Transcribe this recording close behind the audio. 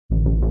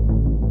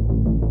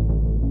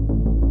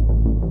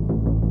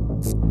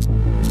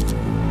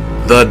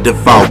The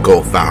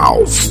DeFalco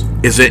Files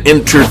is an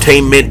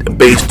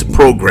entertainment-based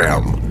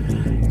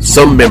program.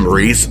 Some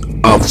memories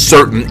of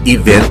certain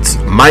events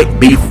might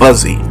be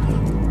fuzzy.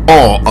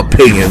 All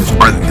opinions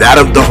are that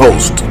of the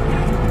host.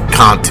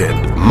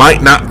 Content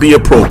might not be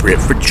appropriate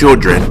for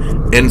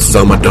children and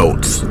some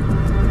adults.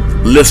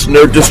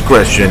 Listener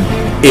discretion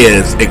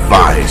is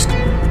advised.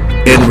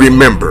 And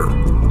remember,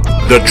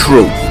 the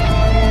truth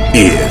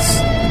is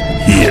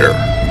here.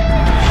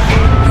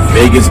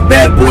 Vegas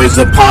Bad Boys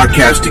of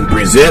Podcasting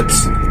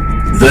presents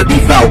The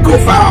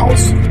DeFalco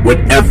Files with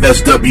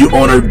FSW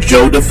owner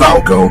Joe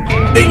DeFalco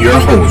and your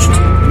host,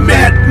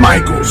 Matt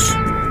Michaels.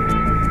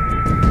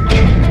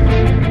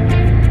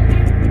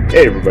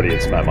 Hey everybody,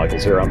 it's Matt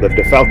Michaels here on The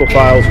DeFalco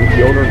Files with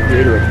the owner and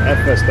creator of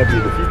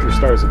FSW, the Future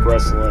Stars of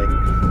Wrestling,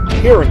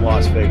 here in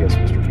Las Vegas,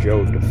 Mr.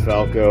 Joe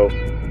DeFalco.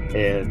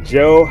 And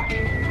Joe,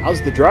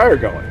 how's the dryer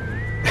going?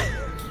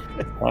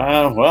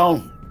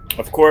 Well,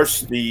 of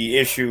course, the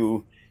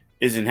issue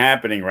isn't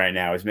happening right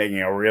now. It's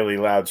making a really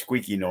loud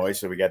squeaky noise.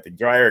 So we got the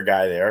dryer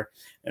guy there.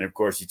 And of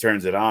course, he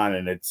turns it on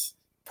and it's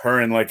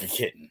purring like a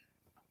kitten.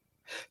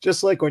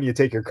 Just like when you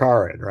take your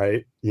car in,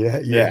 right? Yeah,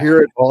 you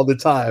hear it all the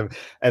time.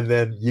 And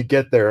then you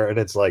get there and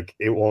it's like,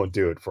 it won't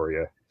do it for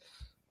you.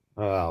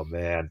 Oh,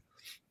 man.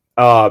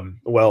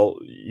 Well,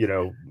 you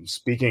know,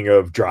 speaking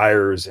of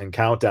dryers and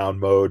countdown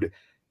mode,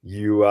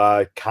 you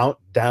count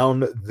down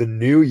the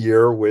new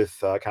year with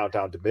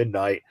Countdown to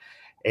Midnight.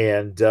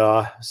 And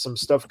some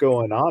stuff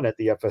going on at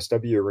the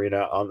FSW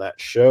arena on that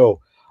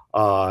show.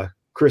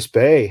 Chris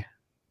Bay,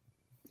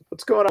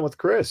 what's going on with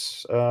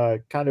Chris?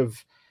 Kind of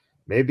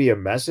maybe a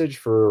message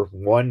for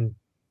one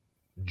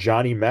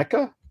Johnny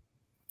Mecca?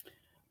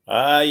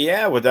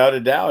 Yeah, without a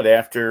doubt.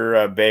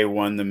 After Bay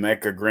won the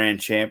Mecca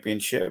Grand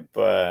Championship,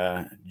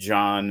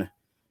 John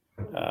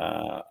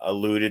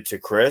alluded to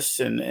Chris,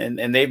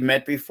 and they've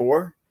met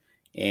before.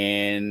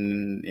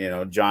 And, you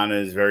know, John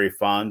is very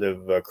fond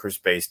of Chris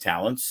Bay's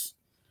talents.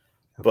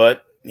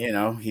 But, you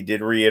know, he did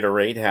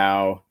reiterate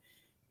how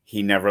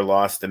he never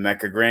lost the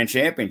Mecca Grand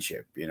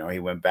Championship. You know, he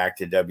went back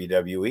to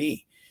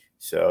WWE.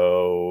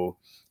 So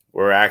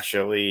we're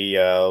actually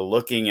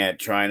looking at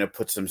trying to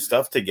put some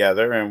stuff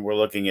together, and we're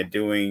looking at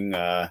doing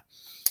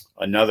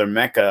another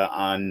Mecca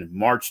on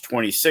March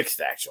 26th,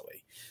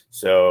 actually.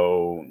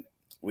 So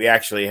we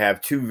actually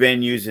have two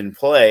venues in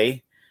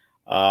play.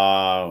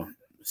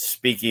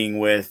 Speaking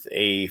with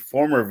a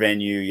former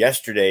venue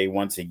yesterday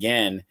once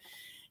again,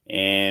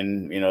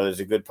 and, you know,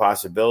 there's a good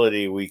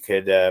possibility we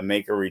could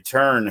make a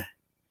return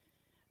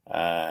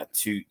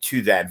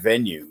to that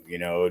venue. You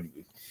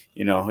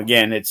know,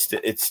 again, it's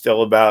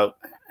still about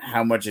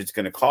how much it's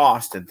going to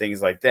cost and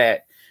things like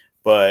that.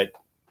 But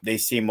they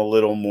seem a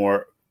little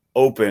more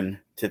open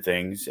to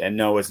things. And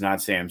no, it's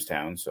not Sam's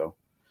Town. So,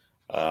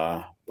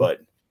 but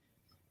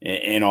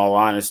in all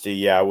honesty,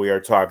 yeah, we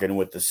are talking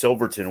with the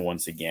Silverton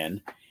once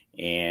again,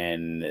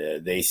 and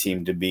they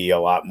seem to be a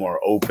lot more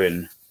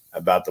open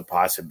about the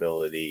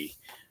possibility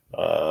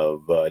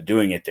of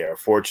doing it there.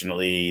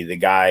 Fortunately, the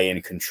guy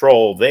in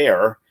control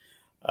there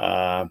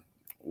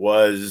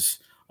was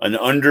an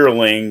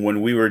underling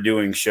when we were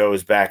doing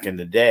shows back in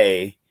the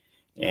day.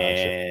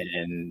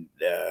 And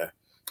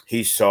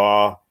he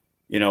saw,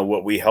 you know,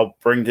 what we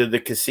helped bring to the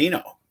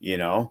casino, you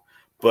know.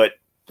 But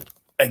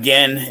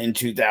again, in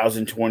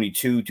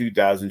 2022,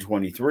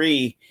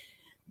 2023,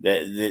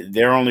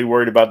 they're only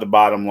worried about the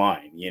bottom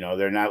line. You know,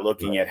 they're not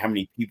looking at how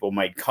many people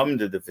might come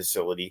to the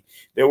facility.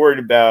 They're worried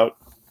about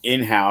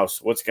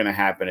in-house, what's going to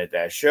happen at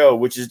that show,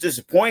 which is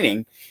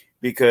disappointing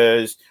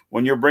because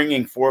when you're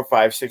bringing 400,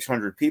 500,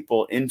 600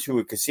 people into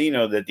a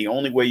casino, that the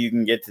only way you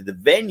can get to the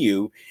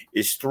venue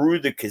is through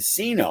the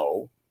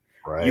casino.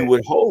 Right. You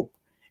would hope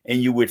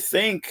and you would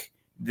think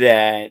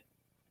that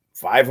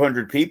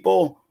 500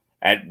 people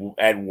at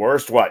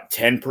worst,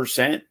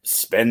 10%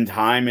 spend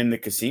time in the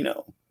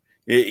casino.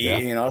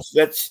 You know, so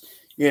that's,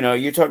 you know,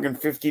 you're talking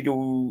 50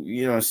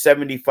 to,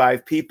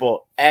 75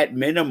 people at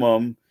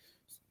minimum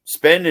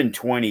spending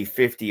 20,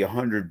 50,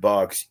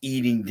 $100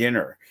 eating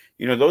dinner.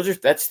 You know,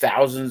 that's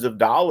thousands of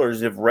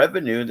dollars of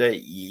revenue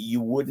that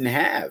you wouldn't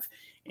have.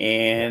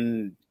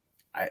 And,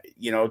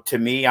 to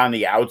me, on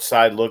the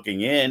outside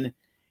looking in,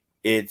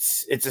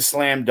 it's a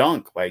slam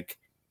dunk. Like,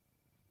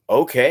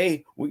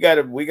 okay, we got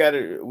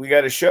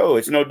a show.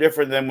 It's no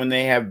different than when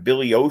they have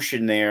Billy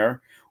Ocean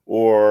there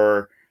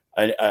or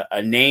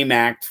a name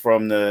act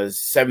from the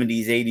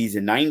 70s, 80s,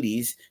 and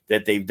 90s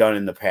that they've done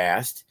in the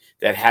past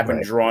that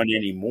haven't drawn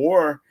any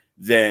more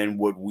than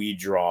what we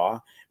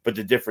draw. But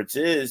the difference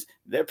is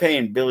they're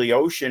paying Billy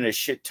Ocean a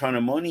shit ton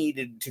of money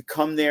to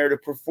come there to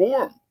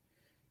perform,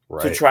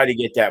 to try to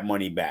get that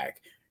money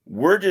back.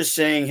 We're just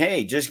saying,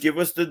 hey, just give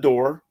us the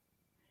door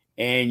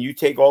and you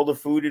take all the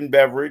food and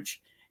beverage.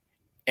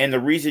 And the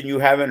reason you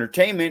have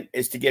entertainment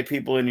is to get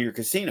people into your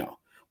casino.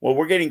 Well,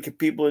 we're getting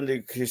people into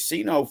the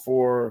casino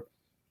for,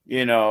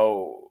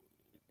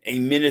 a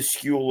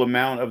minuscule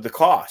amount of the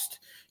cost.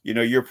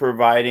 You're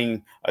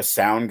providing a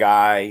sound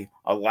guy,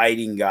 a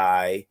lighting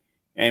guy,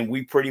 and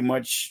we pretty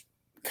much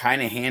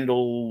kind of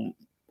handle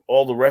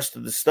all the rest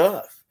of the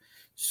stuff.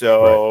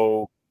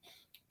 So,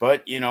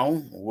 But,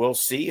 we'll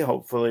see.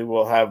 Hopefully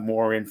we'll have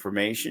more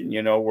information.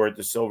 We're at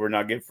the Silver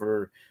Nugget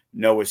for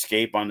No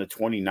Escape on the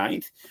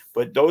 29th.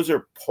 But those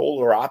are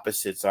polar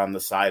opposites on the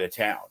side of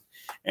town.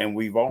 And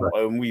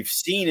we've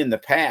seen in the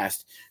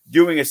past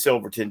doing a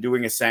Silverton,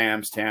 doing a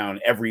Sam's Town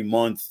every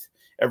month,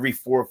 every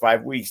 4 or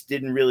 5 weeks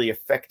didn't really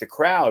affect the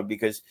crowd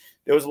because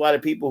there was a lot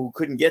of people who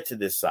couldn't get to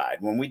this side.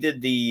 When we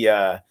did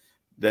the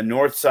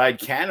North Side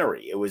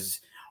Cannery, it was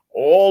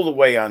all the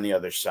way on the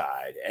other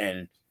side.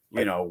 And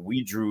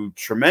we drew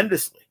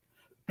tremendously.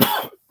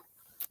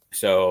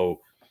 So,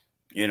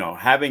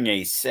 having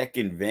a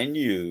second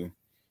venue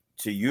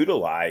to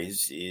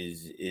utilize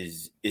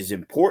is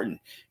important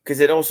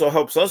because it also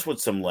helps us with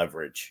some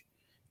leverage,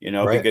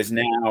 because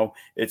now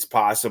it's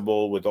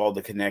possible with all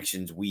the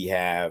connections we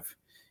have.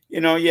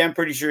 I'm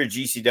pretty sure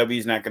GCW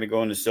is not going to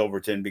go into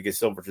Silverton because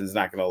Silverton's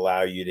not going to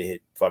allow you to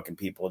hit fucking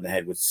people in the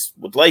head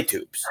with light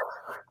tubes.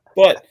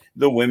 But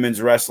the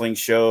women's wrestling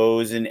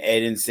shows and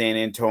Ed in San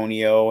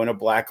Antonio and a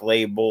Black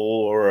Label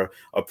or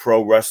a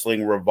Pro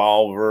Wrestling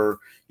Revolver,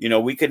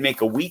 we could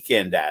make a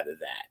weekend out of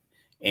that.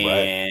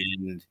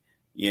 And,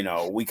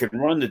 we could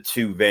run the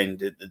two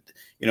venues.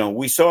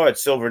 We saw at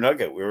Silver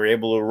Nugget, we were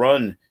able to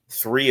run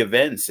 3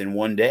 events in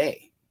one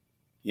day.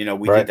 We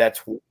did that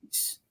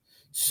twice.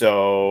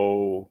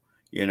 So,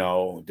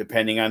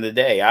 depending on the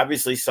day,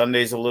 obviously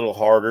Sunday's a little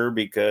harder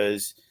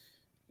because,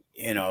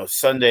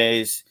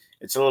 Sundays,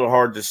 it's a little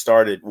hard to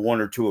start at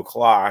 1 or 2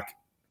 o'clock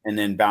and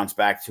then bounce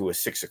back to a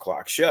 6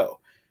 o'clock show.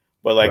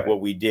 But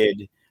what we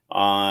did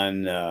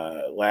on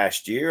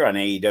last year on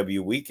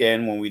AEW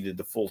weekend when we did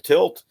the Full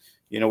Tilt,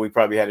 we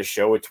probably had a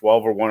show at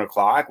 12 or 1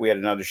 o'clock. We had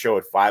another show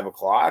at 5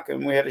 o'clock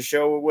and we had a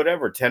show at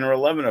whatever, 10 or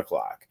 11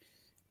 o'clock.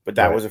 But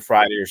that was a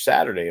Friday or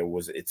Saturday.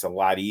 It's a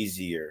lot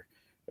easier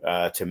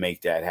to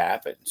make that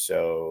happen.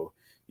 So,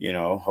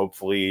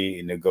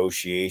 hopefully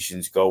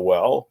negotiations go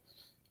well.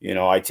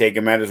 I take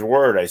him at his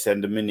word. I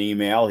send him an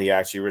email. He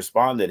actually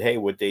responded, "Hey,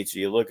 what dates are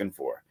you looking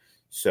for?"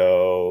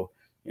 So,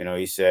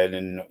 he said,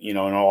 and, in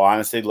all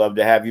honesty, I'd love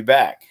to have you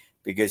back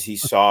because he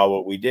saw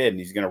what we did and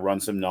he's going to run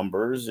some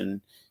numbers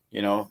and,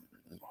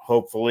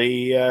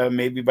 hopefully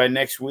maybe by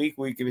next week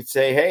we could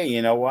say, "Hey,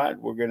 you know what?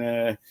 We're going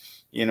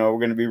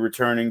to be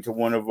returning to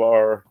one of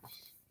our,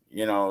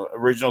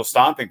 original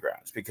stomping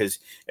grounds," because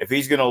if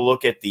he's going to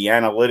look at the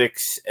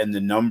analytics and the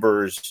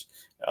numbers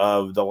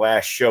of the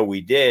last show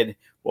we did,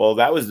 well,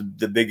 that was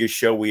the biggest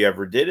show we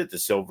ever did at the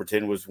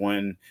Silverton was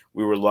when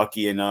we were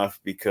lucky enough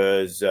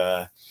because,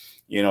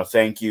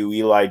 thank you,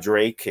 Eli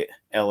Drake,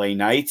 LA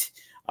Knight.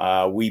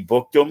 We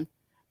booked him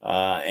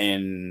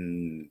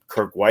and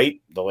Kirk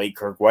White, the late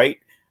Kirk White,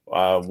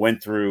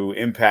 went through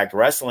Impact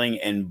Wrestling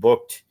and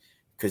booked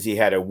because he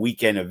had a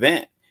weekend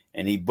event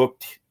and he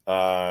booked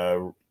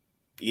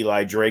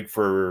Eli Drake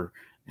for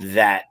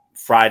that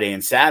Friday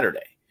and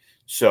Saturday.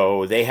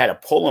 So they had to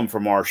pull him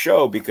from our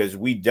show because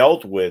we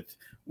dealt with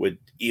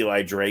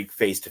Eli Drake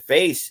face to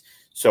face.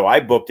 So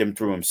I booked him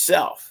through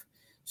himself.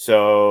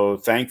 So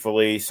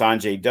thankfully,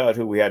 Sanjay Dutt,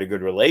 who we had a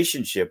good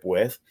relationship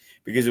with,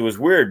 because it was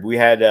weird. We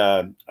had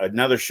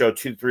another show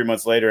 2-3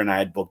 months later and I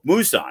had booked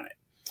Moose on it.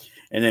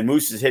 And then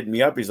Moose is hitting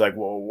me up. He's like,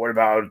 "Well, what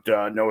about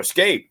No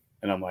Escape?"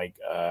 And I'm like,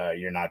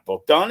 "You're not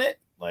booked on it?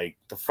 Like,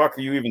 the fuck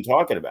are you even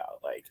talking about?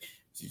 Like,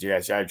 you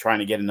guys are trying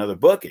to get another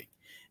booking."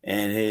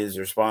 And his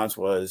response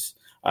was,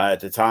 at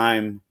the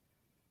time,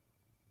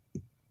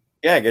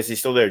 I guess he's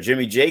still there.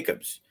 Jimmy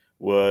Jacobs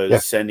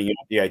was sending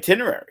out the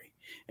itinerary.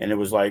 And it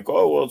was like,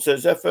 "Oh, well, it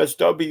says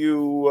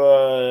FSW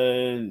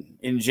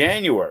in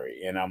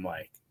January." And I'm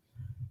like,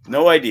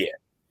 no idea.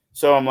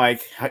 So I'm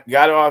like,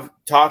 got off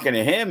talking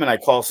to him and I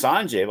call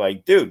Sanjay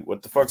like, "Dude,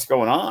 what the fuck's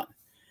going on?"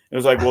 It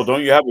was like, "Well,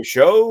 don't you have a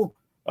show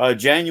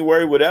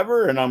January,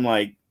 whatever?" And I'm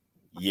like,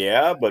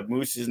 "Yeah, but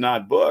Moose is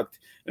not booked."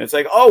 And it's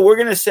like, "Oh, we're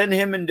going to send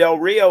him and Del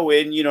Rio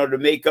in, to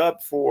make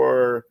up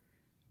for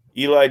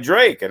Eli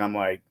Drake." And I'm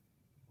like,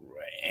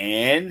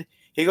 and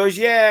he goes,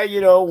 "Yeah,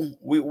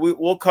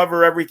 we'll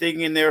cover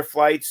everything in their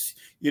flights.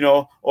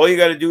 All you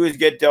got to do is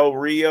get Del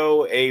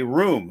Rio a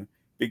room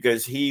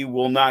because he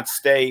will not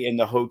stay in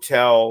the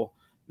hotel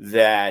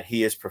that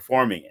he is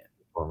performing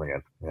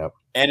in." Yep.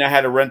 And I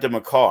had to rent him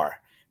a car.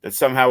 That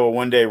somehow a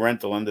one-day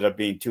rental ended up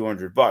being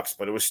 $200,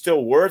 but it was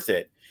still worth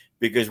it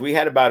because we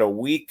had about a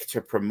week to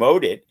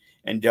promote it.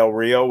 And Del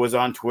Rio was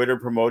on Twitter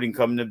promoting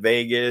coming to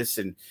Vegas.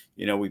 And,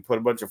 we put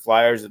a bunch of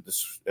flyers at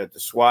the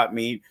SWAT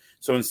meet.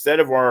 So instead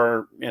of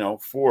our, 400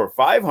 or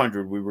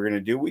 500 we were going to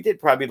do, we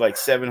did probably like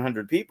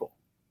 700 people.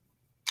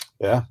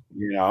 Yeah.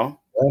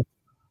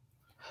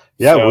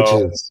 Yeah, so, which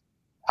is,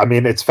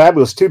 it's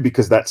fabulous too,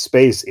 because that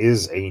space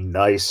is a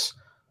nice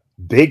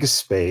big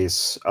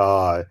space.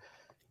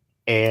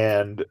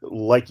 And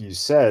like you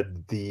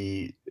said,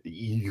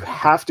 you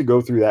have to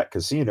go through that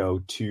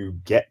casino to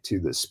get to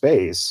the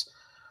space.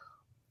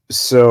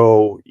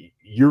 So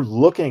you're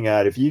looking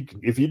at if you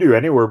do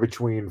anywhere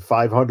between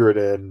 500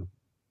 and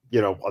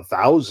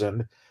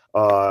 1,000,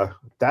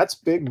 that's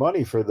big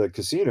money for the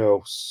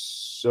casino.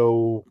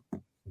 So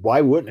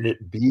why wouldn't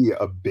it be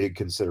a big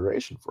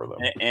consideration for them?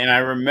 And I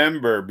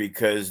remember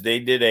because they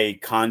did a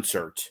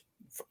concert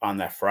on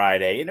that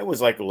Friday, and it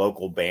was like a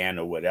local band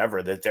or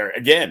whatever that they're,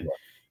 again,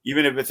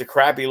 even if it's a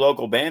crappy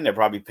local band, they're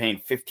probably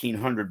paying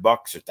 $1,500 or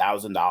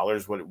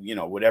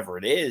 $1,000, whatever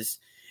it is.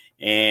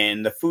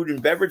 And the food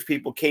and beverage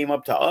people came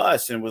up to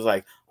us and was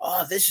like,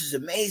 "Oh, this is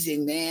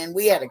amazing, man.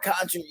 We had a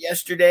concert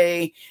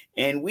yesterday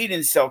and we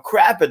didn't sell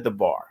crap at the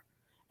bar."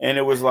 And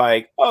it was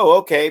like, "Oh,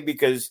 okay,"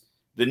 because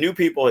the new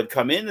people had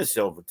come into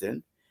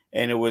Silverton,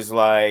 and it was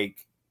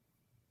like,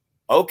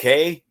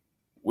 "Okay,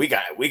 we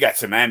got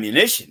some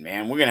ammunition,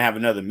 man. We're gonna have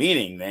another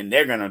meeting, and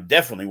they're gonna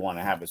definitely want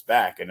to have us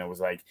back." And it was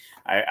like,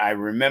 I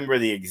remember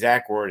the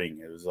exact wording.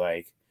 It was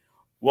like,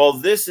 "Well,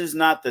 this is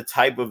not the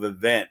type of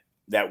event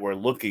that we're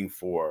looking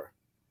for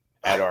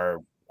at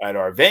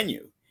our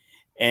venue."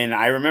 And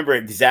I remember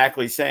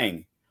exactly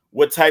saying,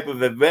 "What type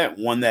of event?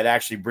 One that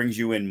actually brings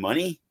you in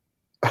money?"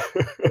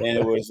 And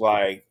it was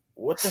like,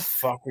 "What the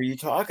fuck are you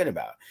talking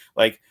about?"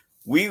 Like,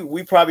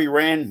 we probably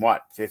ran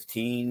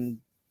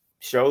 15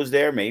 shows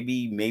there,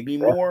 maybe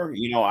more.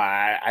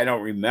 I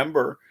don't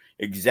remember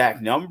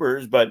exact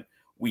numbers, but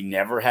we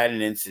never had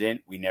an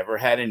incident. We never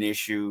had an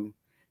issue.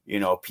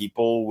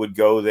 People would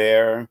go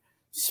there,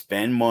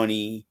 spend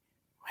money.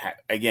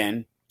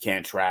 Again,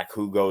 can't track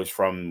who goes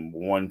from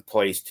one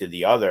place to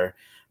the other,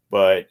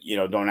 but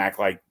don't act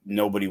like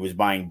nobody was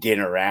buying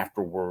dinner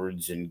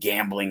afterwards and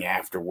gambling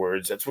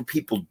afterwards. That's what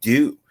people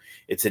do.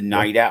 It's a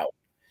night out,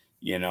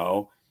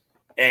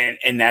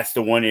 and that's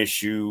the one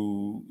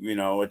issue,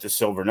 at the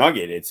Silver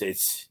Nugget.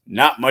 It's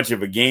not much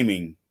of a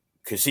gaming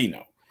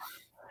casino.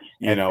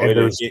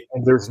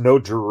 There's no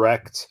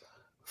direct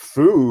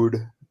food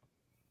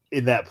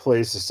in that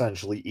place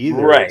essentially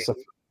either. Right. Except,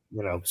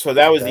 so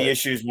that was the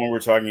issues when we're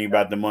talking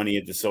about the money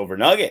at the Silver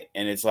Nugget.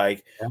 And it's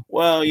like,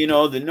 well,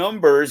 the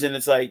numbers, and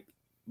it's like,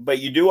 but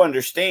you do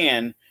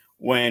understand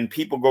when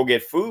people go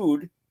get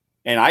food,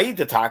 and I eat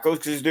the tacos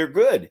because they're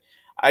good.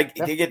 I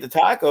get the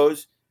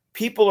tacos.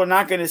 People are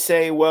not going to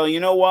say, well, you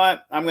know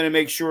what? I'm going to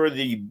make sure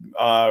the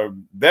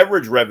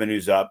beverage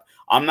revenue's up.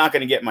 I'm not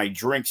going to get my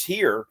drinks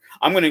here.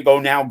 I'm going to go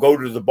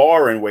to the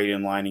bar and wait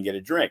in line and get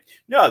a drink.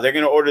 No, they're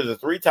going to order the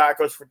 3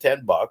 tacos for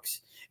 $10,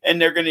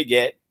 and they're going to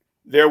get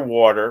their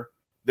water,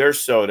 their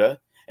soda,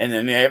 and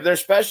then they have their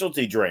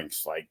specialty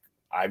drinks. Like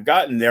I've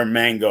gotten their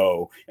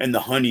mango and the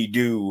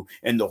honeydew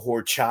and the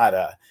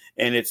horchata.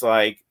 And it's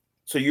like,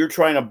 so you're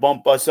trying to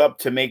bump us up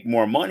to make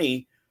more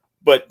money,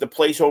 but the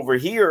place over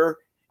here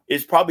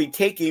is probably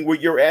taking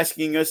what you're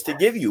asking us to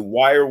give you.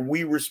 Why are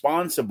we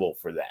responsible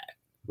for that?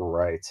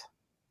 Right.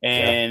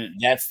 And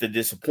that's the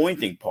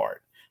disappointing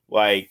part.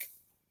 Like,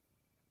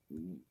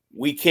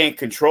 we can't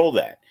control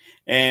that.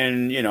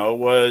 And,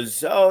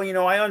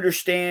 I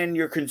understand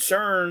your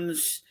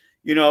concerns,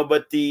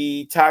 but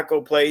the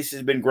taco place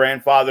has been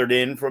grandfathered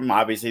in from,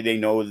 obviously they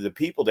know the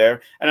people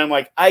there. And I'm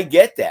like, I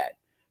get that.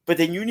 But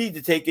then you need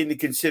to take into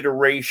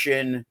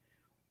consideration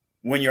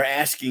when you're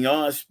asking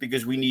us,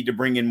 because we need to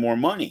bring in more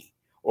money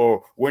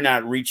or we're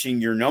not reaching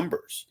your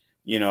numbers.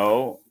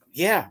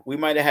 Yeah, we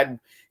might have had,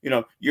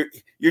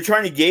 you're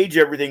trying to gauge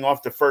everything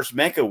off the first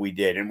Mecca we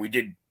did, and we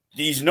did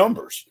these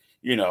numbers,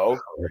 and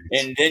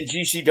then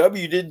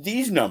GCW did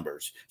these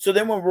numbers. So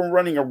then when we're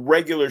running a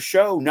regular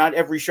show, not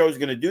every show is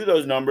going to do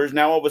those numbers.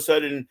 Now all of a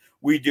sudden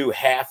we do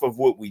half of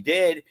what we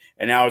did,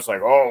 and now it's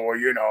like, oh, well,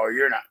 you're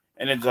not.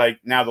 And it's like,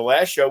 now the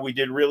last show we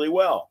did really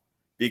well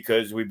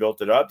because we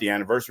built it up. The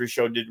anniversary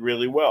show did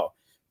really well.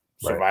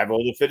 Survival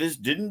of the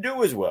Fittest didn't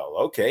do as well.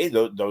 Okay,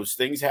 those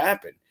things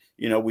happen.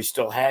 We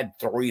still had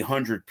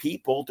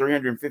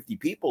 350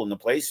 people in the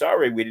place.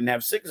 Sorry, we didn't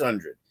have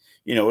 600.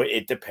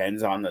 It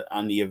depends on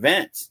the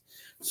events.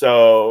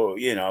 So,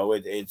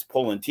 it's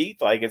pulling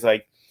teeth. Like, it's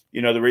like,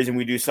 the reason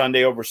we do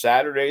Sunday over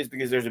Saturday is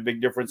because there's a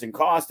big difference in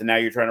cost. And now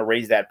you're trying to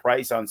raise that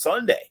price on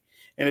Sunday.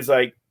 And it's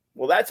like,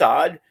 well, that's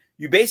odd.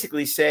 You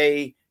basically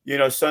say,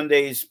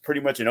 Sunday's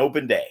pretty much an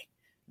open day,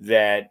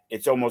 that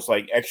it's almost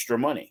like extra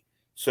money.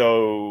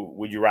 So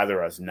would you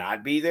rather us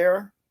not be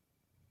there?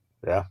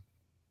 Yeah.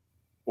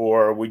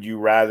 Or would you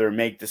rather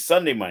make the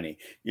Sunday money?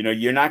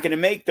 You're not going to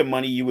make the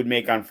money you would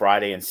make on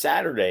Friday and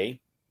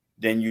Saturday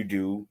than you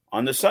do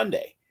on the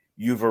Sunday.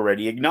 You've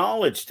already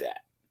acknowledged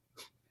that.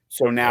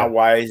 So now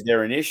why is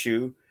there an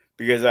issue?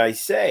 Because I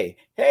say,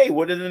 hey,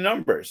 what are the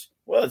numbers?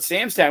 Well, at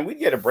Sam's Town, we'd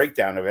get a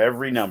breakdown of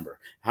every number.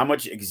 How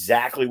much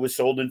exactly was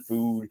sold in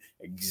food,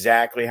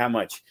 exactly how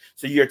much.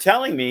 So you're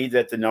telling me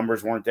that the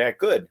numbers weren't that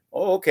good.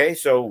 Oh, okay.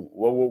 So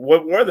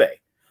what were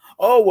they?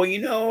 Oh,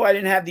 well, I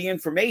didn't have the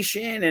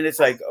information. And it's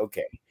like,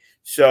 okay.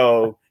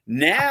 So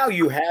now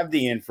you have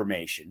the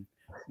information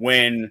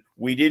when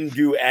we didn't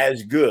do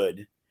as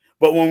good.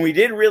 But when we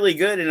did really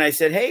good and I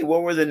said, hey,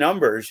 what were the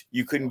numbers?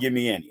 You couldn't give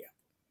me any.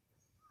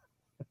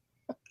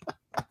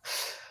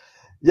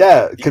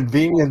 Yeah,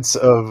 convenience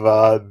of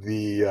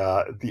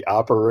the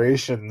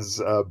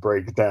operations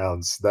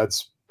breakdowns.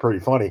 That's pretty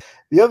funny.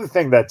 The other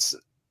thing that's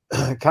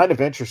kind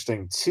of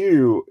interesting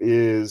too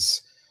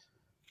is,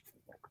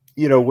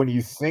 when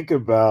you think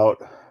about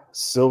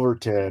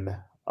Silverton,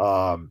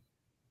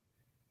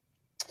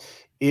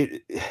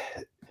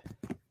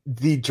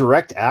 the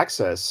direct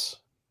access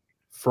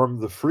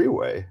from the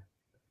freeway,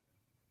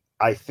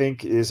 I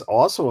think is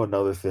also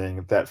another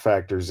thing that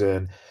factors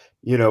in.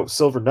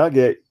 Silver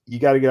Nugget, you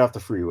got to get off the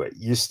freeway.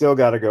 You still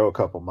got to go a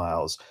couple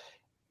miles.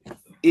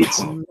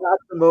 It's not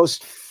the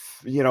most,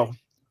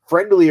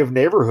 friendly of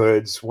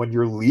neighborhoods when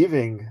you're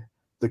leaving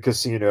the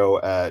casino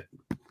at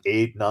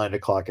 8, 9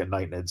 o'clock at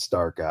night and it's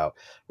dark out.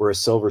 Whereas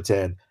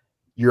Silverton,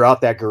 you're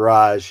out that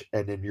garage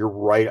and then you're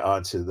right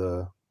onto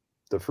the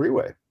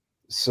freeway.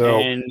 So,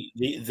 and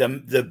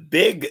the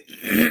big,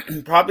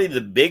 probably the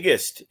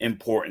biggest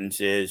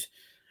importance is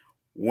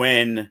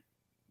when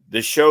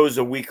the show's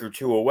a week or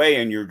two away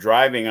and you're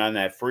driving on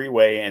that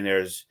freeway and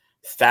there's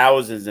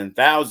thousands and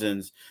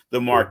thousands, the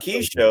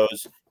marquee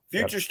shows,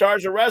 future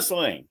stars of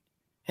wrestling.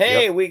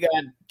 Hey, we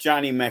got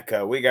Johnny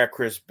Mecca, we got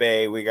Chris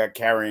Bay, we got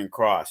Karrion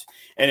Kross.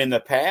 And in the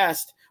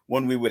past,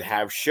 when we would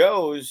have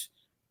shows,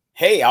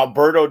 hey,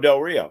 Alberto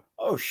Del Rio.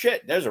 Oh,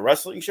 shit, there's a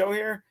wrestling show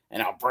here?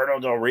 And Alberto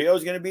Del Rio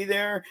is going to be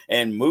there?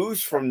 And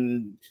Moose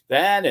from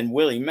that, and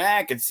Willie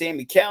Mack, and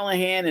Sammy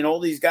Callahan, and all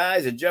these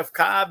guys, and Jeff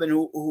Cobb, and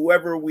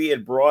whoever we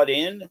had brought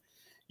in,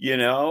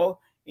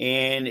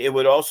 And it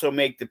would also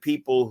make the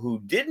people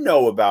who did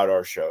know about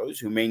our shows,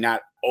 who may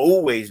not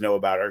always know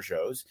about our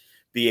shows,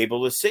 be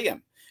able to see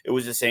them. It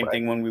was the same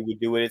thing when we would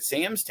do it at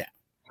Sam's Town.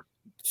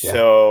 Yeah.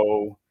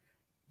 So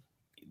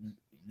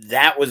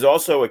that was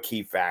also a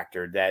key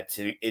factor that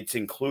it's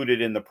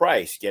included in the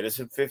price. Get us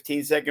a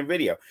 15-second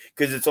video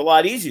because it's a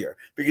lot easier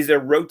because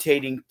they're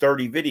rotating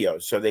 30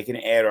 videos so they can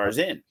add ours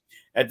in.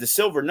 At the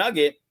Silver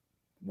Nugget,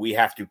 we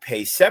have to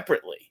pay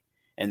separately,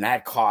 and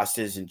that cost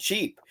isn't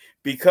cheap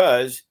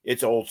because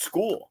it's old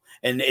school.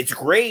 And it's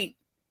great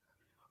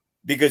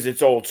because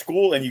it's old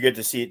school and you get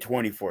to see it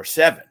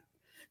 24/7.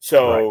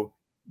 So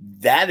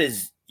that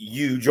is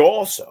huge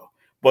also.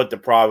 But the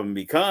problem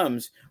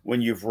becomes when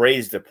you've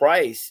raised the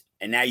price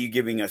and now you're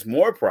giving us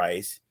more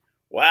price.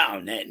 Wow,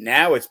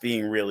 now it's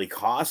being really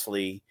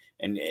costly,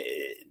 and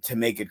to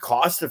make it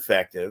cost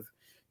effective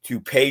to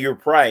pay your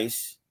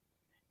price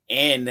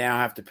and now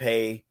have to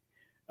pay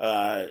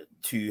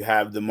to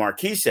have the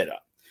marquee set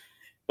up.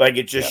 Like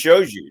it just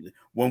shows you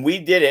when we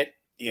did it,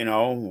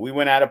 we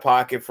went out of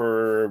pocket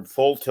for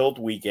Full Tilt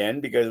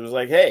weekend because it was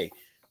like, hey,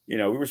 we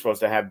were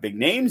supposed to have big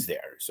names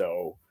there.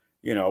 So,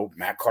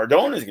 Matt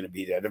Cardona is going to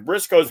be there. The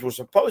Briscoes were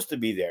supposed to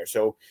be there.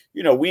 So,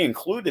 we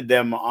included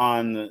them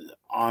on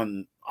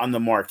the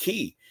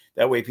marquee.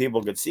 That way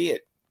people could see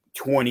it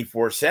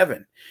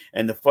 24/7.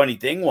 And the funny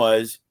thing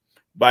was,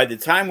 by the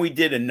time we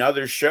did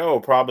another show,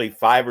 probably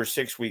 5 or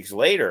 6 weeks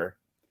later,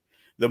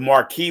 the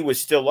marquee was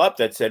still up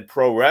that said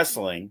pro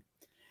wrestling.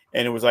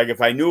 And it was like,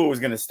 if I knew it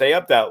was going to stay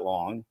up that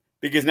long,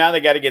 because now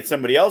they got to get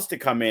somebody else to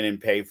come in and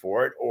pay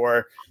for it,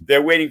 or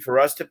they're waiting for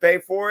us to pay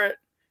for it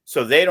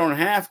so they don't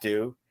have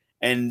to,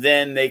 and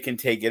then they can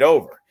take it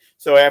over.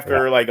 So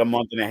after like a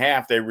month and a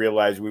half, they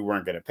realized we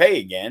weren't going to pay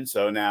again.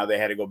 So now they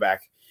had to go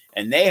back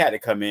and they had to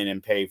come in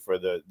and pay for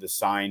the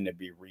sign to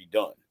be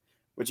redone,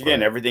 which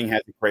again, everything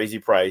has a crazy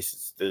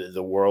price. It's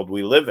the world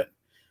we live in.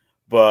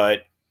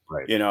 But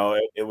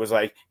it was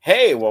like,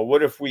 hey, well,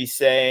 what if we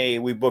say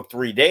we booked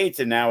 3 dates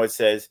and now it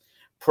says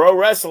pro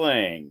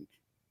wrestling,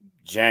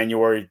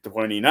 January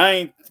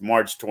 29th,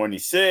 March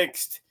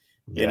 26th,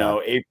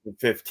 April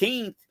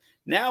 15th.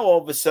 Now,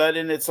 all of a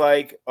sudden, it's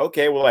like,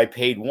 okay, well, I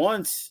paid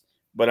once,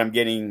 but I'm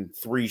getting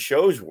 3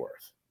 shows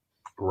worth.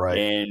 Right.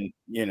 And,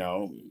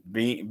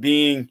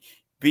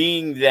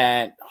 being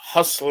that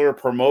hustler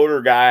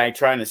promoter guy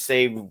trying to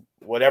save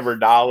whatever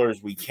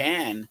dollars we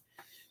can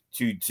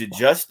to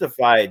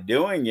justify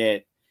doing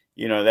it,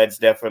 that's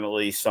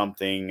definitely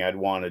something I'd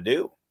want to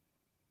do.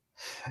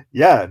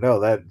 Yeah, no,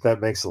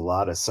 that makes a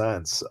lot of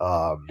sense.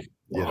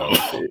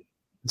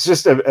 It's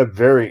just a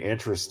very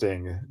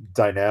interesting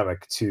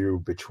dynamic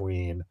too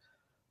between,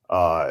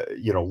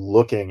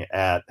 looking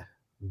at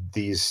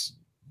these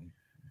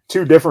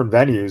 2 different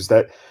venues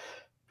that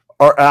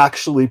are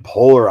actually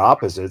polar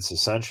opposites,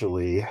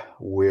 essentially,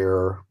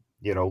 where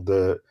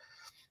the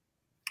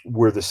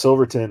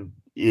Silverton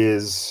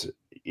is,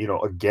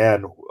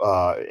 again,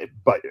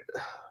 but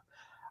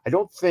I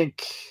don't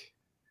think.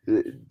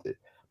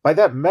 By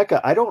that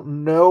Mecca, I don't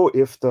know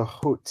if the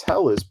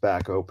hotel is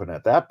back open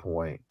at that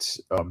point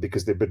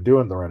because they've been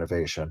doing the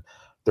renovation.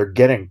 They're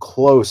getting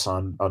close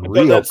on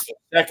real. That's the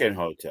second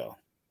hotel.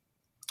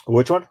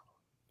 Which one?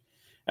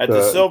 At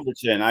the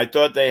Silverton. I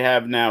thought they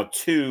have now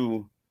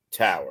 2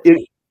 towers.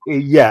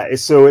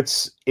 So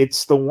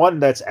it's the one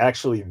that's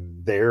actually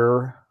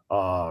they're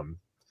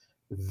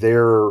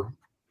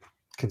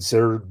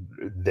considered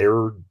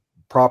their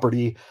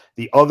property.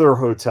 The other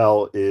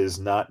hotel is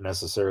not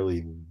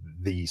necessarily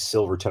the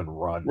Silverton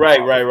run.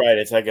 Right.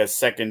 It's like a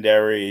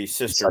secondary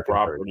sister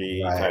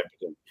property type of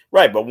thing.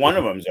 Right, but one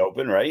of them's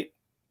open, right?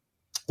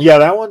 Yeah,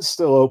 that one's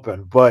still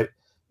open. But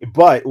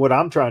what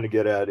I'm trying to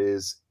get at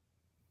is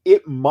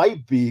it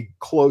might be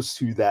close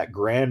to that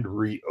grand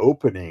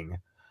reopening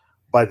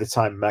by the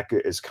time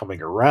Mecca is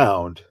coming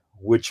around,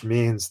 which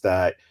means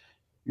that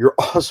you're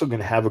also going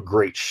to have a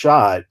great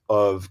shot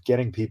of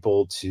getting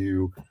people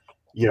to,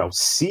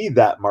 see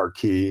that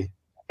marquee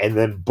and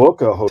then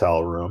book a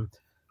hotel room,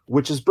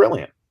 which is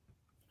brilliant.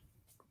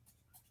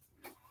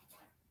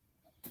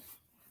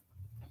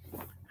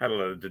 Had to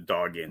let the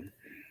dog in.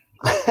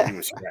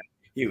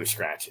 He was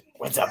scratching.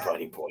 What's up,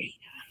 buddy boy?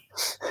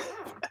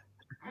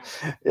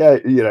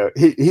 Yeah,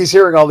 he's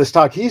hearing all this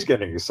talk. He's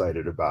getting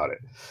excited about it.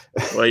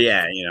 Well,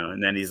 yeah,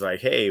 and then he's like,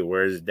 "Hey,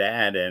 where's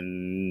Dad?"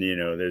 And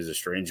there's a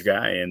strange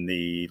guy in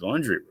the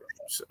laundry room.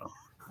 So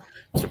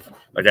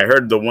like I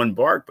heard the one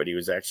bark, but he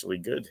was actually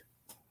good.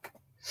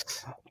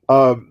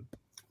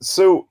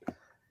 So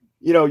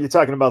you're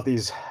talking about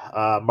these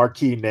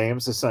marquee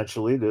names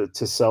essentially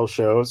to sell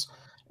shows,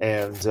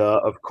 and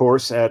of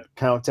course at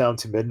Countdown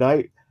to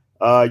Midnight,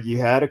 you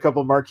had a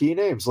couple marquee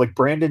names like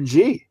Brandon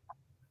G.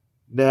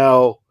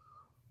 Now,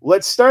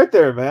 let's start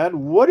there, man.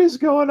 What is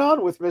going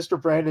on with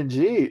Mr. Brandon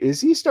G? Is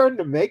he starting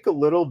to make a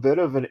little bit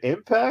of an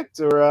impact,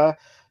 or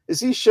is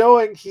he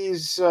showing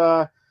he's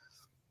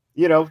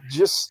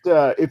just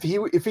if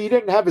he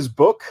didn't have his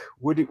book,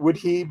 would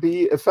he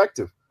be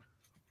effective?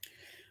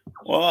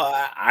 Well,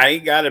 I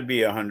got to be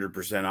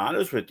 100%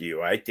 honest with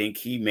you. I think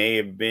he may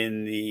have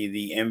been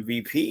the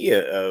MVP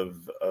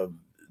of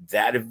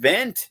that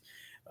event.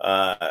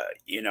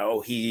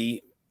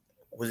 He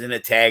was in a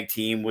tag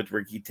team with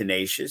Ricky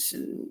Tenacious,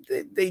 and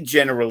they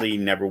generally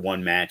never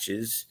won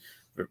matches.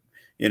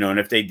 And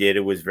if they did,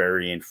 it was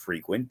very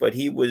infrequent. But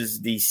he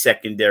was the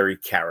secondary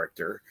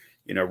character.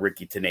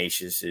 Ricky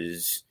Tenacious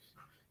is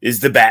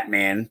the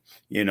Batman,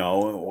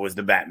 was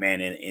the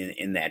Batman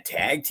in that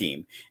tag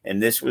team.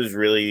 And this was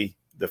really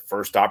the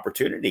first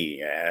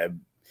opportunity.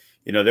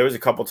 There was a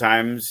couple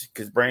times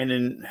because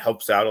Brandon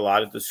helps out a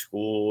lot at the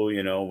school,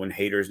 when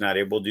Hader's not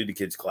able to do the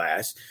kids'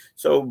 class.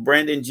 So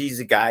Brandon G's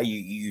a guy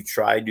you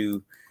try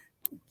to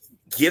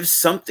give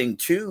something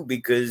to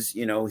because,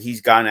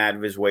 he's gone out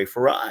of his way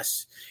for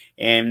us.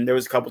 And there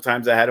was a couple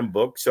times I had him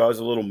booked. So I was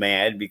a little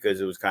mad because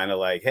it was kind of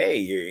like,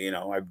 hey,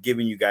 I've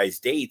given you guys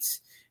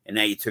dates. And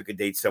now you took a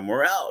date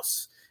somewhere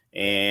else.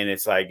 And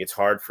it's like, it's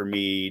hard for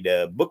me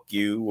to book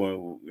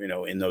you,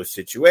 in those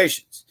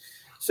situations.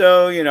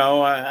 So,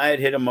 I had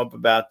hit him up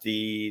about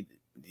the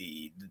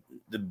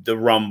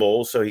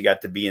Rumble. So he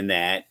got to be in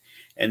that.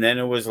 And then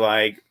it was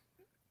like,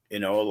 a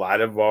lot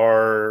of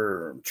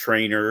our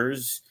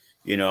trainers,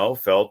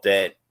 felt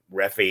that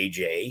Ref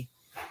AJ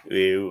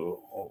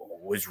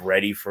was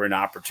ready for an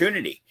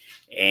opportunity.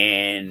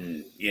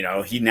 And,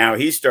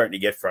 he's starting to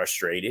get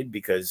frustrated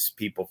because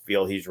people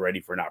feel he's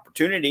ready for an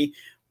opportunity,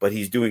 but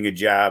he's doing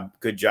a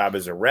good job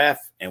as a ref.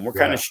 And we're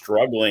kind of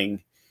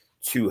struggling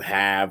to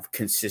have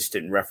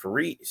consistent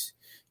referees.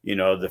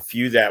 The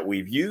few that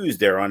we've used,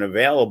 they're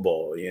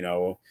unavailable.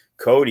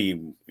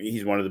 Cody,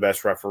 he's one of the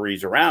best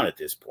referees around at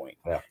this point,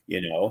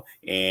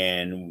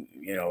 and,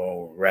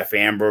 Ref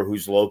Amber,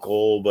 who's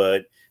local,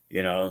 but,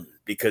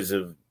 because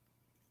of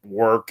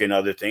work and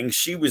other things,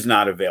 she was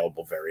not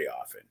available very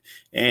often.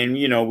 And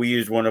we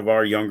used one of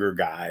our younger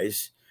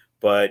guys,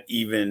 but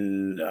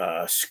even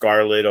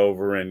Scarlett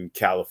over in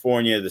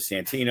California, the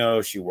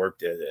Santino, she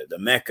worked at the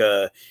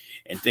Mecca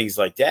and things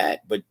like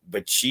that, but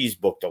she's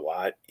booked a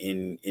lot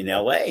in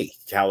LA,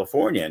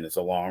 California, and it's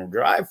a long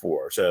drive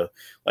for her. So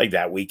like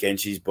that weekend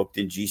she's booked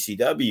in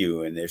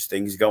GCW and there's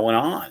things going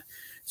on.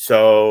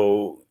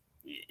 So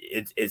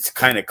it's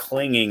kind of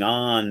clinging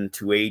on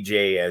to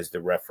AJ as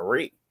the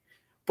referee.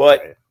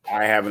 But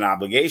I have an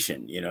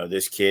obligation.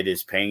 This kid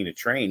is paying to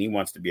train. He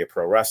wants to be a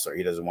pro wrestler.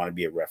 He doesn't want to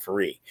be a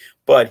referee.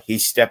 But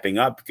he's stepping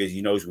up because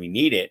he knows we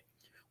need it,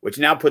 which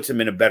now puts him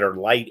in a better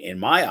light in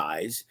my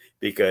eyes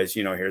because,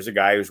 here's a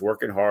guy who's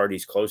working hard.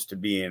 He's close to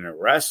being a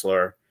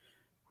wrestler.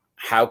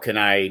 How can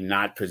I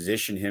not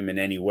position him in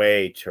any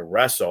way to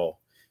wrestle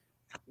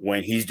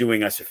when he's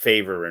doing us a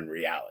favor in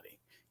reality?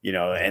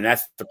 And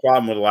that's the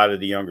problem with a lot of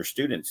the younger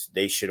students.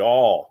 They should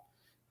all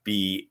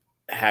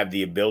have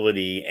the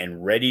ability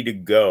and ready to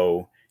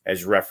go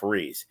as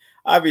referees.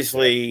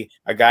 Obviously,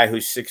 a guy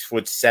who's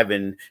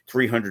 6'7",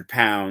 300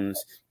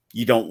 pounds,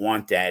 you don't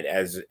want that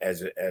as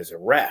a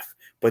ref.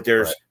 But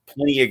there's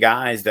plenty of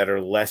guys that are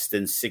less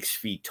than 6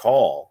 feet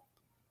tall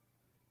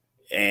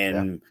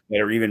and that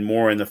are even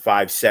more in the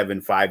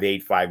 5'7",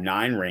 5'8",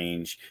 5'9"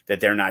 range that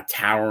they're not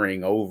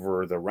towering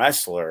over the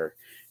wrestler,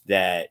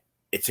 that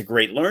it's a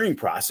great learning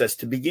process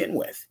to begin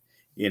with.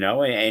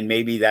 And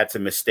maybe that's a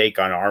mistake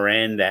on our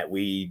end that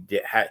we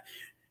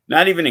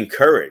not even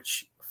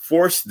encourage,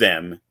 force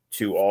them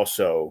to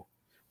also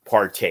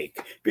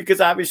partake. Because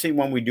obviously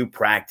when we do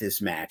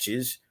practice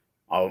matches,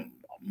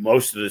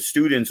 most of the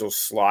students will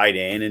slide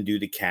in and do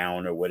the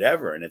count or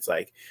whatever. And it's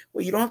like,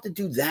 well, you don't have to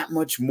do that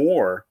much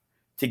more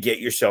to get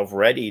yourself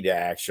ready to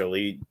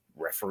actually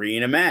referee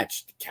in a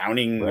match.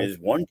 Counting is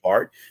one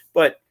part,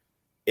 but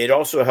it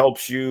also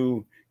helps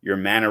your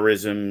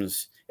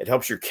mannerisms. It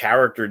helps your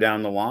character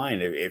down the line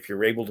if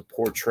you're able to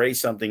portray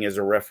something as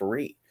a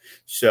referee.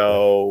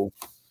 So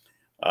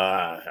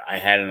I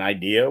had an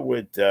idea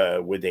with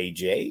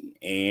AJ,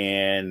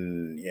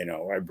 and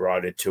I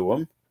brought it to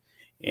him,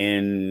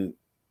 and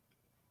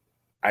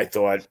I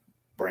thought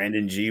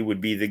Brandon G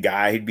would be the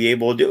guy who'd be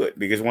able to do it,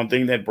 because one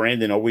thing that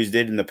Brandon always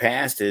did in the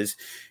past is,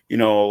 a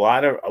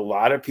lot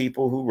of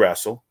people who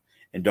wrestle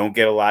and don't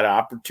get a lot of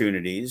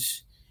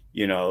opportunities,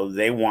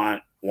 they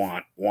want.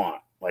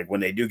 Like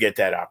when they do get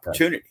that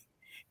opportunity.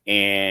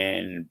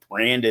 and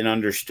Brandon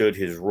understood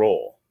his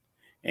role.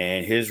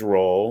 And his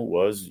role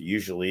was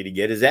usually to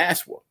get his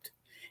ass whooped.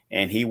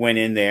 And he went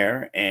in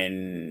there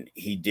and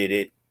he did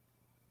it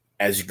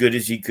as good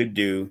as he could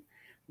do,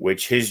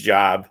 which his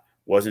job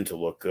wasn't to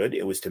look good.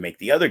 It was to make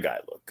the other guy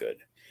look good.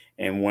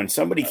 And when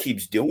somebody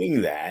keeps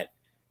doing that,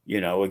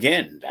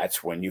 again,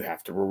 that's when you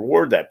have to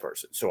reward that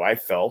person. So I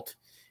felt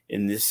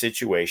in this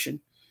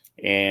situation,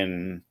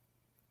 and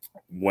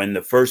when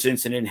the first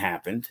incident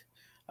happened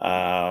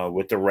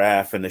with the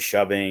ref and the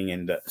shoving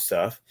and the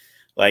stuff,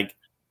 like,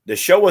 the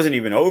show wasn't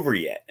even over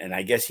yet. And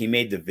I guess he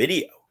made the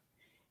video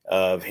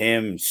of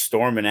him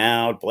storming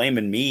out,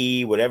 blaming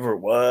me, whatever it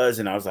was.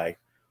 And I was like,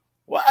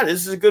 wow,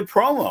 this is a good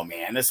promo,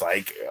 man. It's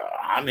like,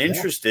 I'm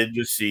interested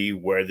to see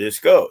where this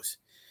goes.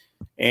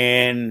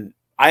 And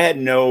I had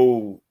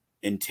no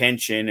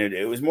intention.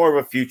 It was more of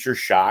a future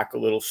shock, a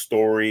little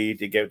story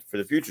to get for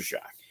the future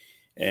shock.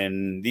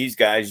 And these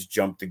guys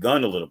jumped the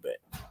gun a little bit.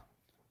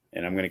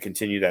 And I'm going to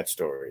continue that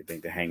story. I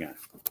think to hang on.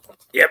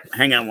 Yep.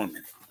 Hang on 1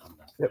 minute.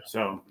 Yep.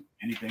 So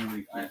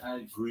anything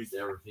I greased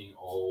everything,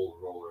 all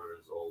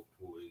rollers, all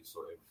pulleys,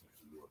 so everything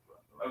should work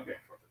right. Okay.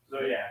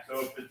 So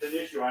if it's an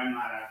issue, I'm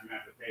not going to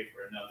have to pay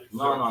for another.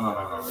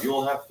 No.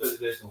 You'll have 30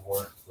 days of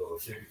warranty, so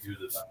check if you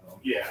use it.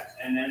 Yeah,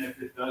 and then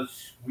if it does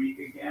squeak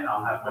again,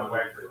 I'll have to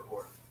wait for the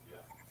report. Yeah.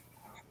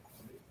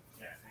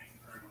 Yeah. Thank you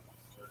very much.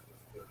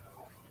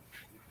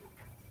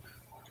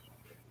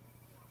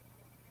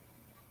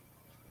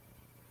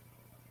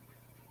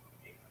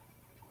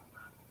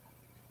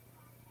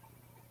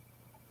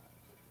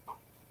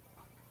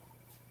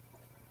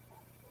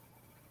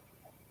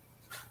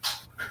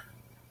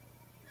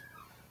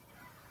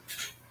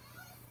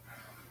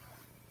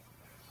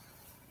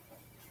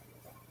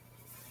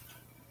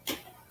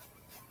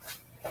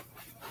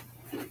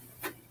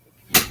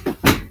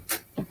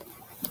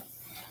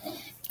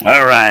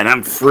 All right,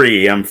 I'm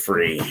free.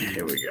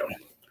 Here we go.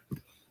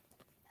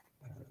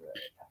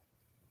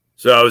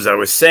 So as I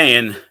was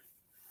saying,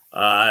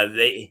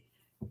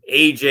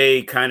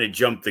 AJ kind of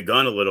jumped the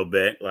gun a little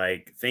bit,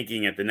 like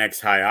thinking at the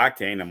next High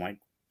Octane. I'm like,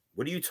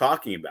 what are you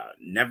talking about?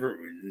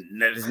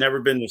 That has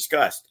never been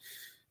discussed.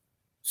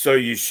 So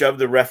you shove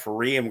the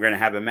referee and we're going to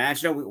have a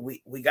match. No,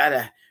 we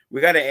gotta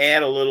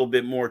add a little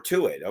bit more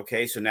to it.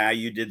 Okay. So now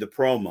you did the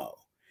promo,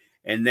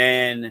 and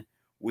then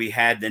we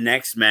had the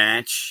next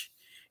match.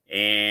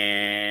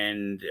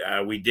 And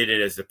we did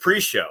it as the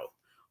pre-show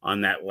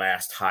on that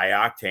last High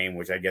Octane,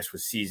 which I guess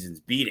was Seasons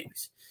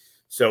Beatings.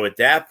 So at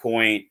that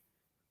point,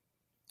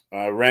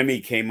 Remy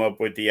came up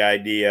with the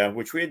idea,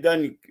 which we had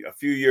done a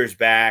few years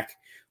back,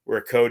 where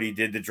Cody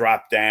did the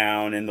drop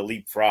down and the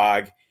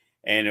leapfrog.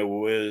 And it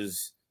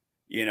was,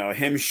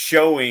 him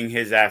showing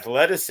his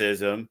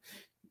athleticism.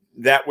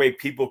 That way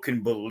people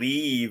can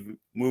believe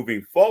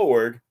moving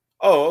forward,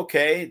 oh,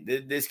 okay,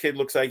 this kid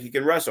looks like he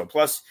can wrestle.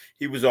 Plus,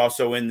 he was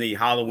also in the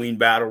Halloween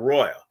Battle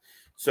Royal.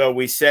 So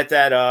we set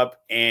that up,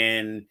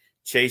 and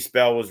Chase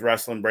Bell was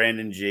wrestling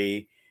Brandon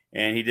G,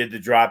 and he did the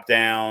drop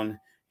down,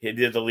 he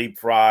did the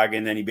leapfrog,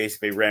 and then he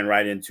basically ran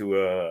right into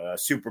a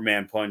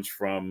Superman punch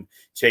from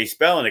Chase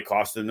Bell, and it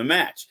cost him the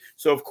match.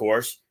 So, of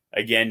course,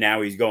 again,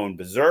 now he's going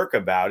berserk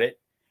about it.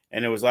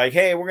 And it was like,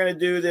 hey, we're going to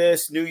do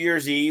this New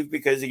Year's Eve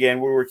because,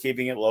 again, we were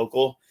keeping it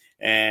local,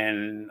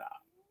 and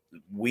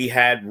we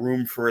had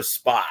room for a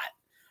spot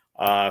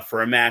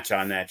for a match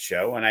on that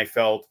show. And I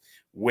felt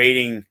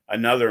waiting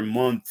another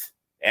month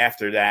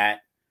after that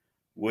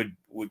would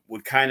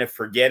kind of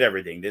forget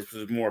everything. This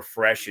was more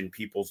fresh in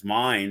people's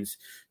minds.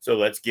 So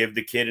let's give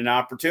the kid an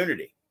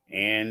opportunity.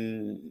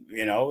 And,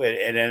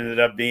 it ended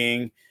up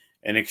being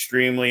an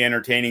extremely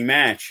entertaining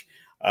match.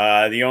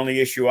 The only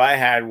issue I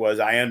had was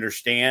I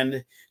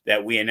understand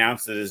that we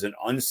announced it as an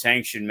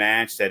unsanctioned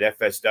match, that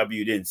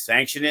FSW didn't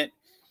sanction it.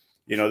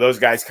 Those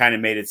guys kind of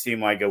made it seem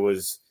like it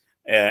was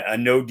a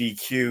no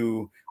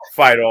DQ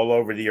fight all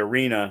over the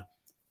arena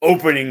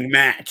opening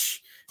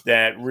match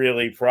that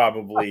really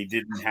probably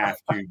didn't have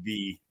to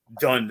be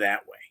done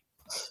that way.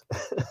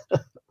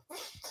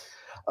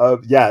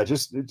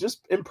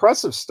 Just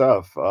impressive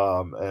stuff.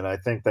 And I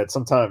think that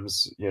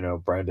sometimes,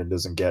 Brandon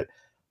doesn't get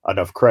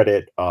enough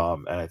credit.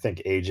 And I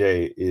think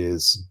AJ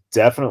is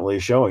definitely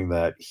showing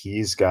that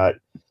he's got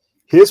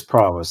his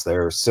promise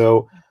there.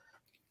 So,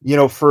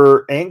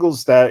 for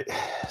angles that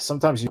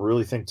sometimes you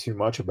really think too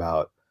much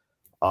about,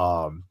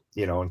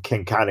 and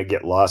can kind of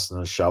get lost in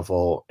the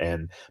shuffle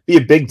and be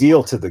a big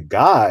deal to the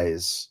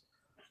guys,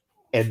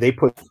 and they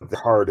put their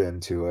heart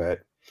into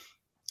it.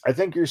 I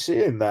think you're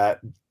seeing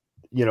that,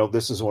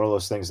 this is one of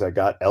those things that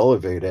got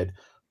elevated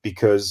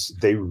because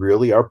they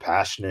really are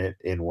passionate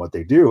in what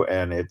they do.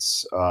 And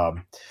it's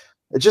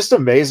just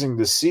amazing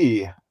to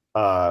see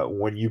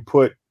when you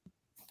put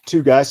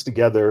two guys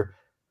together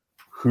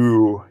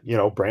who,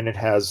 Brandon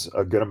has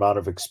a good amount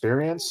of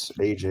experience.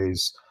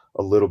 AJ's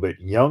a little bit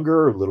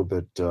younger, a little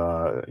bit,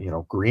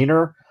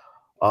 greener.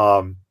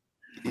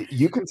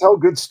 You can tell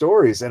good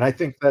stories. And I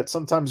think that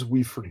sometimes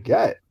we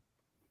forget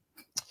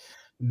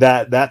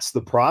that that's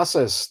the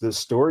process. The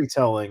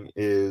storytelling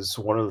is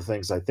one of the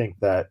things I think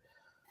that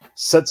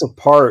sets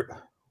apart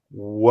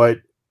what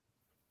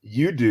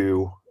you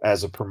do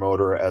as a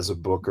promoter, as a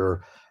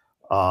booker,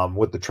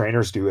 what the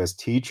trainers do as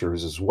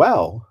teachers as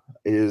well,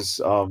 is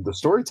the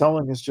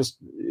storytelling is just,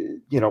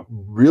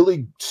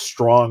 really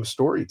strong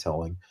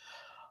storytelling.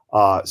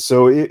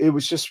 So it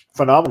was just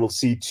phenomenal to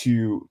see,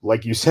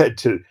 like you said,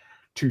 to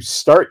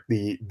start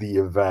the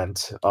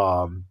event.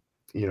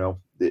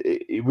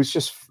 It was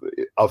just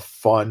a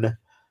fun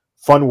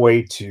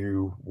way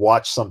to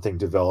watch something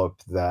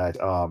develop that,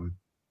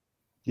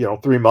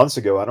 3 months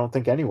ago, I don't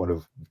think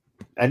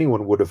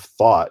anyone would have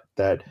thought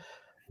that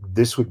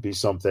this would be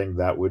something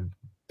that would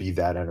be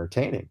that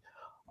entertaining.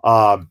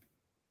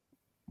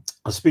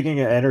 Speaking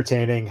of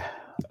entertaining,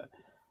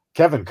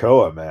 Kevin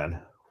Koa,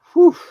 man,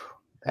 whew,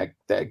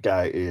 that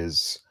guy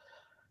is,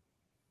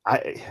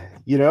 can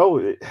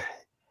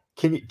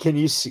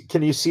you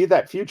see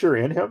that future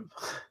in him?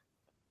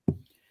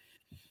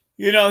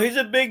 He's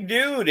a big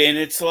dude, and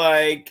it's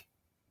like,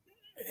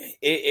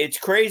 it's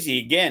crazy.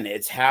 Again,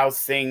 it's how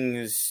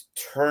things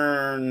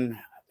turn,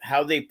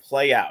 how they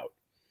play out.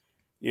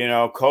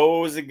 Koa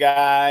was a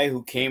guy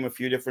who came a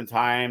few different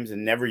times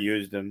and never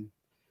used him.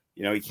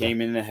 He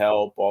came in to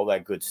help, all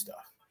that good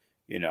stuff,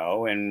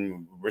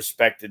 and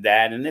respected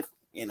that. And if,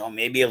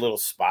 maybe a little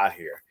spot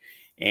here.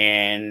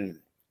 And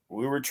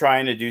we were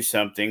trying to do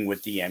something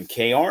with the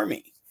MK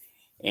Army.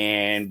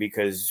 And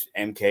because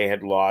MK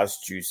had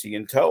lost Juicy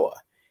and Toa.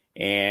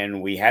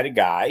 And we had a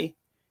guy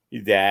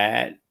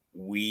that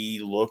we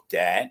looked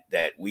at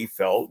that we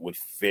felt would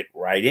fit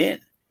right in.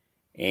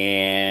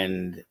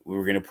 And we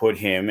were going to put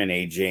him and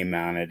AJ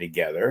Mounta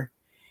together.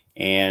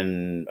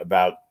 And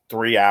about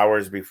 3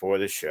 hours before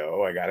the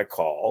show, I got a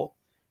call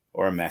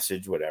or a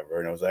message, whatever.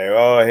 And I was like,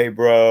 oh, hey,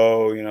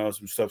 bro,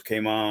 some stuff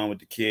came on with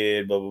the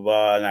kid, blah, blah,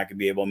 blah. And I could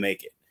be able to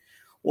make it.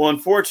 Well,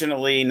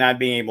 unfortunately, not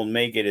being able to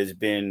make it has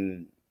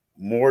been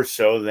more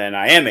so than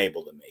I am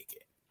able to make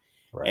it.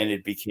 Right. And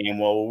it became,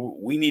 well,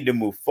 we need to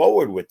move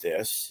forward with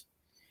this.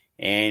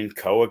 And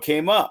Koa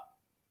came up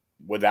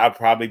without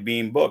probably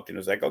being booked. And it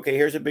was like, okay,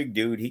 here's a big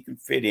dude. He can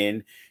fit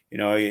in.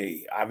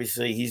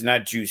 Obviously he's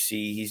not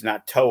Juicy. He's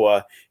not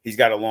Toa. He's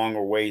got a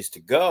longer ways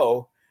to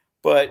go.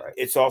 But right.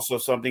 It's also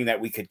something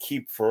that we could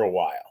keep for a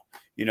while.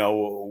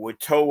 With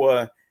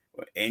Toa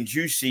and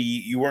Juicy,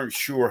 you weren't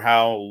sure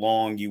how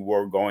long you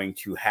were going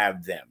to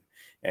have them.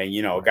 And,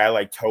 right. A guy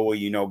like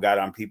Toa, got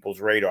on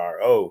people's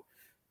radar. Oh,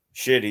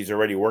 shit, he's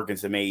already working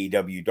some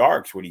AEW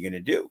Darks. What are you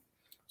going to do?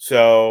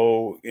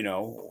 So,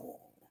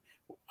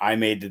 I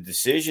made the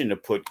decision to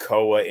put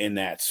Koa in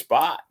that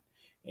spot.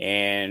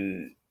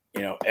 And,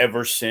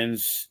 ever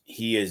since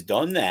he has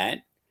done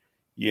that,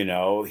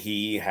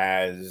 he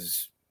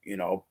has,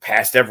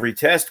 passed every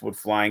test with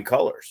flying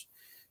colors.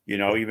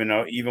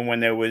 Even when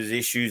there was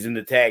issues in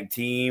the tag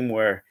team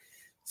where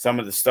some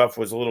of the stuff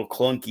was a little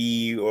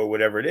clunky or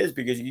whatever it is,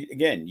 because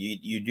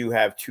you do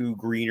have two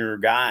greener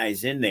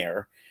guys in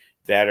there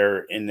that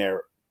are in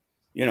there,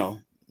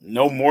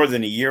 no more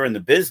than a year in the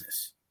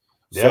business.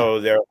 Yeah.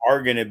 So there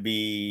are going to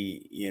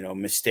be,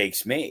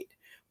 mistakes made,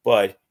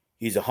 but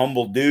he's a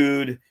humble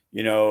dude,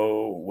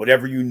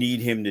 whatever you need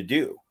him to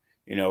do.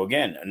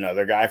 Again,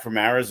 another guy from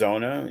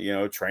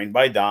Arizona, trained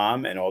by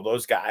Dom and all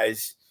those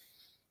guys,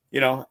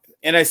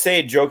 and I say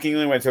it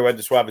jokingly when I talk about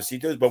the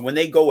Suavecitos, but when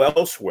they go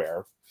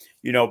elsewhere,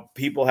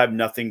 people have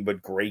nothing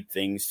but great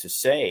things to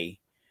say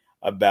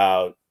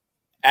about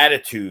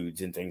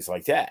attitudes and things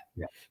like that.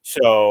 Yeah.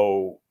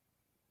 So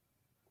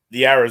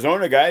the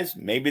Arizona guys,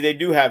 maybe they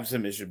do have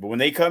some issues, but when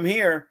they come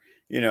here,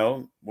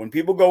 when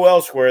people go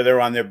elsewhere,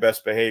 they're on their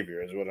best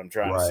behavior is what I'm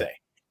trying to say.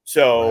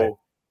 So,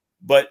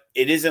 but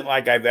it isn't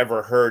like I've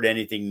ever heard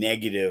anything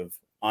negative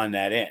on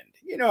that end.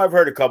 I've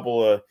heard a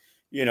couple of,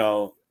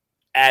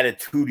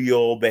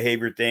 attitudinal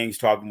behavior things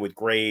talking with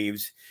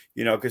Graves,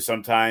 because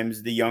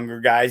sometimes the younger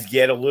guys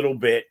get a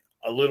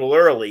little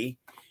early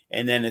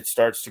and then it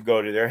starts to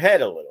go to their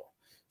head a little.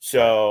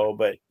 So,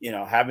 but,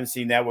 haven't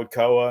seen that with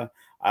Koa.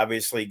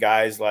 Obviously,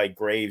 guys like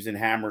Graves and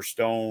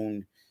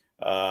Hammerstone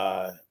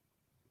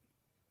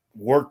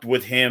worked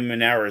with him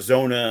in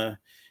Arizona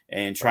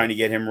and trying to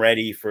get him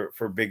ready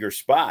for bigger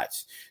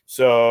spots.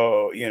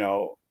 So,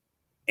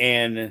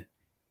 and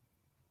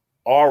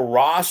our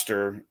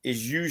roster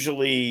is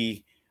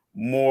usually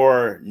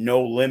more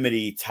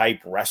no-limity type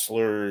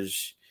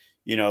wrestlers.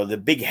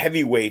 The big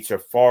heavyweights are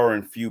far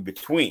and few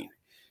between.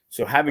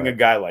 So having a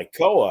guy like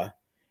Koa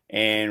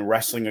and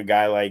wrestling a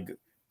guy like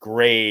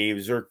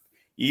Graves or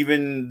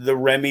even the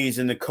Remys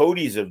and the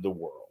Codys of the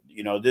world,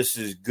 this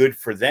is good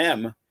for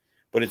them,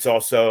 but it's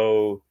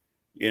also,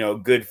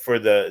 good for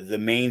the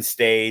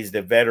mainstays,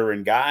 the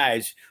veteran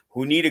guys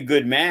who need a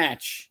good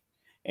match.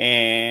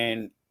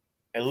 And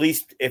at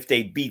least if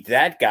they beat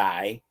that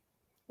guy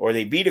or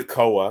they beat a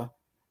Koa,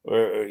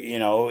 or,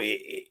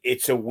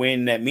 it's a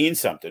win that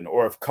means something.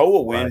 Or if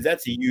Koa wins,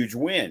 that's a huge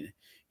win.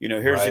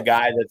 Here's a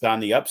guy that's on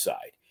the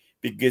upside.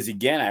 Because,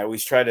 again, I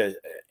always try to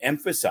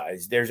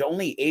emphasize there's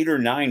only 8 or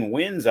 9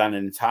 wins on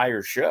an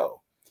entire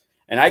show.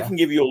 And I can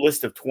give you a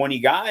list of 20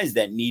 guys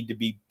that need to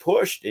be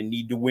pushed and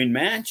need to win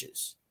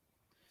matches.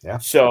 Yeah.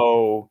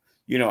 So,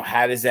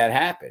 how does that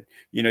happen?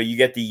 You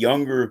get the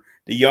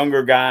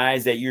younger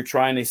guys that you're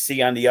trying to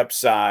see on the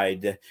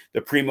upside,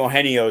 the Primo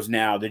Henios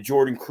now, the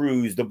Jordan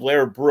Cruz, the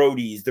Blair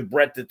Brodies, the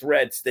Brett the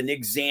Threats, the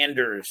Nick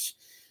Zanders,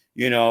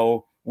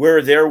 where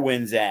are their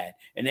wins at?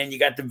 And then you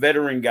got the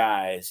veteran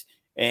guys,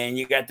 and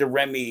you got the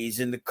Remys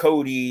and the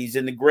Codys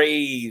and the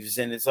Graves.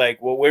 And it's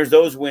like, well, where's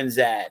those wins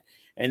at?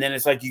 And then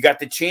it's like, you got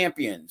the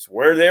champions,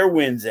 where are their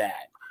wins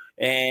at?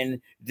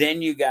 And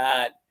then you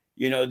got,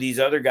 these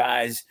other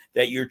guys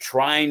that you're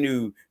trying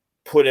to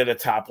put at a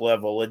top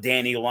level, a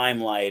Danny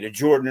Limelight, a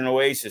Jordan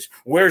Oasis.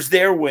 Where's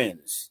their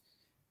wins?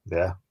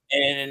 Yeah.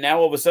 And now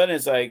all of a sudden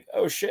it's like,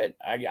 oh shit,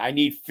 I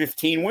need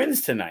 15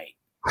 wins tonight.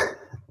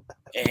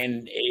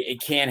 And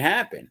it can't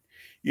happen.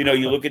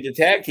 You look at the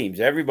tag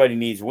teams, everybody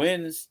needs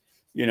wins.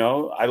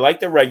 I like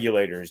the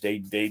Regulators.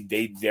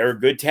 They're a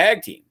good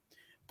tag team.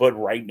 But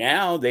right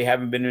now they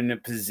haven't been in a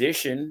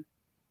position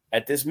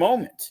at this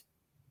moment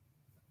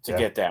to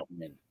get that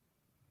win.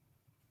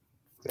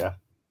 Yeah.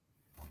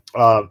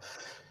 I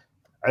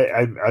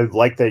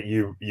like that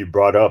you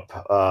brought up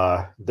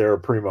their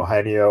Primo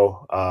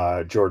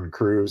Henio, Jordan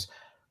Cruz.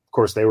 Of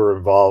course, they were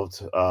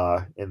involved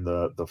in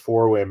the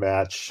four-way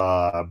match.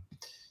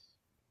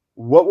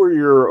 What were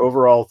your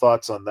overall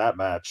thoughts on that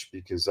match?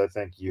 Because I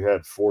think you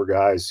had four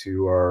guys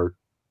who are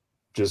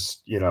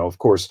just, of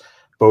course,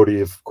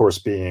 Bodie, of course,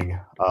 being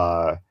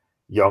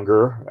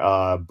younger,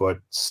 but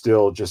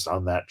still just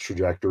on that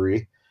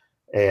trajectory.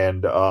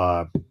 And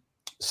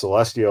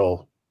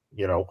Celestial,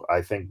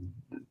 I think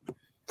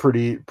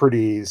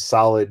pretty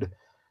solid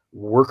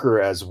worker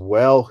as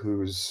well,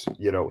 who's,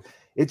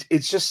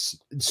 it's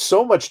just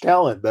so much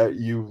talent that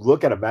you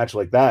look at a match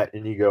like that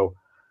and you go,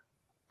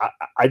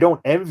 I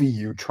don't envy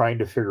you trying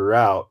to figure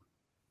out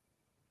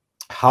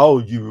how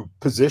you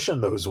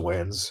position those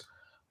wins,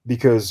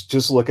 because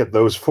just look at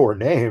those four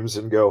names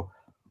and go,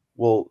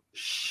 well,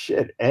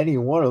 shit, any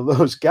one of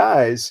those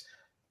guys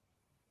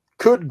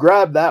could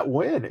grab that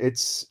win.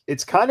 It's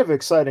kind of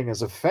exciting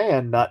as a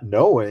fan, not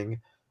knowing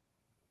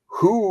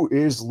who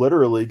is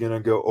literally going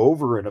to go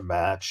over in a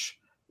match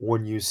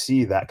when you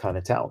see that kind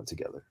of talent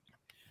together.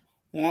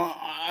 Well,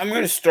 I'm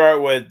going to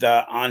start with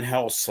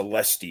Angel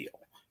Celestial,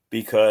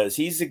 because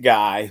he's a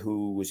guy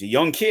who was a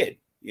young kid,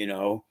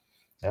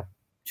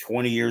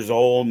 20 years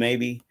old,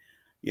 maybe.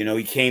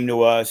 He came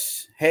to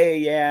us, hey,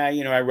 yeah,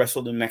 I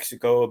wrestled in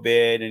Mexico a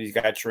bit, and he's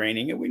got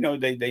training, and we know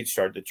they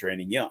start the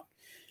training young.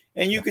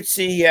 And you could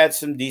see he had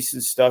some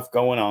decent stuff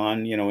going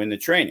on, in the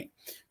training.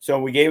 So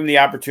we gave him the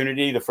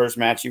opportunity. The first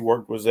match he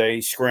worked was a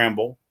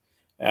scramble.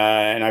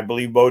 And I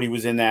believe Bodie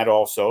was in that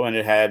also. And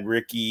it had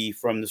Ricky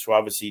from the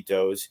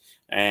Suavecitos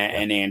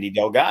and Andy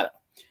Delgado.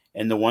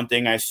 And the one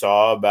thing I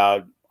saw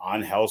about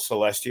Angel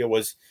Celestial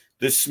was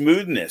the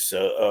smoothness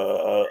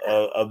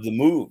of the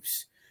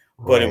moves.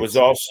 But it was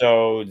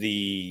also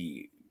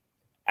the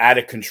out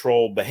of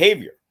control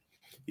behavior.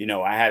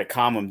 I had to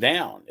calm him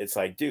down. It's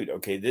like, dude,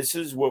 okay, this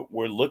is what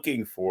we're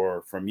looking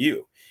for from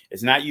you.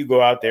 It's not you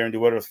go out there and do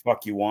whatever the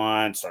fuck you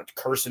want, start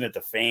cursing at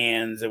the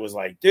fans. It was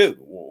like, dude,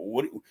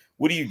 what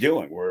are you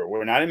doing?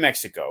 We're not in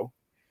Mexico.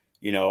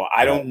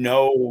 I don't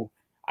know.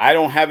 I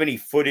don't have any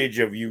footage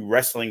of you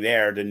wrestling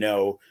there to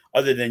know,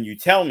 other than you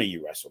tell me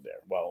you wrestled there.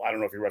 Well, I don't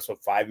know if you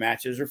wrestled 5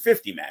 matches or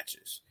 50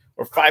 matches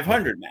or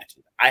 500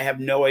 matches. I have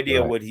no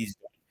idea what he's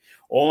doing.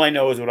 All I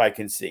know is what I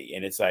can see.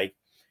 And it's like,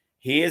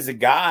 he is a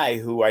guy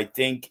who I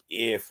think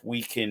if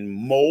we can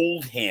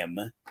mold him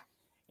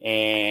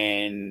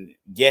and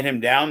get him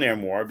down there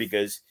more,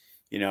 because,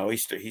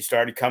 he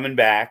started coming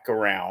back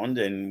around,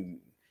 and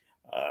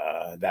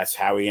that's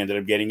how he ended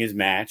up getting his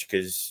match,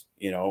 because,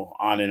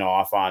 on and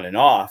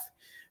off.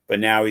 But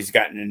now he's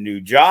gotten a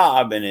new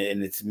job, and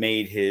it's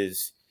made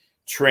his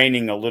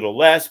training a little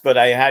less. But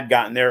I had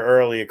gotten there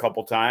early a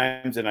couple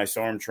times, and I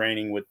saw him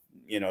training with,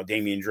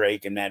 Damian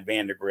Drake and Matt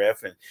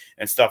Vandergriff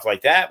and stuff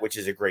like that, which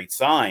is a great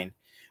sign.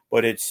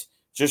 But it's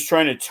just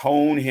trying to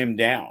tone him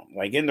down.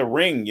 Like in the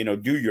ring,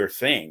 do your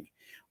thing.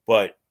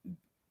 But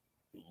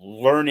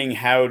learning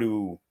how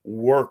to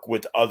work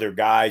with other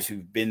guys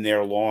who've been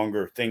there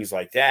longer, things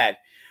like that,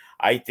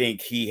 I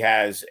think he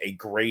has a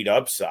great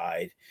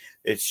upside.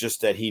 It's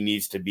just that he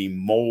needs to be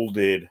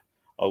molded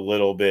a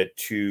little bit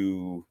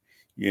to,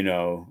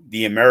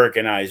 the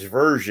Americanized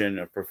version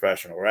of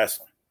professional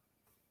wrestling.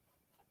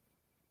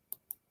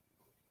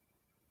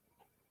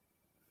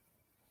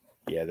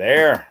 Yeah,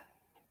 there.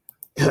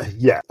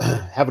 Yeah,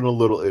 having a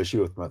little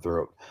issue with my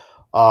throat.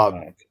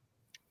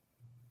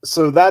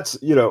 So that's,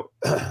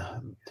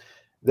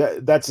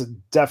 that's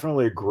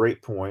definitely a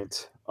great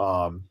point.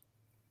 When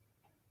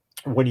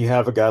you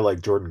have a guy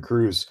like Jordan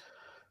Cruz,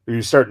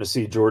 you're starting to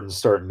see Jordan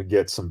starting to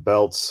get some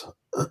belts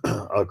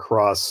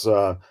across,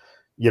 the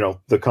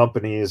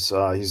companies.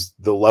 He's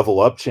the level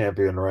up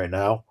champion right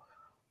now.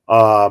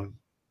 For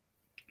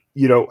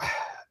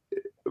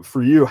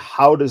you,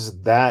 how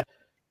does that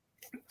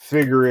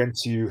figure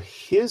into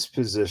his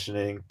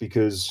positioning?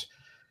 Because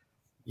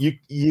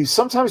you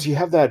sometimes you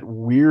have that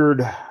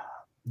weird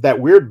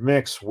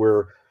mix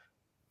where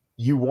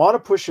you want to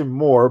push him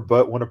more,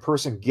 but when a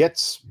person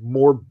gets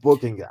more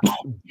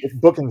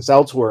bookings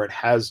elsewhere and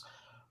has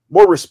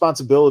more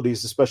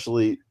responsibilities,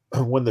 especially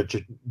when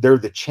they're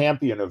the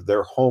champion of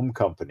their home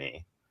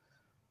company,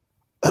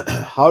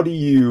 how do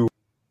you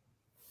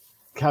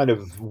kind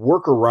of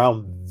work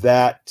around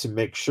that to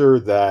make sure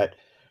that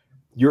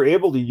you're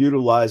able to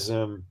utilize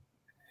them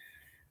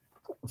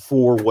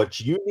for what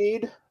you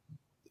need,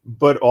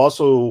 but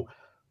also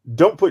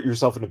don't put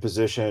yourself in a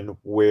position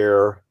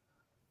where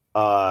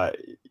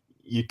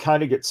you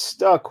kind of get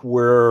stuck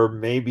where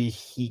maybe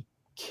he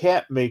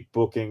can't make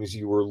bookings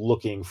you were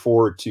looking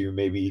forward to,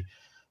 maybe,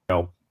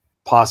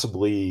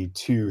 possibly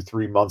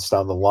 2-3 months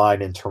down the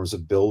line in terms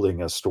of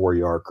building a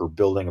story arc or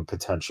building a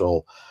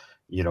potential,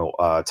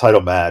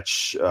 title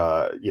match,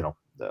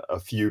 a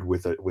feud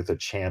with a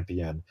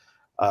champion.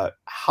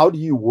 How do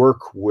you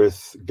work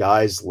with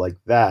guys like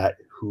that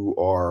who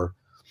are,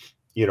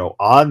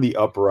 on the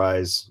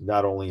uprise,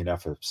 not only in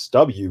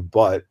FSW,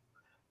 but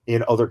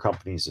in other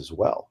companies as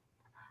well?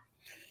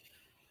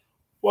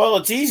 Well,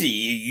 it's easy.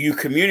 You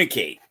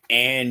communicate.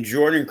 And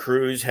Jordan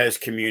Cruz has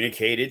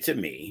communicated to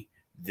me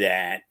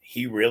that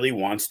he really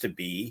wants to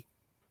be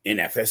in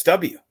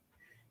FSW.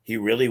 He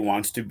really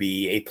wants to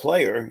be a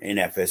player in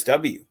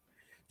FSW.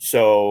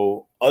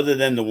 So other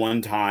than the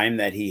one time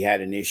that he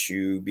had an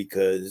issue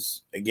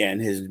because, again,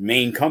 his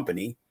main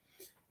company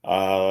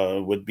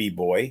with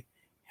B-Boy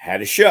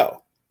had a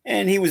show.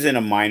 And he was in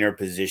a minor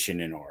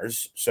position in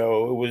ours.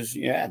 So it was,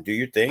 do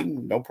your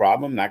thing. No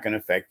problem. Not going to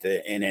affect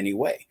it in any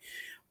way.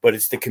 But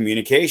it's the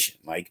communication.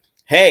 Like,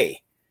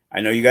 hey,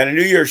 I know you got a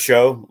New Year's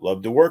show.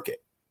 Love to work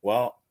it.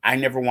 Well, I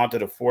never wanted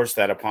to force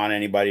that upon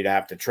anybody to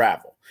have to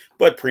travel.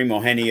 But Primo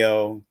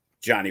Henio,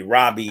 Johnny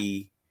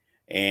Robbie,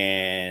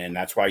 and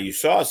that's why you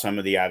saw some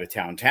of the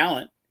out-of-town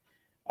talent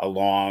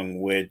along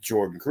with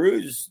Jordan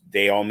Cruz.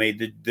 They all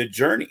made the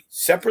journey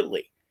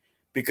separately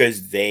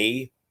because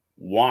they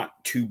want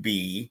to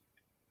be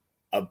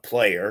a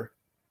player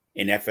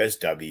in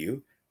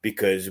FSW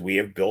because we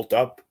have built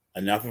up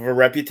enough of a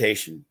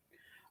reputation.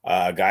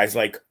 Guys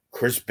like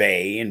Chris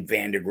Bay and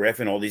Vandergriff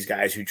and all these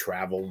guys who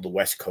travel the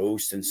West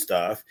Coast and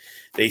stuff,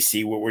 they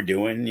see what we're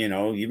doing,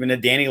 even a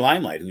Danny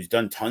Limelight who's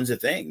done tons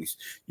of things.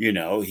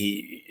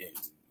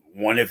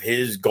 One of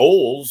his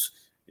goals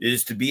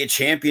is to be a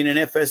champion in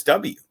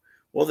FSW.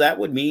 Well, that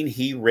would mean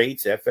he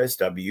rates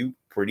FSW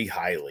pretty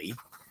highly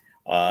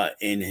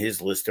in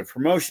his list of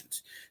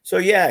promotions. So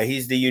yeah,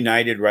 he's the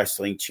United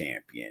Wrestling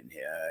champion.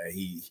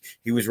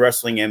 He was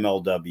wrestling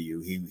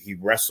MLW. He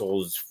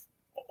wrestles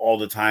all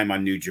the time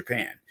on New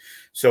Japan.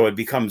 So it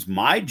becomes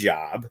my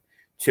job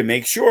to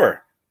make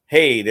sure,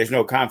 hey, there's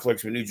no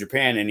conflicts with New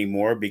Japan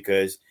anymore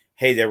because,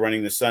 hey, they're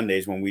running the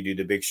Sundays when we do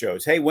the big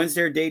shows. Hey, when's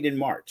their date in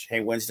March? Hey,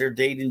 when's their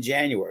date in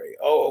January?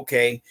 Oh,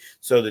 okay.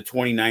 So the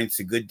 29th is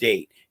a good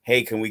date.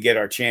 Hey, can we get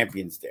our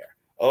champions there?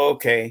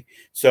 Okay.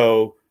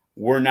 So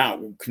we're not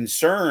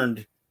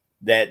concerned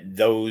that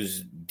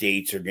those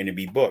dates are going to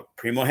be booked.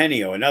 Primo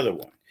Henio, another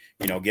one.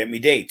 Get me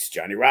dates.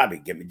 Johnny Robbie,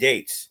 get me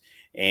dates.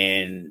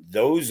 And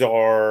those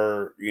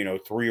are,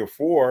 3 or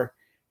 4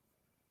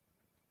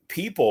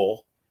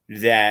 people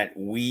that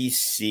we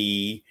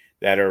see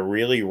that are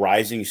really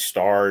rising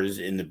stars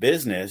in the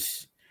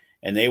business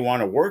and they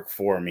want to work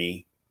for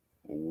me.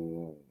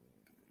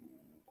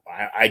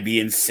 I'd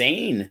be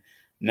insane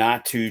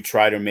not to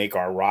try to make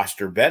our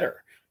roster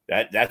better.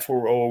 That's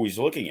what we're always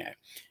looking at.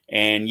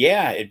 And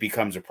yeah, it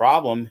becomes a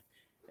problem.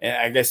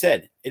 And like I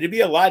said, it'd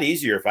be a lot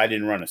easier if I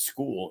didn't run a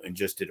school and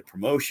just did a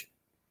promotion.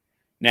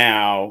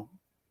 Now,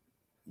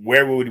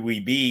 where would we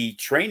be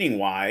training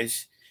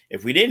wise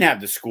if we didn't have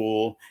the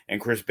school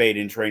and Chris Bay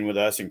didn't train with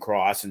us and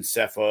Cross and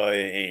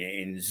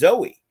Cepha and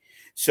Zoe?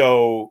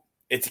 So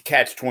it's a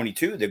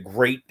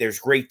catch-22. There's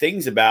great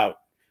things about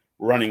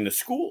running the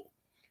school,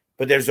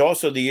 but there's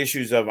also the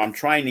issues of I'm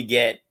trying to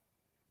get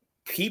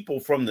people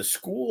from the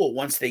school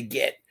once they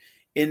get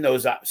in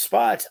those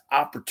spots,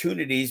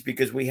 opportunities,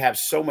 because we have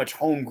so much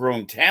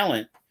homegrown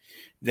talent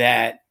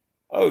that,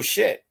 oh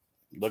shit,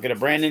 look at a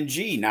Brandon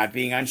G not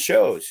being on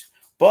shows,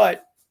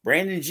 but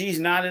Brandon G's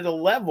not at a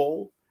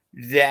level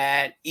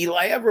that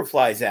Eli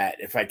Everfly's at,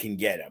 if I can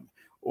get him,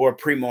 or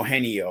Primo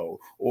Henio,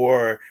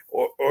 or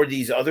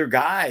these other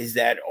guys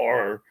that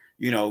are,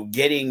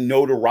 getting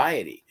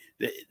notoriety.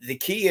 The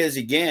key is,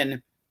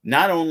 again,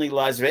 not only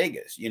Las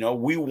Vegas.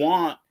 We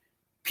want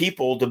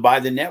people to buy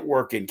the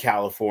network in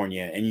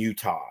California and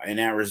Utah and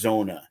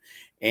Arizona,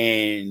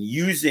 and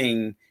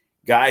using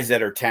guys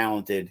that are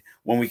talented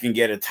when we can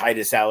get a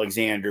Titus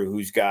Alexander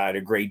who's got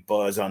a great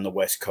buzz on the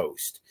West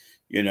Coast,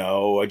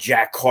 a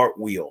Jack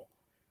Cartwheel.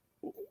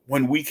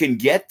 When we can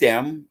get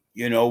them,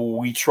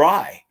 we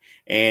try.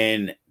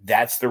 And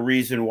that's the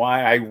reason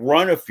why I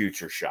run a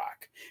Future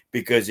Shock,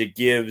 because it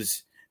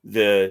gives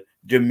the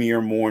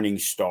Demir Morning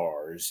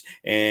Stars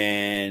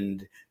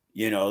and,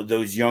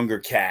 those younger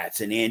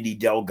cats and Andy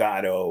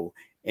Delgado,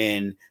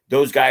 and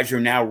those guys are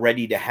now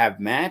ready to have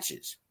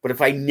matches. But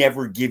if I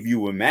never give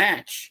you a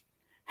match,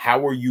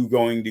 how are you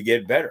going to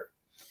get better?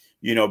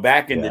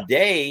 Back in the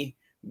day,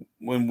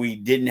 when we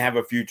didn't have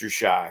a Future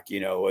Shock,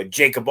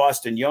 Jacob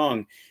Austin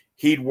Young,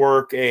 he'd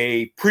work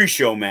a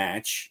pre-show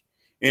match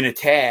in a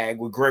tag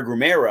with Greg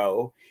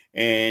Romero,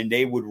 and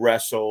they would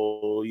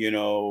wrestle,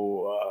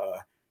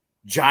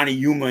 Johnny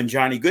Yuma and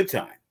Johnny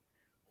Goodtime.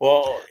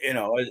 Well,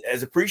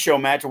 as a pre-show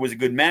match, it was a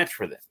good match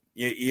for them.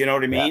 You know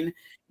what I mean?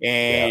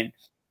 And,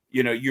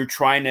 you're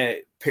trying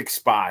to pick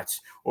spots,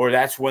 or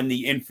that's when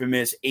the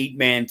infamous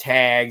 8-man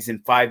tags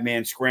and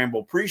 5-man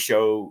scramble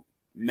pre-show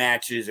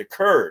matches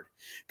occurred,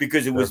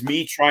 because it was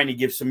me trying to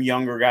give some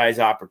younger guys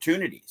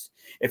opportunities.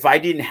 If I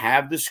didn't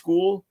have the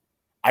school,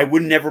 I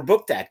would never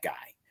book that guy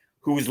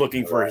who was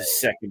looking for his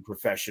second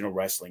professional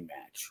wrestling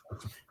match.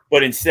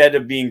 But instead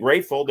of being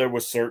grateful, there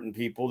were certain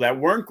people that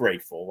weren't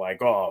grateful,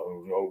 like,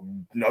 oh,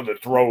 another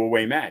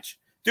throwaway match.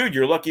 Dude,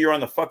 you're lucky you're on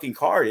the fucking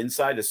card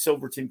inside a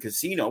Silverton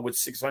casino with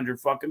 600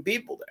 fucking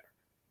people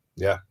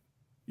there.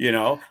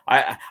 Yeah.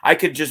 I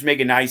could just make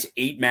a nice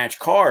 8-match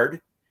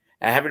card,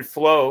 have it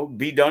flow,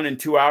 be done in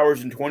 2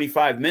 hours and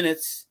 25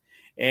 minutes,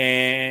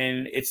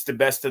 and it's the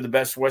best of the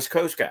best West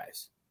Coast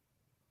guys.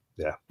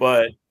 Yeah.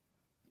 But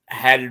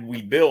how did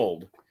we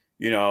build?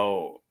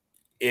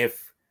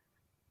 If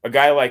a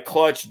guy like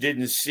Clutch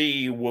didn't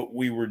see what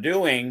we were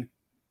doing,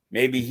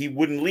 maybe he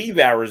wouldn't leave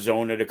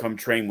Arizona to come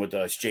train with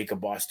us.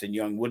 Jacob Austin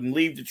Young wouldn't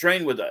leave to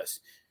train with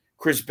us.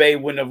 Chris Bay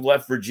wouldn't have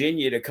left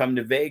Virginia to come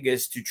to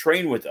Vegas to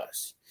train with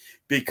us,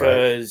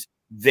 because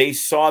they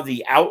saw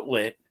the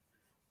outlet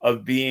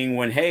of being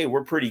when, hey,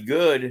 we're pretty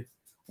good,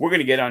 we're going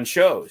to get on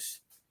shows.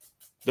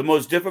 The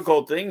most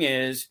difficult thing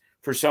is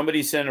for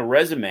somebody to send a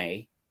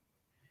resume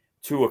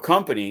to a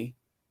company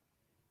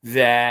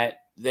that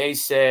they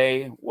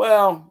say,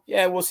 well,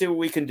 yeah, we'll see what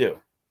we can do.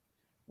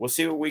 We'll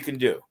see what we can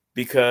do,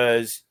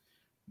 because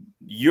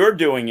you're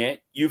doing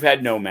it. You've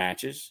had no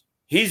matches.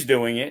 He's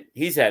doing it.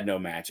 He's had no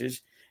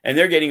matches. And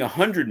they're getting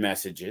 100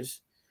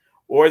 messages,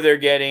 or they're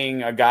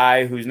getting a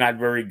guy who's not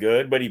very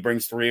good, but he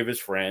brings 3 of his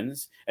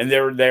friends, and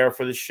they're there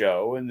for the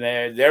show, and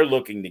they're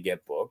looking to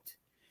get booked.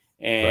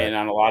 And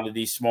on a lot of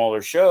these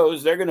smaller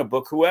shows, they're going to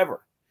book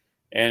whoever.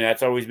 And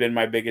that's always been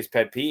my biggest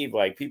pet peeve.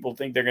 Like, people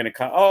think they're going to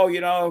come,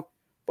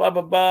 blah,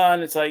 blah, blah.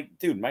 And it's like,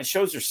 dude, my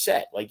shows are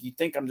set. Like, you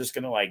think I'm just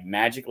going to like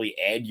magically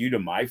add you to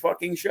my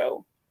fucking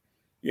show?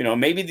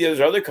 Maybe there's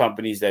other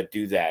companies that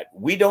do that.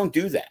 We don't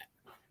do that.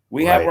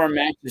 We have our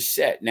matches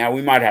set. Now,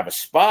 we might have a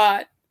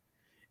spot,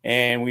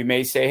 and we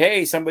may say,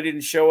 hey, somebody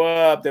didn't show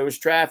up. There was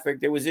traffic.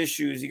 There was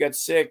issues. He got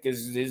sick.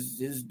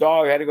 His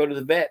dog had to go to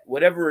the vet.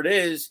 Whatever it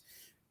is,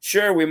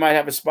 sure, we might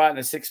have a spot in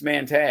a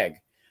 6-man tag.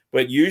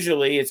 But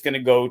usually it's going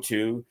to go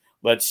to,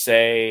 let's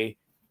say,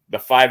 the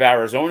 5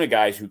 Arizona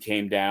guys who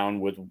came down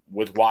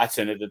with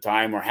Watson at the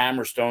time, or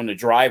Hammerstone to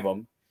drive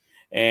them.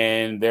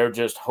 And they're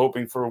just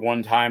hoping for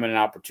one time and an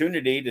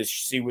opportunity to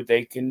see what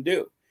they can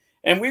do.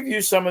 And we've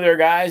used some of their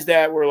guys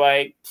that were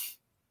like,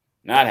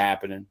 not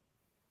happening.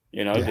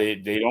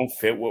 They don't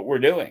fit what we're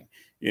doing.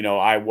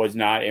 I was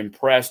not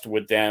impressed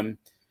with them.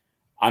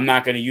 I'm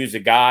not going to use a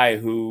guy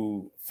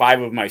who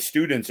 5 of my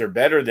students are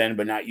better than,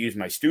 but not use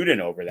my student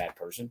over that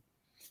person.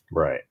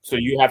 Right. So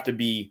you have to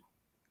be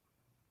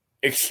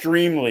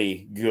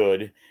extremely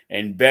good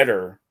and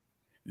better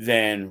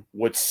than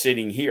what's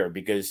sitting here,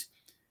 because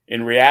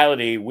in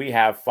reality, we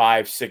have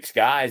 5, 6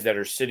 guys that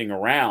are sitting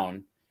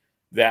around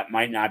that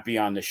might not be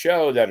on the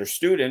show that are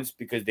students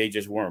because they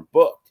just weren't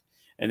booked.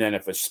 And then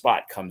if a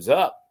spot comes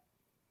up,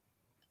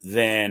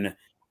 then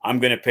I'm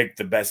going to pick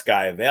the best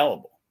guy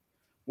available.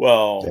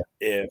 Well,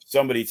 if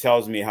somebody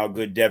tells me how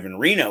good Devin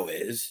Reno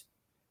is,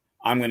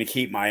 I'm going to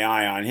keep my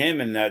eye on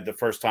him. And the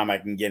first time I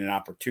can get an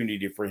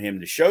opportunity for him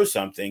to show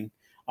something,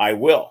 I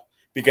will,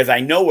 because I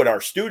know what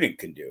our student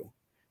can do.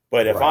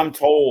 But if I'm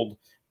told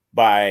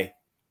by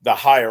the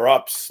higher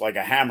ups, like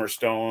a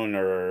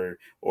Hammerstone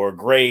or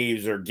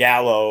Graves or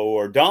Gallo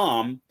or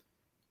Dom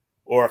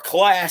or a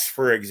Class,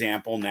 for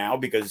example, now,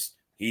 because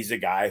he's a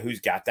guy who's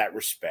got that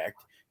respect,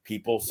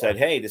 people said,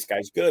 hey, this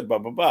guy's good, blah,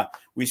 blah, blah.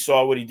 We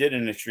saw what he did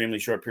in an extremely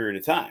short period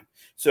of time.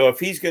 So if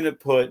he's going to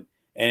put,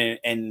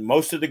 and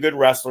most of the good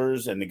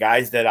wrestlers and the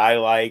guys that I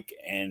like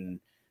and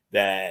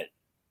that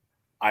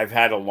I've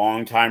had a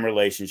long time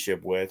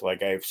relationship with,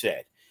 like I've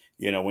said,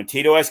 when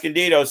Tito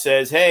Escondido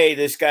says, hey,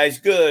 this guy's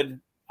good,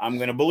 I'm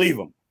going to believe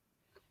him.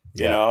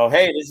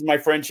 Hey, this is my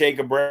friend Che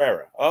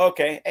Cabrera. Oh,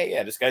 okay. Hey,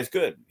 yeah, this guy's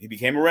good. He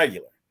became a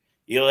regular.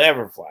 El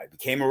Everfly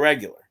became a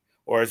regular,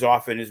 or as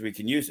often as we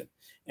can use him.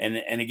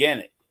 And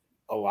again,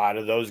 a lot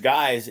of those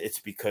guys, it's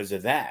because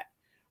of that,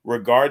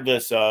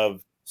 regardless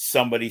of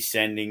somebody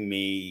sending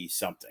me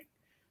something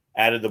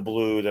out of the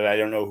blue that I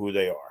don't know who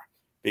they are,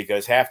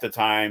 because half the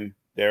time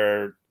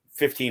they're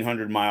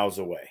 1,500 miles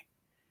away.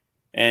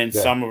 And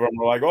some of them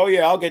are like, oh,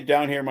 yeah, I'll get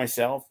down here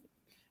myself.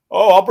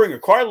 Oh, I'll bring a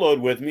carload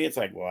with me. It's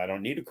like, well, I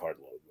don't need a carload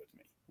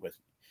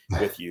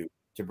with you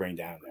to bring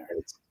down there,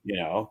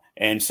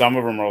 And some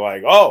of them are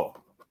like, oh,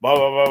 blah,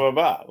 blah, blah, blah,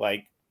 blah.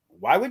 Like,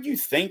 why would you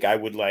think I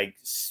would like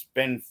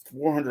spend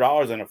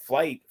 $400 on a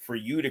flight for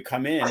you to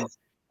come in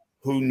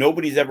who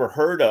nobody's ever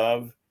heard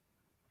of,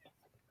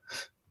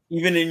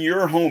 even in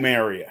your home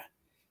area?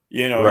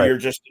 You're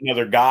just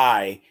another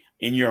guy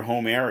in your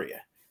home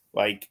area.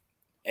 Like,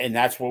 and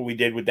that's what we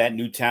did with that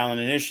new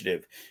talent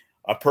initiative.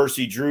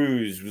 Percy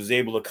Drews was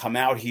able to come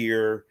out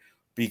here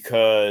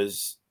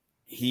because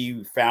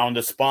he found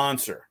a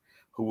sponsor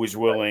who was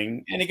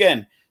willing. And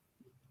again,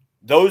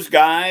 those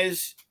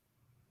guys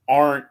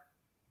aren't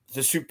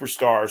the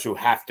superstars who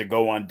have to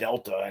go on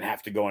Delta and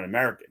have to go on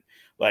American.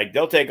 Like,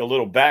 they'll take a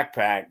little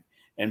backpack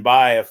and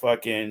buy a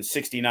fucking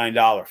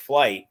 $69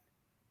 flight,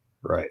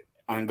 right,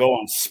 and go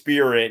on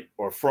Spirit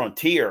or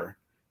Frontier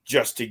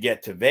just to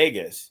get to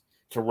Vegas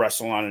to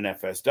wrestle on an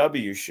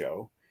FSW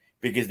show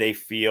because they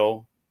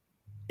feel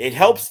it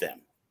helps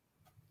them.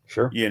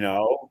 Sure. You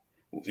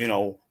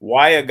know,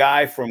 why a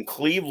guy from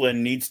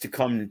Cleveland needs to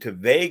come to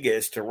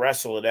Vegas to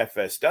wrestle at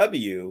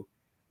FSW,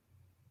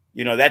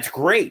 that's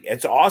great.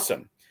 It's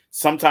awesome.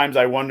 Sometimes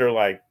I wonder,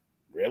 like,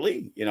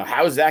 really?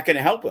 How is that going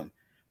to help him?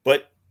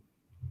 But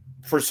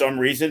for some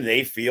reason,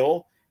 they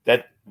feel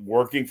that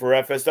working for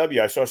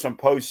FSW. I saw some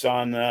posts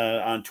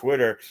on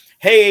Twitter.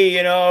 Hey,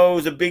 it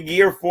was a big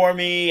year for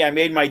me. I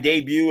made my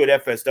debut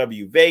at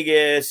FSW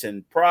Vegas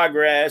and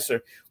Progress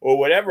or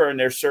whatever. And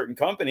there's certain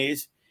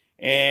companies,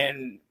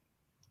 and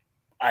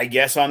I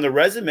guess on the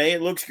resume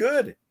it looks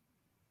good.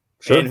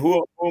 Sure. And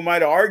who am I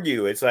to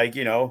argue? It's like,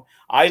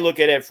 I look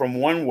at it from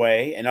one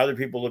way, and other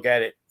people look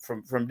at it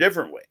from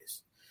different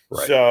ways.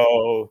 Right.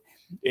 So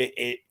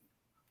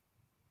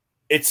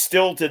it's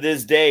still to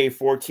this day,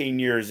 14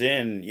 years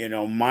in,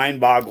 mind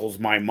boggles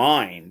my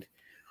mind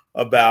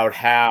about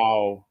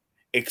how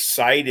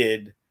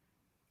excited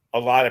a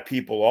lot of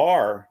people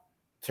are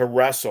to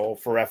wrestle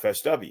for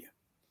FSW.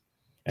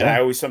 And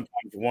I always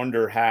sometimes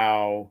wonder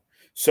how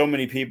so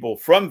many people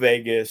from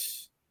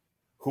Vegas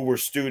who were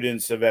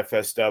students of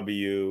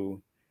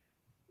FSW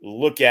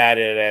look at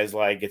it as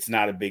like it's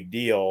not a big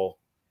deal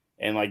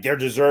and like they're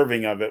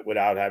deserving of it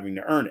without having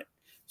to earn it.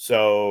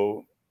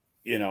 So,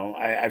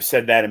 I've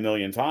said that a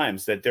million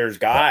times, that there's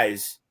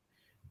guys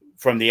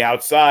from the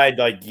outside,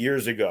 like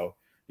years ago,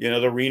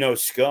 the Reno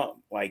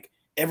Scum, like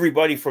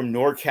everybody from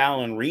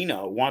NorCal and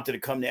Reno wanted to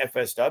come to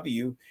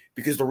FSW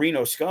because the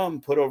Reno Scum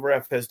put over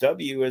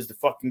FSW as the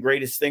fucking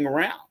greatest thing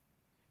around,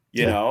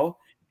 you know,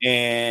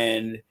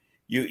 and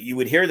you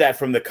would hear that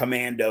from the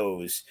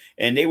Commandos,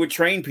 and they would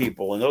train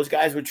people, and those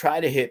guys would try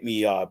to hit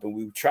me up, and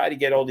we would try to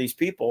get all these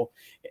people.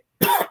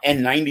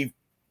 And 90%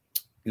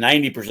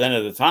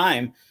 of the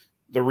time,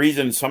 the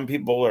reason some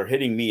people are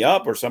hitting me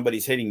up or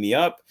somebody's hitting me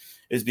up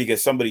is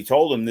because somebody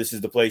told them this is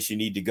the place you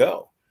need to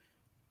go.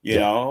 You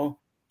know,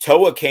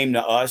 Toa came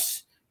to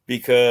us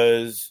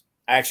because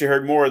I actually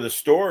heard more of the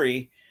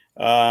story.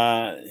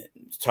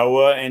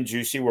 Toa and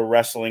Juicy were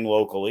wrestling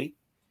locally,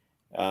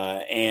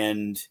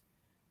 and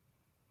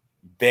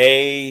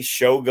Bay,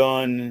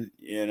 Shogun,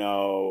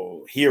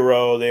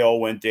 Hero, they all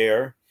went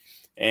there,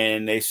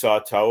 and they saw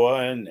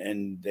Toa,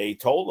 and they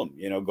told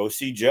him, go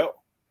see Joe.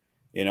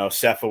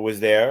 Sepha was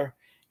there,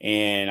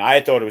 and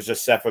I thought it was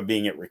just Sepha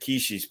being at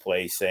Rikishi's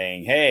place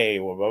saying, hey,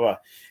 blah, blah, blah.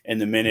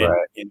 And the minute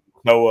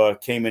Toa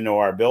came into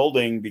our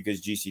building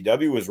because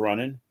GCW was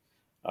running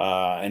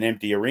an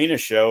empty arena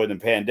show in the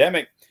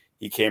pandemic,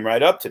 he came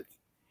right up to me.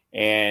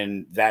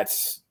 And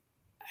that's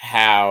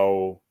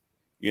how,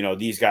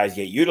 these guys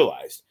get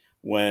utilized.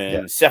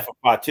 When Sepha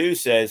Patu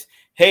says,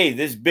 hey,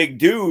 this big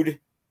dude,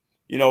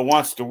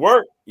 wants to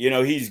work,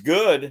 he's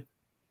good.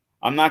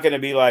 I'm not going to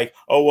be like,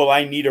 oh, well,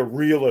 I need a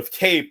reel of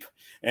tape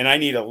and I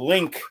need a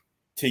link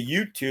to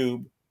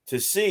YouTube to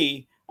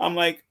see. I'm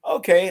like,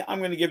 okay, I'm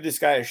going to give this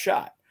guy a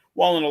shot.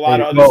 Well, in a lot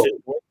of other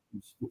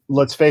situations.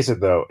 Let's face it,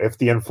 though. If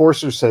the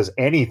enforcer says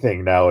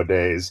anything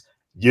nowadays,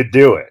 you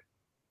do it.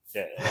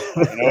 Yeah,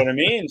 you know what I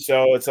mean?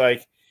 So it's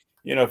like,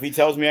 if he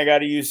tells me I got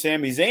to use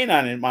Sami Zayn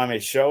on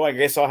his show, I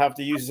guess I'll have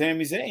to use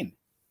Sami Zayn.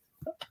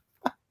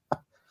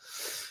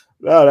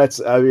 No,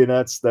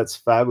 that's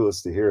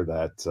fabulous to hear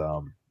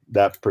that.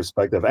 That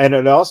perspective. And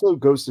it also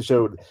goes to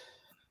show,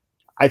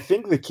 I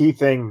think the key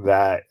thing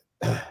that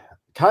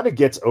kind of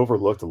gets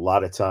overlooked a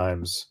lot of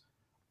times,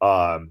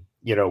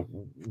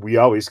 we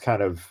always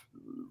kind of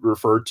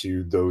refer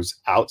to those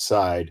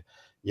outside,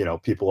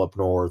 people up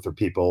north or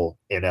people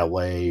in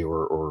LA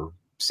or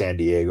San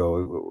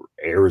Diego or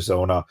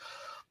Arizona,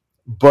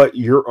 but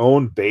your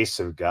own base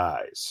of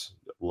guys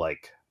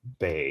like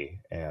Bay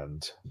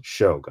and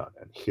Shogun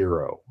and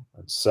Hero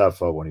and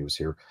Sepha when he was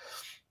here,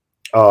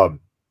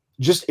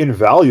 just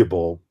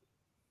invaluable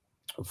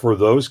for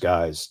those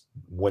guys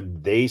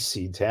when they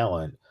see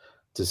talent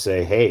to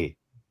say, hey,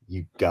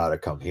 you got to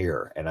come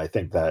here. And I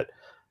think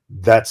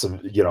that's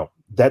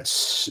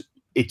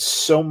it's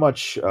so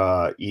much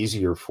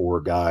easier for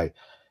a guy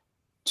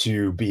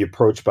to be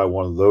approached by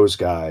one of those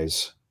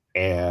guys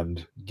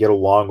and get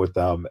along with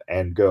them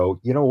and go,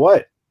 you know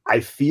what?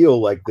 I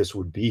feel like this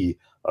would be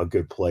a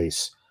good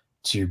place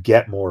to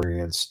get more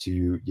experience,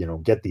 to,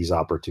 get these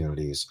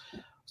opportunities.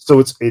 So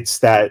it's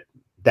that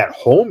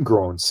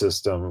homegrown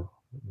system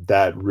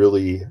that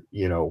really,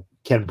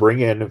 can bring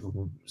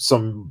in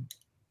some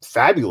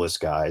fabulous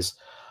guys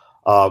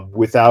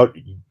without,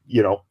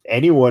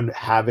 anyone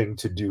having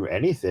to do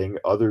anything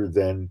other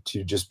than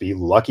to just be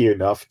lucky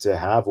enough to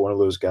have one of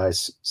those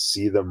guys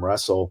see them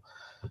wrestle,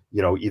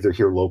 either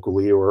here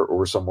locally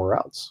or somewhere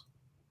else.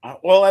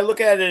 Well, I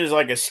look at it as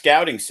like a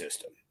scouting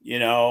system.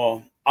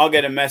 I'll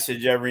get a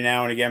message every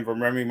now and again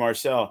from Remy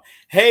Marcel.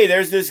 Hey,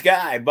 there's this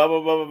guy, blah,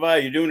 blah, blah, blah, blah.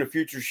 You're doing a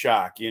Future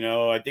Shock.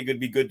 I think it'd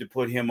be good to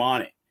put him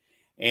on it.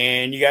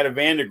 And you got a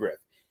Vandergrift.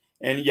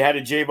 And you had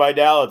a Jay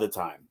Vidal at the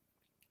time,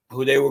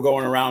 who they were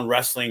going around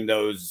wrestling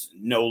those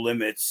no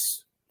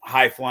limits,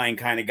 high flying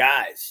kind of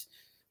guys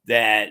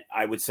that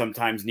I would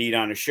sometimes need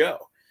on a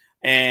show.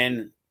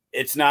 And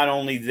it's not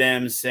only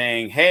them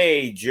saying,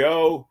 hey,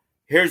 Joe,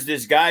 here's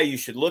this guy you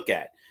should look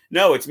at.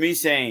 No, it's me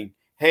saying,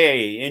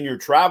 hey, in your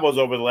travels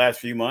over the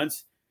last few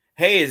months,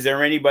 hey, is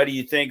there anybody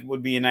you think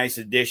would be a nice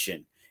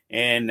addition?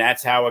 And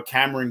that's how a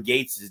Cameron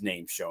Gates'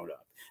 name showed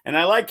up. And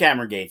I like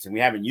Cameron Gates, and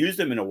we haven't used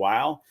him in a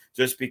while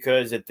just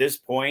because at this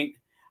point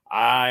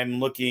I'm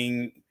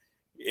looking,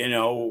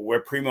 where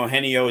Primo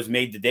Henio has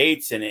made the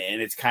dates and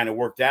it's kind of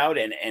worked out.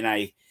 And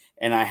I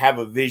have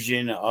a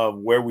vision of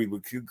where we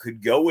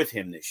could go with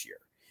him this year.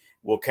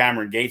 Will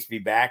Cameron Gates be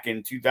back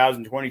in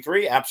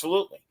 2023?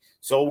 Absolutely.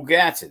 So will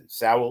Gatson.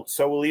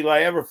 So will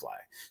Eli Everfly.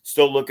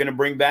 Still looking to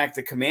bring back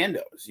the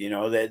Commandos.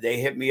 They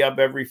hit me up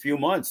every few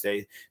months.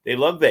 They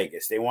love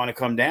Vegas. They want to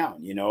come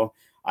down.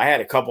 I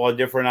had a couple of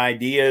different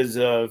ideas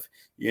of,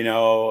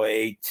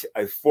 a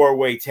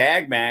four-way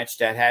tag match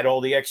that had all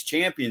the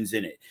ex-champions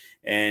in it.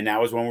 And that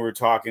was when we were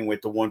talking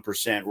with the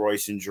 1%,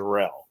 Royce and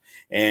Jarrell.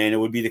 And it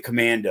would be the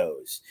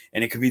Commandos.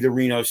 And it could be the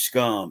Reno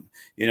Scum.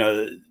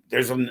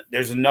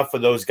 There's enough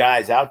of those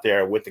guys out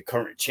there with the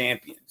current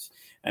champions.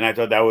 And I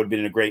thought that would have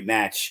been a great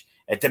match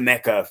at the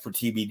Mecca for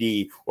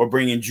TBD, or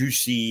bringing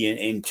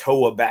Juicy and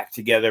Toa back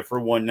together for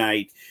one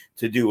night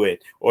to do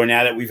it. Or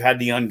now that we've had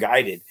the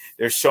Unguided,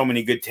 there's so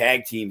many good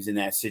tag teams in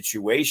that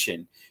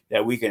situation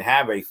that we can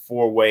have a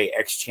four-way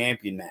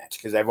ex-champion match.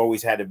 Because I've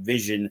always had a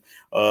vision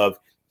of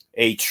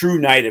a true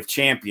night of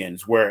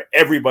champions where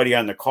everybody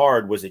on the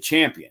card was a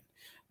champion.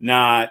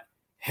 Not,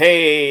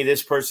 hey,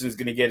 this person's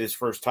going to get his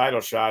first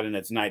title shot and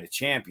it's Night of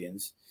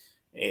Champions.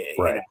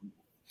 Right.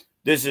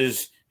 This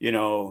is,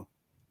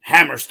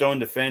 Hammerstone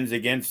defends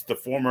against the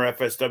former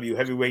FSW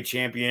heavyweight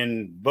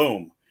champion,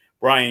 boom,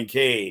 Brian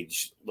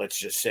Cage, let's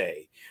just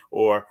say.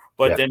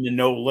 Then the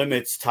No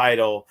Limits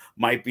title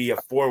might be a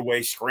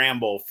four-way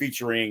scramble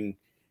featuring,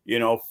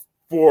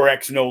 4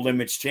 ex-No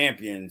Limits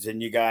champions.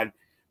 And you got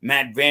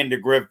Matt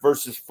Vandergrift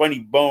versus Funny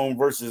Bone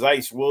versus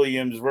Ice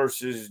Williams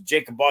versus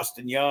Jacob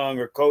Austin Young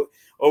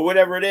or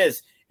whatever it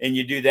is. And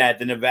you do that,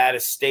 the Nevada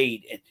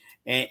State,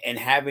 and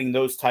having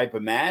those type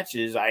of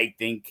matches, I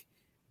think,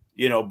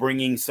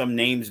 bringing some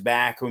names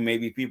back who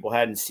maybe people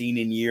hadn't seen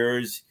in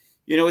years,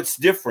 it's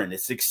different.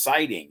 It's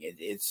exciting.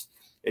 It's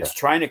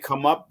trying to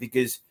come up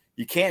because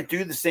you can't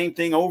do the same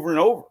thing over and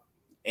over.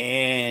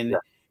 And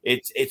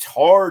it's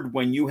hard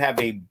when you have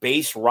a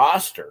base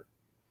roster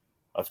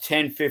of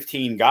 10,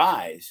 15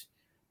 guys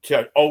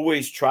to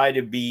always try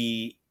to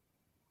be,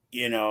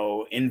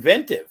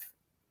 inventive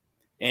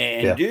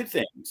and do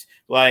things.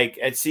 Like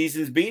at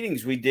Seasons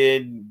Beatings, we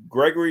did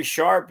Gregory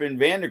Sharp and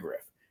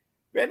Vandergrift.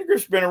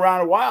 Vandergrift's been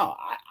around a while.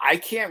 I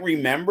can't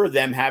remember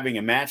them having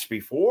a match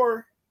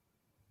before.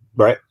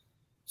 Right.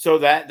 So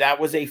that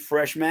was a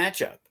fresh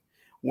matchup.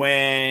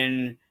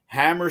 When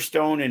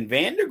Hammerstone and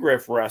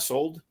Vandergrift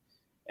wrestled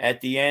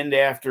at the end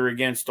after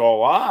Against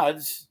All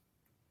Odds,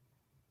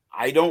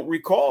 I don't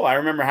recall. I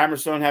remember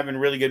Hammerstone having a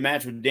really good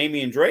match with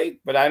Damian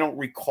Drake, but I don't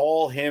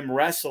recall him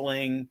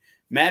wrestling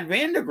Matt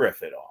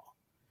Vandergrift at all.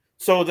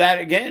 So that,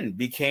 again,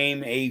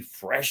 became a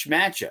fresh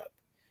matchup.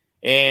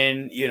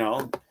 And,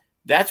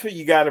 that's what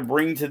you got to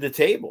bring to the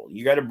table.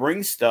 You got to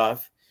bring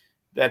stuff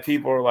that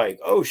people are like,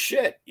 oh,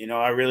 shit,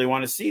 I really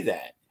want to see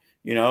that.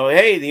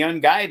 Hey, the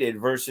Unguided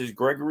versus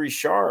Gregory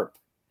Sharp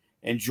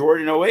and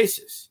Jordan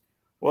Oasis.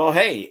 Well,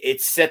 hey,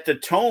 it set the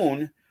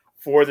tone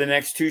for the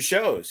next 2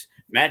 shows.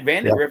 Matt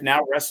Vandergrift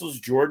now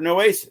wrestles Jordan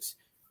Oasis.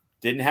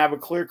 Didn't have a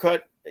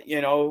clear-cut,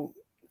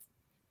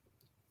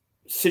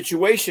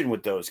 situation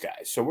with those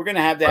guys. So we're going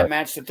to have that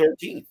match the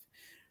 13th.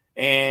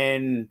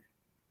 And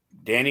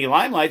Danny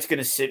Limelight's going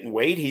to sit and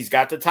wait. He's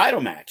got the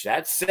title match.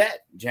 That's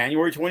set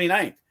January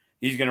 29th.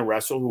 He's going to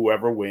wrestle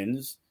whoever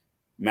wins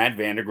Matt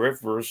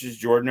Vandergrift versus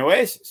Jordan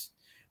Oasis.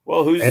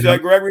 Well, who's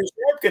Gregory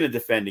Sharp going to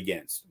defend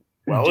against?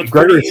 Well, it's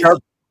Gregory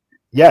Sharp.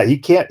 Yeah, he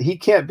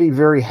can't be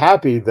very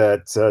happy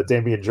that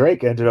Damian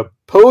Drake ended up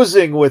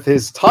posing with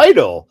his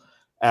title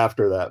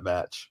after that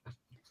match.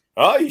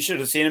 Oh, you should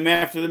have seen him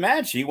after the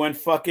match. He went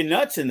fucking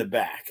nuts in the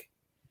back.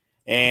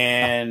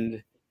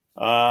 And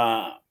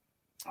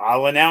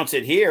I'll announce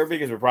it here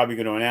because we're probably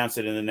going to announce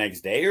it in the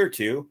next day or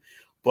two.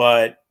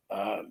 But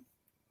a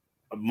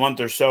month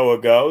or so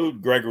ago,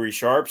 Gregory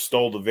Sharp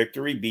stole the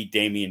victory, beat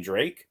Damian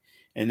Drake.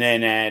 And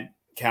then at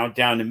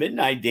Countdown to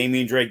Midnight,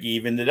 Damian Drake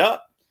evened it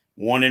up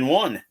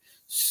 1-1.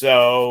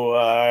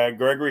 So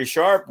Gregory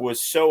Sharp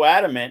was so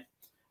adamant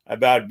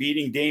about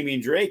beating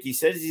Damian Drake. He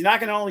says he's not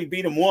going to only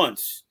beat him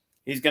once.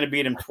 He's going to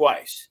beat him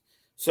twice.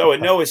 So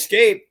at No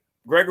Escape,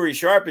 Gregory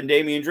Sharp and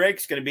Damian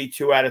Drake's going to be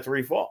 2 out of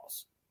 3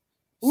 falls.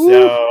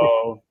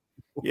 Ooh.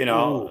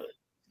 So,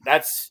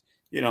 that's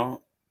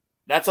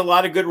a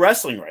lot of good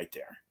wrestling right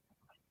there.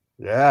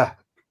 Yeah.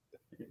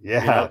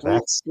 Yeah. 3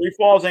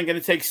 falls ain't going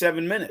to take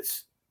 7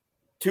 minutes.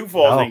 2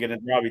 falls ain't going to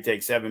probably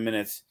take 7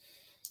 minutes,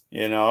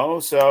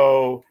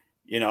 So,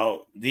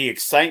 the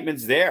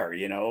excitement's there,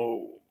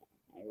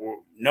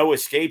 no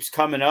escapes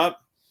coming up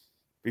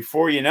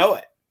before you know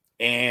it.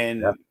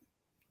 And,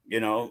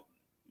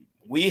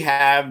 we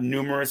have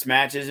numerous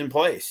matches in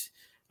place.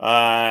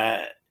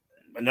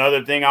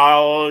 Another thing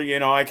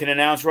I can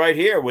announce right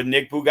here with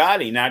Nick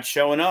Bugatti not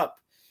showing up,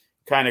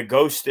 kind of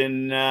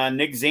ghosting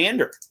Nick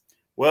Xander.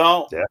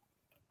 Well,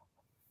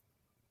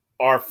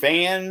 our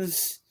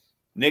fans,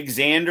 Nick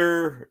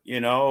Xander,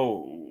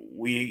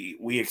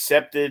 we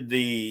accepted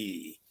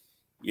the,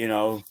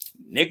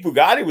 Nick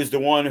Bugatti was the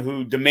one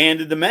who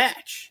demanded the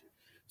match.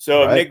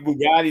 So if Nick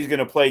Bugatti's going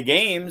to play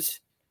games,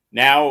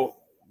 now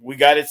we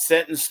got it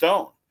set in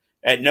stone.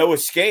 At No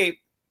Escape,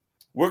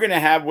 we're going to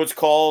have what's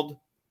called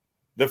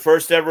the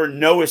first ever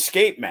no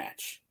escape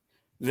match,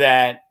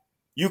 that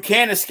you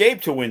can't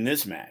escape to win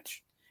this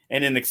match.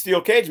 And in the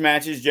steel cage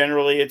matches,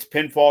 generally it's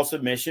pinfall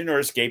submission or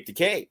escape the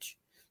cage.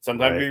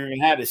 Sometimes we even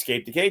had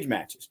escape the cage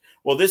matches.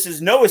 Well, this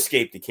is no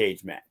escape the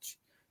cage match.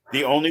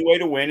 The only way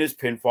to win is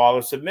pinfall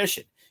or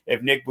submission.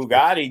 If Nick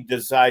Bugatti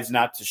decides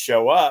not to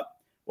show up,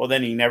 well,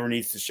 then he never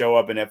needs to show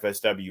up in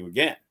FSW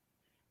again,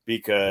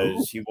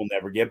 because he will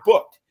never get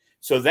booked.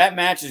 So that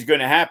match is going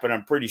to happen.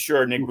 I'm pretty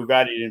sure Nick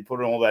Bugatti didn't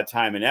put in all that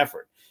time and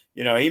effort.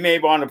 He may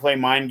want to play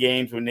mind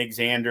games with Nick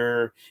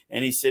Xander,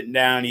 and he's sitting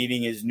down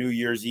eating his New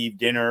Year's Eve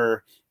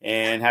dinner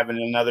and having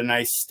another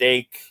nice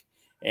steak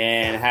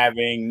and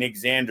having Nick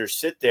Xander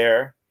sit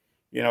there,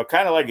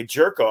 kind of like a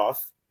jerk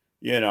off,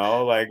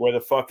 like, where the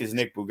fuck is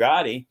Nick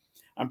Bugatti?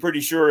 I'm pretty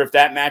sure if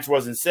that match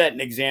wasn't set,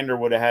 Nick Xander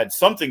would have had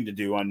something to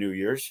do on New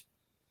Year's.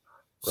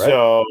 Right.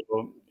 So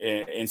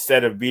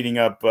instead of beating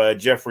up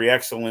Jeffrey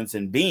Excellence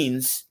and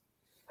Beans,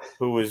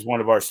 who was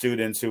one of our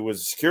students who was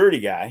a security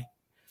guy,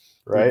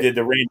 who did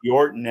the Randy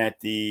Orton at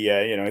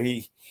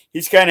the,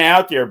 he's kind of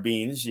out there,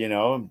 Beans,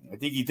 I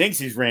think he thinks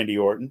he's Randy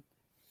Orton.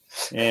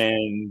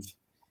 And,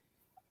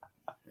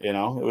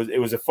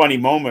 it was a funny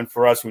moment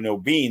for us who know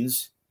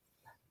Beans,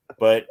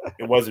 but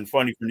it wasn't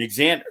funny for Nick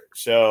Xander.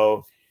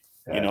 So,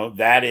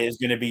 that is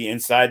going to be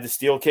inside the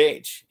steel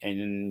cage,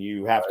 and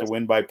you have to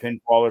win by pinfall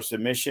or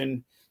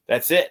submission.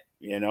 That's it,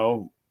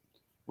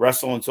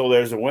 wrestle until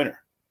there's a winner.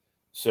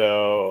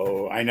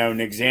 So I know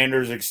Nick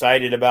Xander's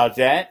excited about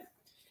that,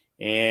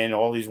 and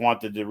all he's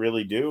wanted to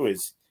really do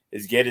is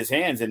get his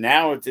hands. And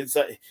now it's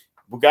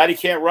Bugatti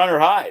can't run or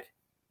hide.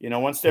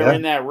 Once they're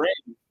in that ring,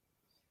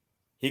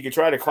 he could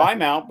try to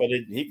climb out, but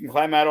he can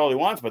climb out all he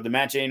wants, but the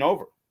match ain't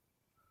over.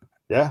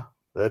 Yeah,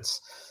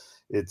 it's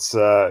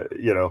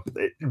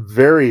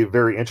very,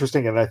 very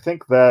interesting. And I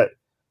think that,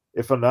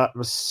 if I'm not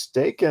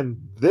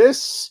mistaken,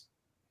 this,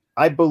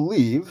 I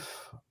believe,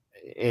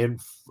 in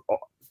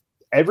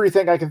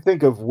everything I can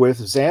think of with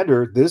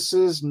Xander, this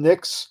is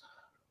Nick's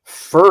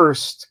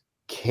first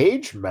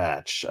cage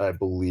match, I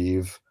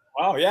believe.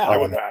 Oh yeah, I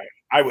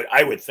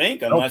would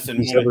think, unless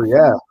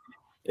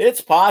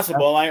it's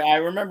possible. I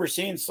remember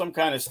seeing some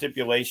kind of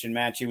stipulation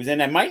match he was in.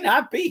 It might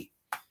not be.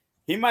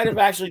 He might have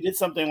actually did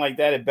something like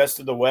that at Best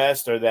of the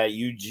West or that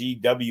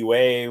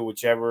UGWA,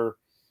 whichever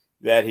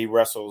that he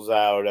wrestles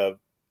out of.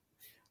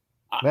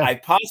 Yeah. I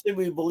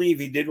possibly believe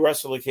he did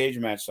wrestle a cage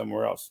match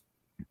somewhere else.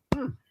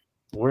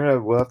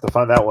 We'll have to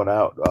find that one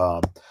out.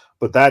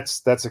 But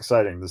that's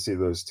exciting to see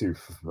those two.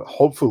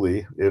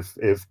 Hopefully, if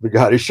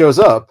Bugatti shows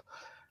up,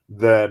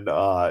 then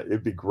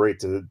it'd be great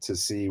to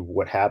see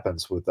what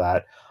happens with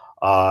that.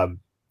 The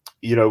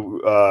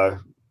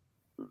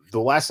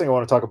last thing I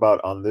want to talk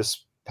about on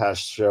this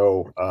past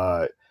show,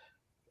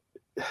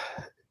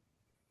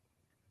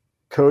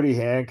 Cody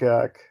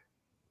Hancock,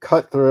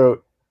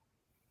 Cutthroat,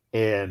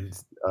 and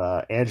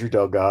Andrew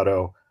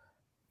Delgado.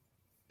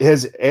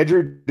 Has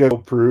Andrew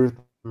Delgado proved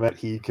that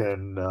he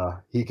can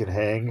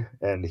hang,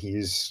 and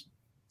he's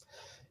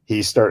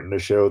starting to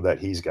show that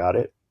he's got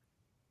it?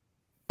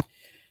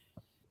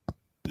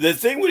 The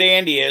thing with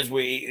Andy is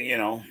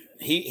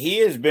he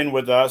has been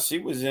with us. He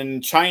was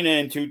in China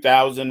in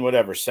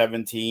 2000,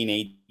 17,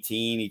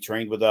 18. He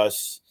trained with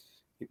us.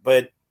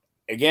 But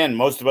again,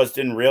 most of us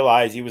didn't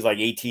realize he was like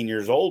 18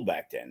 years old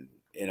back then,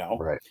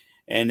 Right.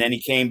 And then he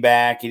came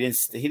back. He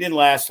didn't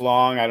last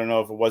long. I don't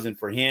know if it wasn't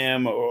for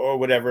him or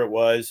whatever it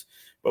was,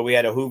 but we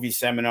had a Hoovy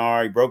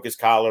seminar. He broke his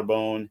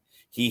collarbone.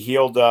 He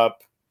healed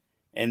up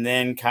and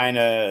then kind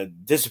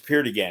of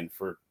disappeared again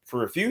for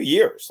a few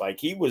years. Like,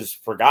 he was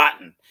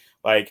forgotten.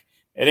 Like,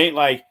 it ain't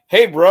like,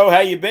 hey, bro,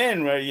 how you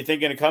been? Are you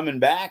thinking of coming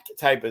back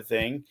type of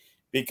thing?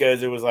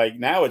 Because it was like,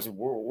 now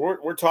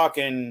we're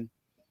talking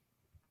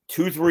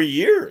 2-3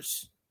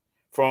 years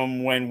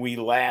from when we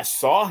last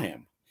saw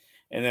him.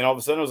 And then all of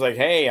a sudden it was like,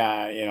 hey,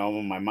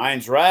 my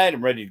mind's right.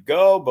 I'm ready to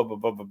go. Blah, blah,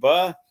 blah, blah,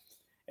 blah.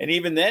 And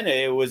even then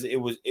it was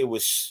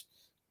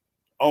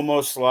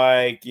almost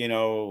like,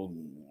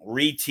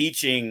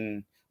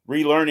 reteaching,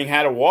 relearning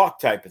how to walk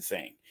type of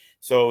thing.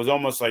 So it was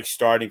almost like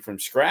starting from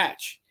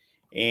scratch.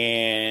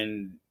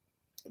 And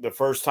the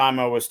first time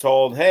I was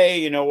told,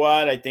 hey, you know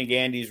what? I think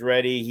Andy's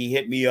ready. He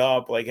hit me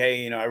up like,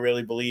 hey, I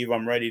really believe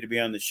I'm ready to be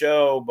on the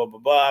show, blah, blah,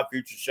 blah,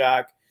 Future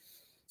Shock.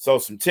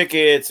 Sold some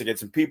tickets to get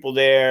some people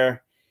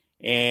there.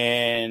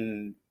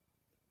 And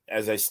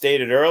as I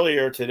stated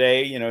earlier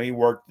today, he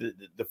worked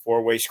the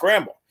four-way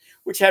scramble,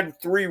 which had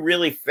 3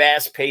 really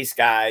fast-paced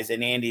guys,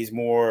 and Andy's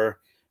more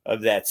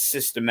of that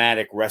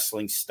systematic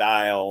wrestling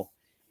style,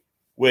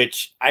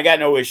 which I got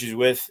no issues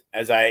with.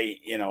 As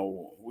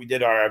we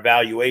did our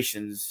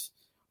evaluations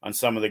on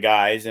some of the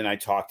guys, and I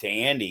talked to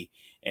Andy,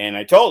 and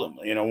I told him,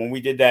 when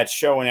we did that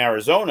show in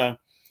Arizona,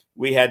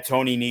 we had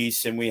Tony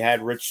Nese, and we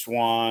had Rich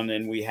Swann,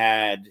 and we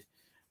had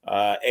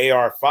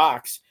AR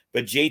Fox,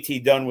 but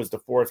JT Dunn was the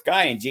 4th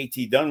guy, and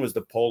JT Dunn was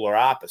the polar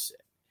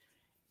opposite.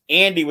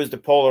 Andy was the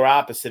polar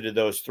opposite of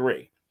those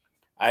 3.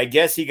 I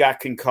guess he got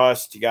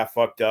concussed, he got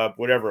fucked up,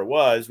 whatever it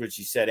was, which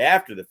he said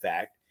after the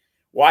fact.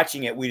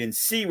 Watching it, we didn't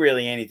see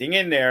really anything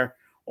in there.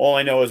 All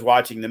I know is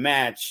watching the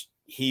match,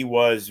 he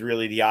was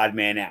really the odd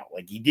man out.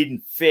 Like, he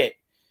didn't fit.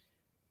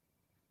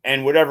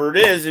 And whatever it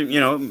is,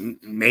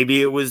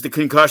 maybe it was the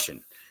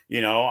concussion.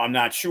 I'm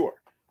not sure.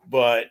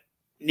 But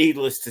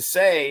needless to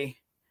say,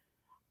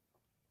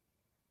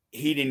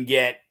 he didn't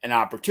get an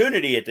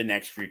opportunity at the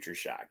next Future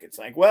Shock. It's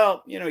like,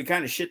 well, he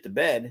kind of shit the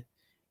bed.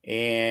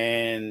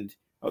 And,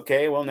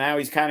 okay, well, now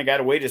he's kind of got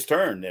to wait his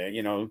turn.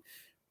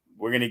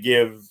 We're going to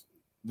give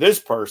this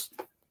person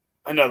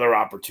another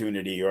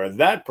opportunity, or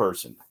that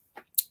person.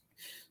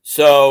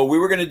 So we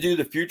were going to do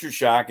the Future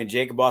Shock, and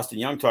Jacob Austin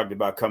Young talked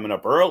about coming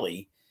up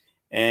early.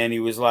 And he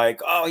was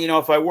like, oh,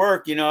 if I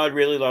work, I'd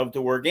really love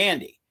to work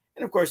Andy.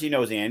 And of course he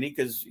knows Andy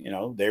because,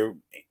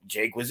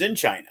 Jake was in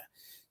China.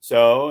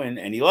 So,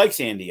 and he likes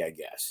Andy, I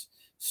guess.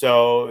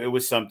 So it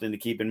was something to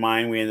keep in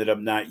mind. We ended up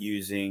not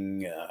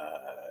using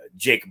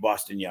Jacob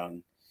Austin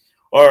Young,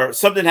 or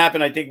something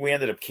happened. I think we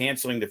ended up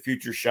canceling the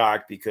Future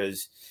Shock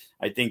because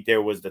I think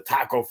there was the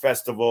Taco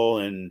Festival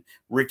and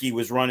Ricky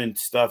was running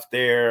stuff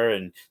there,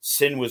 and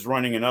Sin was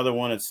running another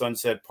one at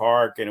Sunset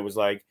Park. And it was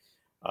like,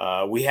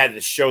 we had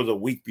the show the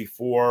week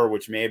before,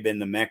 which may have been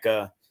the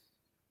Mecca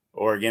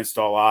or Against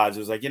All Odds.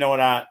 It was like, you know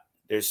what?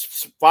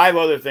 There's 5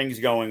 other things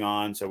going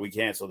on, so we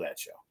canceled that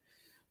show.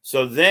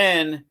 So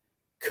then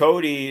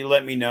Cody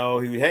let me know,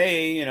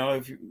 hey,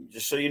 if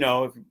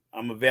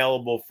I'm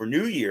available for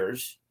New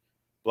Year's,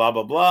 blah,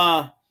 blah,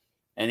 blah.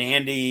 And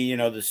Andy,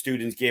 the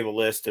students gave a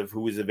list of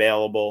who was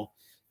available,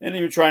 and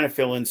they were trying to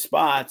fill in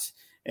spots.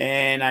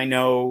 And I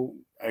know,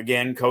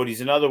 again,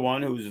 Cody's another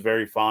one who's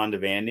very fond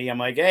of Andy. I'm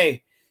like,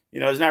 hey,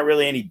 there's not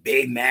really any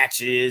big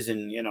matches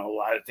and, a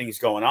lot of things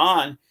going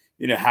on.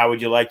 How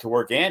would you like to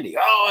work Andy?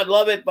 Oh, I'd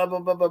love it. Blah, blah,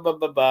 blah, blah, blah,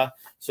 blah, blah.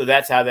 So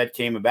that's how that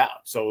came about.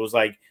 So it was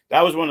like,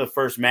 that was one of the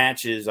first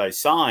matches I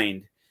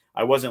signed.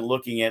 I wasn't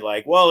looking at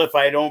like, well, if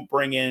I don't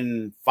bring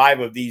in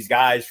 5 of these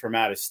guys from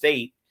out of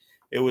state,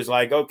 it was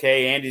like,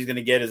 okay, Andy's going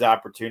to get his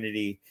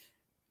opportunity.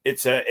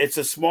 It's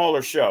a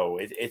smaller show.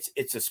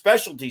 It's a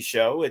specialty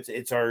show.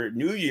 It's our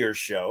New Year's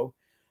show,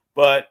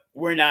 but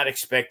we're not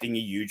expecting a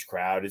huge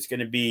crowd. It's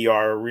going to be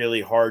our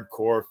really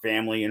hardcore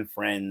family and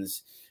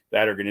friends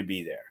that are going to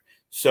be there.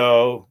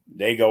 So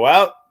they go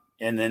out,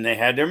 and then they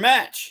had their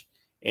match.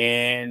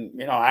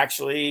 And,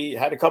 actually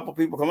had a couple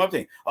people come up to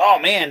me. Oh,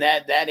 man,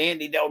 that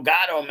Andy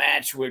Delgado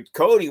match with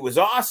Cody was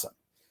awesome.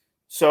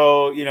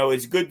 So,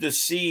 it's good to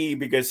see,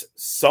 because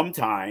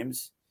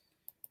sometimes,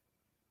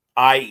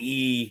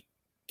 i.e.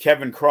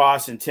 Kevin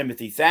Cross and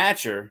Timothy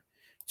Thatcher,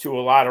 to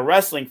a lot of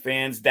wrestling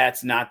fans,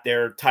 that's not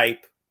their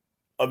type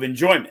of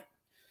enjoyment.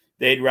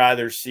 They'd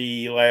rather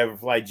see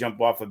Firefly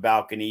jump off a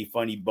balcony,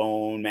 Funny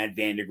Bone, Matt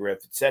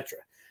Vandergriff, etc.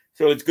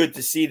 So it's good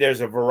to see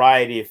there's a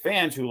variety of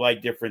fans who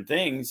like different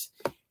things,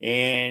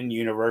 and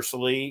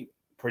universally,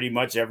 pretty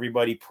much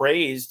everybody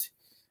praised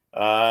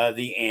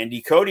the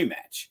Andy Cody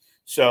match.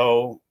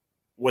 So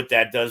what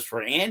that does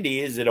for Andy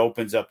is it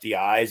opens up the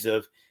eyes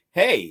of,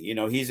 hey,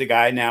 he's a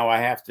guy now I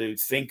have to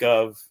think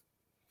of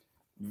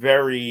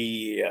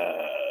very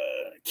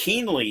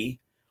keenly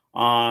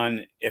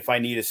on if I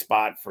need a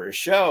spot for a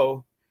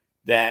show,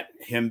 that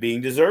him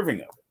being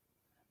deserving of it.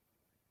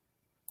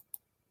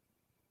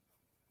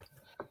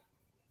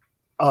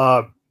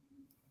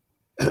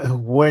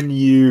 When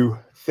you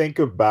think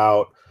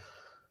about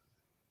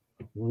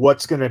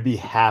what's going to be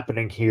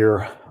happening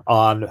here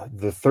on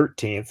the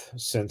 13th,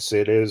 since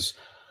it is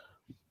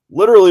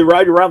literally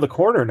right around the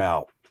corner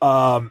now,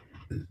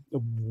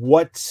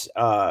 what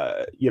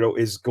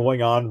is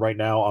going on right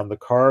now on the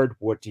card?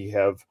 What do you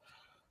have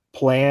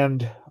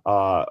planned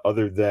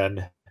other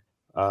than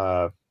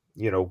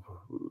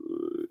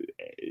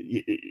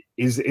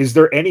is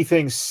there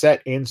anything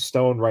set in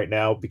stone right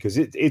now? Because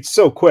it's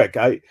so quick.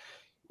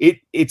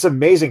 It's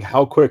amazing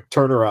how quick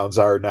turnarounds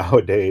are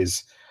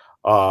nowadays.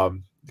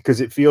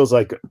 Because it feels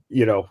like,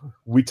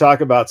 we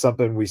talk about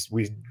something,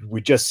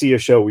 we just see a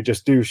show, we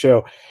just do a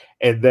show,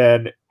 and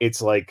then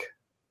it's like,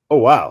 oh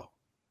wow,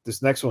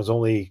 this next one's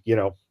only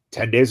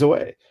 10 days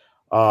away.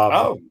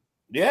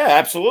 Yeah,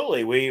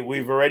 absolutely.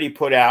 We've already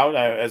put out,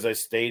 as I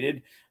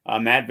stated,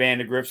 Matt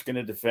Vandegrift's going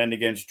to defend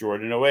against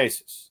Jordan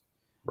Oasis.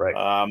 Right.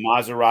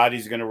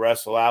 Maserati's going to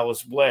wrestle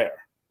Alice Blair.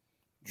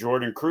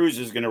 Jordan Cruz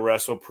is going to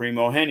wrestle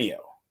Primo Henio.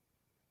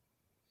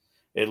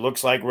 It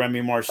looks like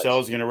Remy Marcel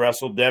is going to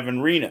wrestle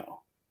Devin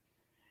Reno.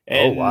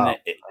 And, wow.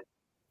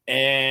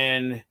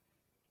 And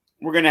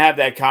we're going to have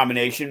that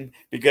combination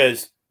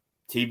because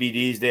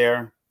TBD's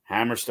there,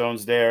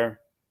 Hammerstone's there,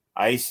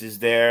 Ice is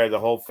there, the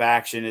whole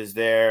faction is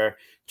there,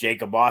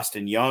 Jacob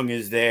Austin Young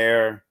is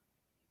there,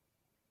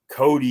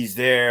 Cody's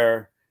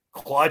there,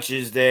 Clutch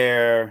is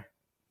there,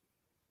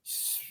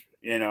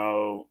 you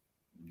know,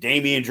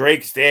 Damian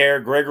Drake's there,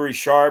 Gregory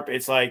Sharp.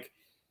 It's like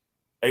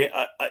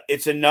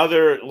it's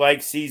another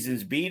like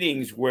Seasons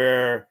Beatings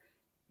where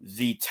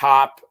the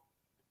top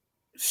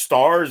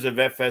stars of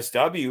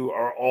FSW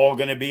are all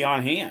going to be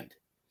on hand.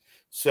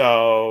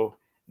 So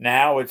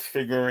now it's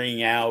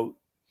figuring out,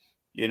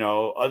 you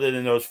know, other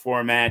than those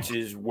 4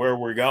 matches, where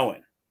we're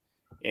going.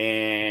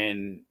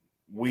 And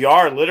we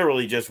are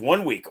literally just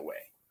 1 week away.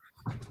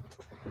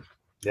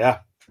 Yeah.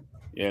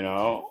 You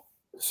know,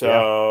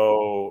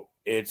 so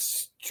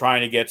it's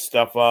trying to get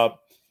stuff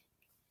up,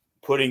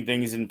 putting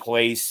things in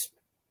place,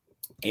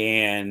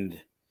 and,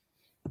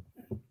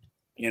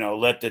 you know,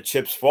 let the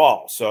chips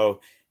fall.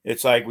 So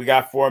it's like we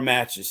got 4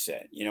 matches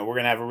set. You know, we're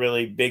going to have a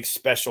really big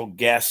special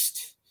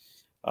guest,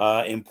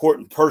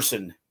 important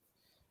person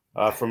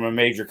from a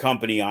major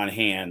company on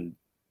hand,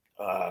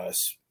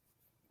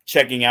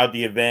 checking out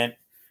the event.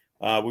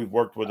 We've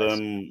worked with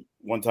them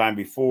one time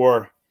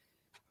before.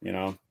 You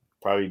know,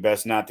 probably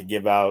best not to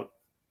give out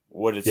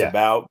what it's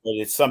about, but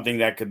it's something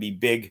that could be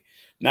big,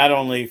 not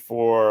only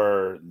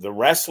for the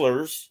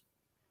wrestlers,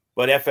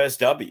 but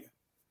FSW.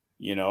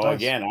 You know,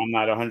 again, I'm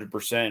not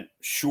 100%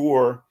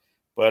 sure,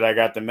 but I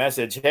got the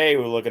message, hey,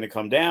 we're looking to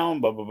come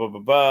down, blah, blah, blah, blah,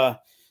 blah.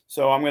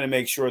 So I'm going to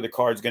make sure the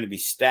card's going to be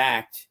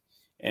stacked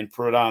and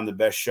put on the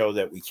best show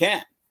that we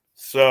can.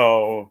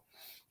 So,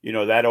 you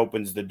know, that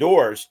opens the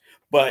doors.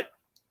 But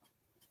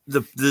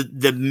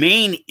the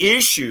main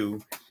issue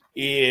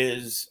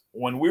is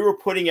when we were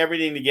putting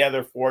everything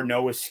together for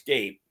No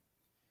Escape,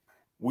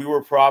 we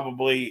were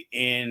probably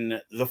in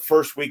the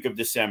first week of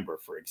December,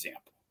 for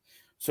example.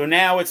 So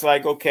now it's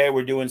like, okay,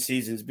 we're doing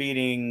Seasons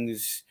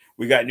Beatings.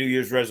 We got New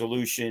Year's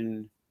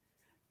resolution.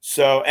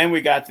 So, and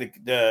we got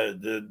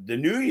the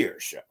New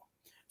Year's show.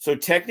 So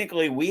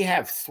technically we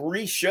have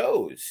 3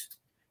 shows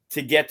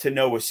to get to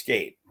No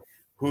Escape.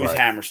 Who's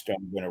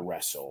Hammerstone going to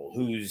wrestle?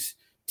 Who's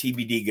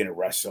TBD going to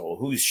wrestle?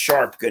 Who's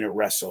Sharp going to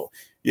wrestle?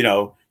 You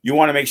know, you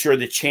want to make sure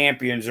the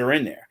champions are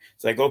in there.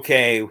 It's like,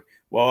 okay,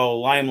 well,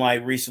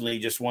 Limelight recently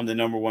just won the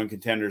 #1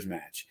 contenders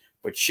match,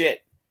 but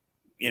shit,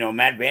 you know,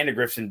 Matt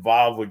Vandegrift's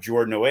involved with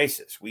Jordan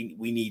Oasis. We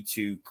need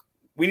to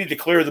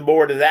clear the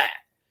board of that.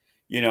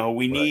 You know,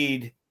 we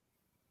need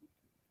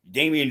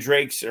Damian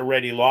Drake's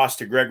already lost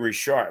to Gregory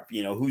Sharp.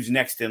 You know, who's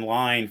next in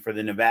line for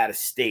the Nevada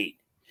State?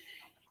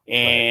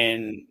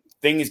 And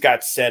things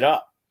got set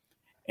up.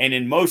 And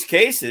in most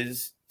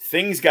cases,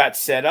 things got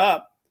set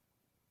up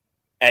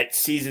at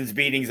Seasons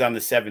Beatings on the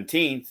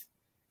 17th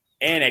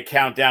and at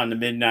Countdown to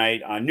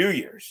Midnight on New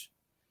Year's.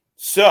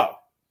 So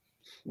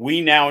we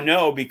now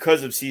know,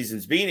 because of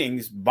Seasons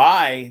Beatings,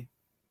 by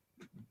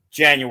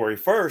January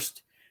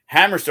 1st,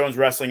 Hammerstone's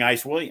wrestling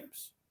Ice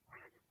Williams.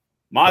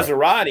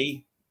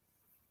 Maserati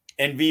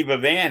and Viva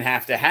Van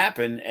have to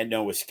happen at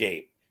No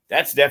Escape.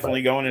 That's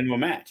definitely going into a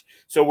match.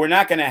 So we're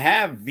not going to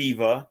have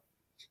Viva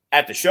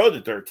at the show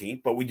the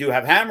 13th, but we do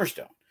have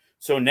Hammerstone.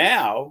 So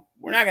now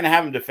we're not going to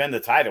have him defend the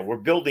title. We're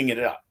building it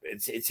up.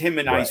 It's him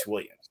and Ice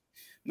Williams.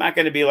 Not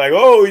going to be like,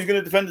 oh, he's going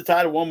to defend the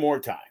title one more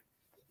time.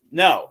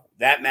 No,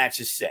 that match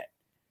is set.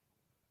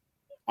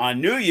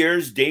 On New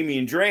Year's,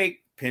 Damian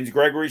Drake pins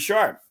Gregory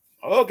Sharp.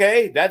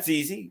 Okay, that's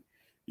easy,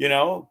 you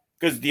know,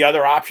 because the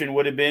other option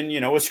would have been, you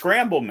know, a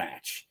scramble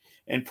match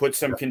and put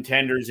some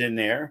contenders in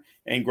there,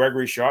 and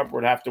Gregory Sharp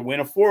would have to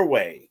win a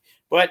 4-way.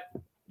 But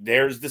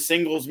there's the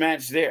singles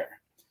match there.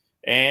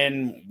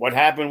 And what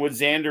happened with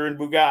Xander and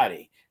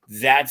Bugatti,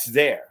 that's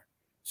there.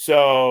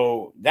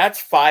 So that's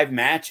 5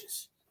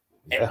 matches,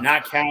 and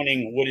not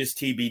counting what is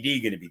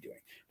TBD going to be doing.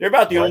 They're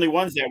about the only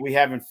ones that we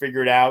haven't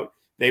figured out.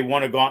 They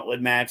won a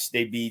gauntlet match.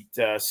 They beat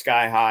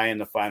Sky High in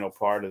the final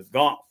part of the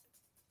gauntlet.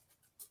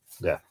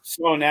 Yeah.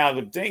 So now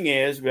the thing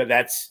is, well,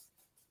 that's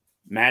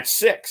match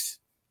 6.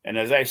 And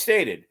as I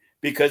stated,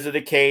 because of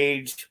the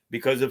cage,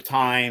 because of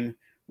time,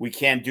 we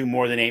can't do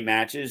more than 8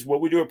 matches. Will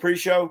we do a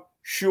pre-show?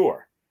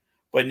 Sure.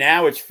 But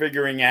now it's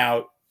figuring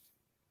out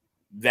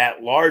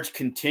that large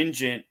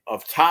contingent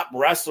of top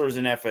wrestlers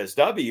in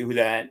FSW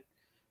that,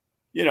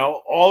 you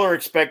know, all are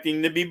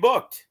expecting to be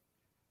booked.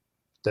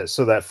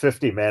 So that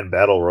 50-man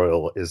battle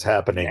royal is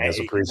happening as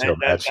a pre-show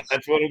match.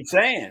 That's what I'm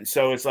saying.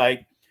 So it's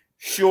like,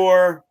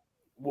 sure,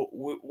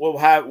 we'll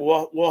have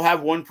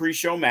one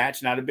pre-show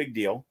match, not a big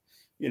deal,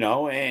 you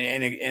know,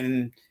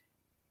 and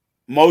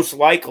most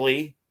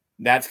likely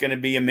that's going to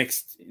be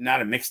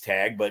not a mixed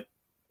tag, but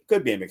it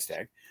could be a mixed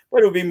tag.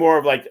 But it would be more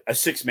of like a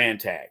 6-man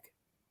tag.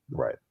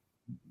 Right.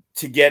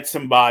 To get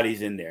some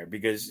bodies in there,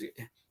 because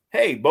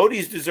hey,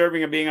 Bodie's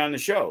deserving of being on the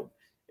show.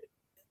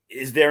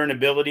 Is there an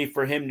ability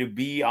for him to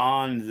be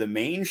on the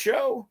main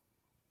show?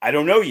 I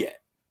don't know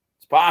yet.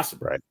 It's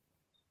possible. Right.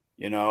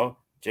 You know,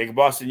 Jacob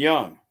Austin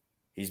Young,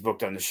 he's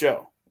booked on the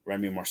show.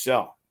 Remy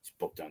Marcel, he's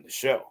booked on the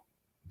show.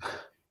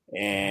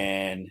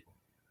 And,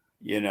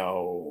 you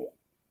know,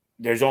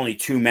 there's only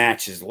 2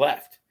 matches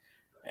left.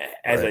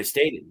 As I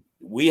stated,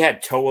 we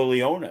had Toa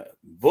Leona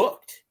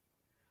booked,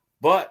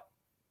 but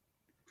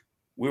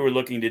we were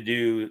looking to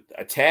do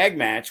a tag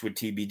match with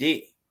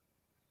TBD.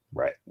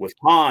 Right. With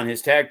Khan,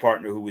 his tag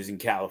partner, who was in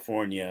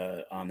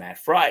California on that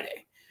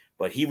Friday.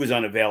 But he was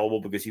unavailable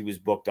because he was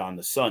booked on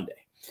the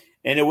Sunday.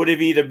 And it would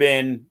have either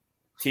been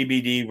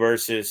TBD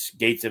versus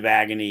Gates of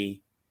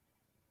Agony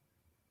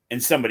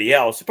and somebody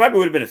else. It probably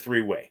would have been a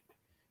 3-way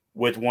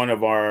with one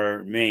of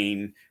our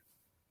main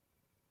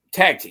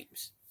tag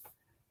teams.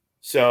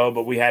 So,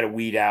 but we had to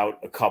weed out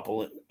a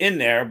couple in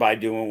there by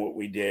doing what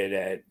we did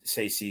at,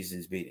 say,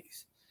 Seasons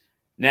Beatings.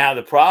 Now,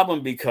 the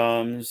problem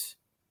becomes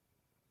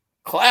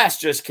Class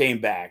just came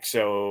back,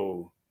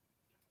 so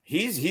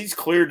he's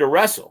cleared to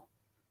wrestle.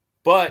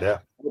 But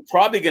we're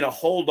probably going to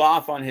hold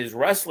off on his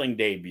wrestling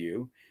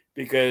debut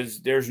because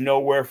there's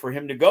nowhere for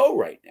him to go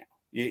right now.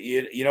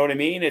 You know what I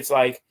mean? It's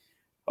like,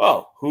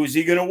 oh, who's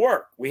he going to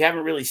work? We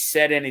haven't really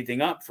set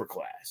anything up for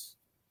Class.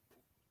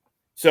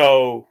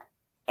 So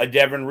a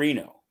Devin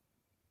Reno,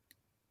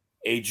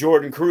 a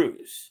Jordan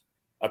Cruz,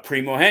 a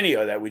Primo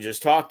Henio that we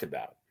just talked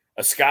about,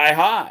 a Sky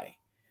High.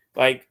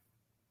 Like,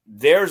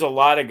 there's a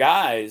lot of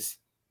guys.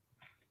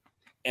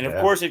 And, of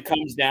course, it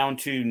comes down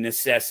to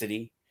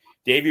necessity.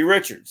 Davey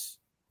Richards.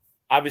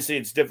 Obviously,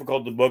 it's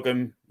difficult to book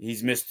him.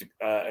 He's missed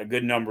a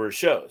good number of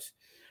shows.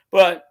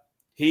 But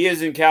he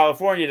is in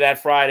California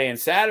that Friday and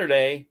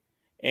Saturday,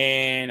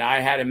 and I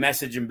had to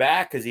message him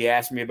back because he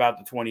asked me about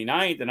the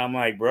 29th, and I'm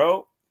like,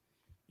 bro,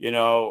 you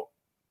know,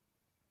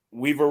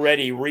 we've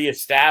already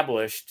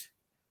reestablished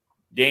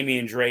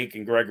Damian Drake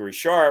and Gregory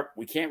Sharp.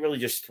 We can't really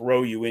just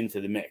throw you into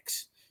the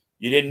mix.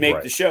 You didn't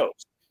make the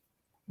shows.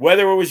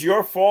 Whether it was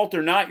your fault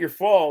or not your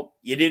fault,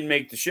 you didn't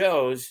make the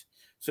shows.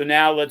 So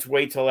now let's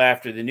wait till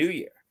after the new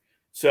year.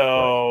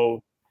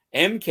 So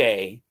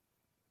MK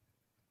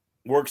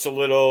works a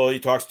little. He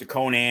talks to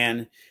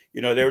Conan.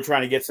 You know, they were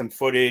trying to get some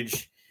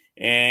footage.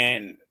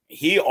 And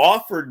he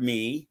offered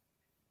me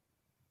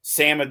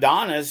Sam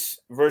Adonis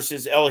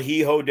versus El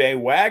Hijo de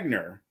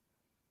Wagner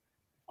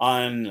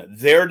on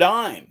their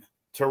dime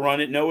to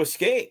run at No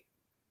Escape.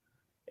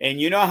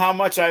 And you know how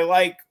much I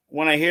like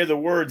when I hear the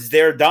words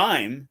their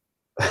dime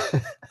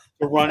to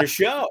run a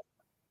show.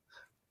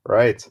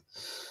 Right.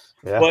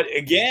 Yeah. But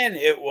again,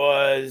 it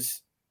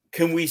was,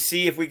 can we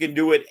see if we can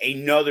do it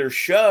another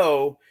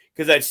show?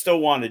 Because I'd still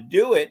want to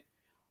do it.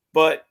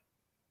 But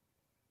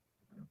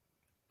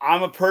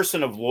I'm a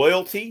person of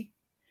loyalty.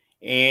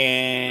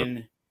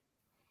 And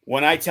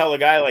when I tell a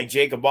guy like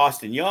Jacob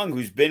Austin Young,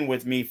 who's been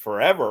with me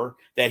forever,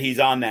 that he's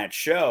on that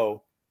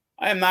show,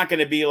 I am not going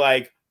to be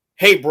like,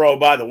 hey, bro,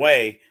 by the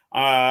way,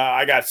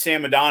 I got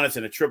Sam Adonis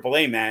in a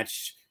AAA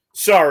match.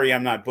 Sorry,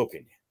 I'm not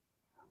booking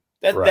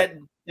you.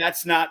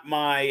 That's not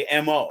my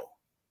MO.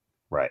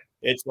 Right.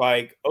 It's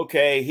like,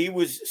 okay, he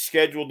was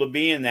scheduled to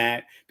be in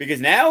that, because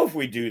now if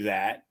we do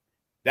that,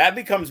 that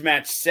becomes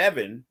match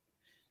 7.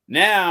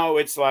 Now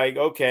it's like,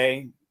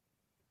 okay,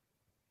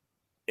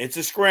 it's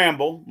a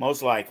scramble,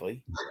 most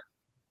likely.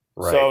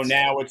 Right. So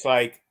now it's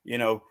like, you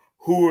know,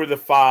 who are the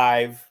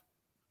 5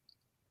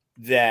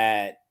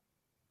 that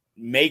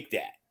make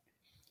that?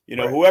 You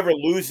know, whoever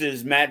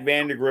loses Matt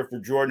Vandergriff or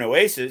Jordan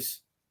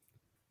Oasis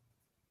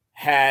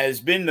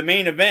has been the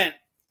main event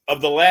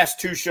of the last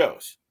 2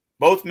 shows,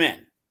 both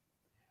men.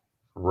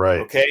 Right.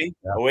 Okay.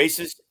 Yeah.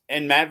 Oasis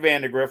and Matt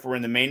Vandergriff were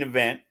in the main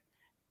event,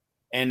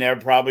 and they'll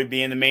probably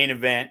be in the main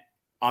event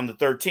on the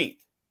 13th.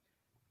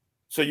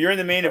 So you're in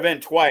the main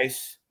event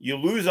twice. You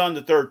lose on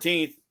the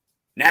 13th.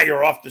 Now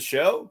you're off the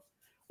show.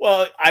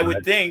 Well, I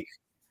would think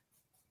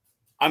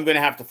I'm going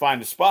to have to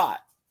find a spot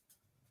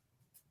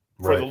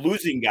for the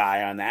losing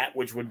guy on that,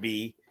 which would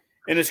be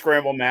in a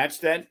scramble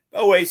match that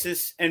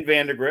Oasis and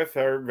Vandergriff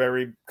are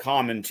very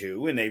common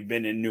to, and they've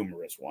been in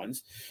numerous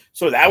ones.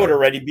 So that would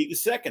already be the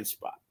second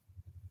spot.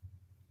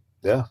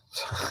 Yeah.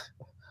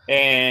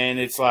 And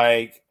it's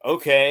like,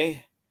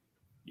 okay,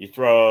 you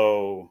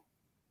throw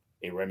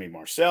a Remy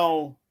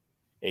Marcel,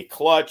 a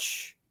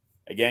Clutch,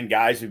 again,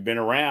 guys who've been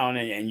around,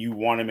 and you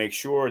want to make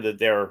sure that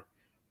they're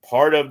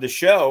part of the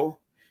show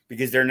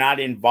because they're not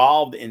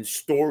involved in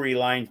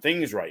storyline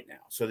things right now.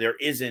 So there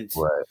isn't,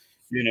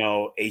 you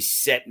know, a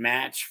set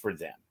match for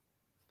them.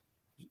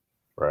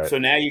 Right. So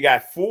now you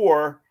got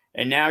 4,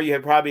 and now you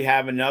probably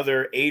have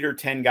another 8 or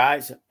 10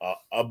 guys.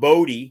 A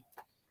Bodie,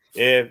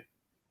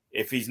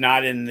 if he's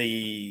not in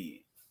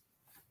the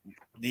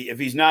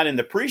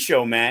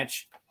pre-show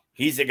match,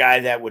 he's a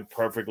guy that would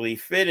perfectly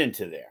fit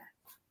into there.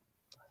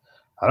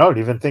 I don't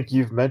even think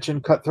you've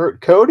mentioned Cutthroat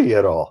Cody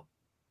at all.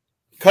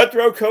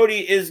 Cutthroat Cody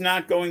is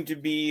not going to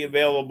be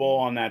available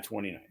on that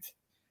 29th.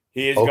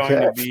 He is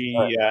going to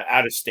be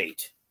out of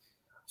state.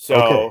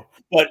 So,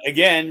 but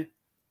again,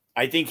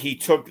 I think he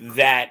took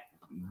that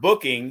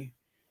booking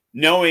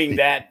knowing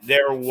that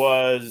there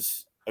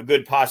was a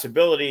good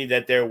possibility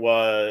that there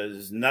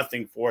was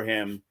nothing for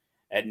him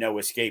at No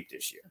Escape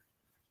this year.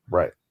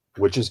 Right.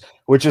 Which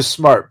is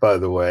smart, by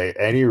the way.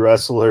 Any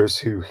wrestlers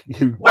who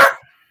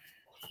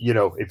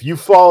if you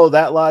follow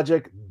that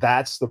logic,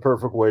 that's the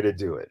perfect way to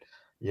do it.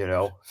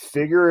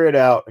 Figure it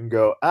out and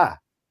go,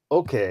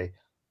 okay,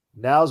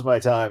 now's my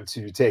time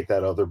to take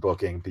that other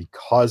booking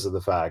because of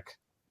the fact,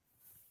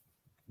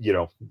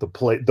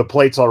 the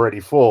plate's already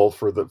full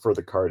for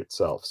the card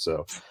itself.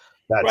 So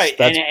that's right.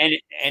 That's,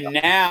 and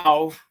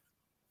now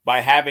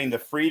by having the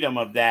freedom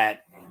of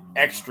that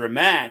extra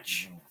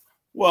match,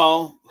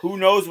 well, who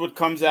knows what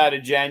comes out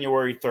of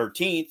January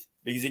 13th?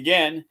 Because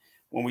again,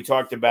 when we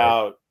talked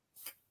about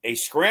a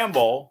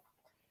scramble,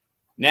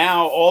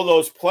 now all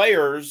those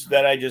players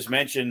that I just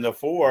mentioned, the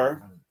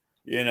four,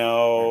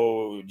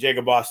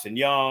 Jacob Boston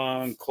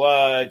Young,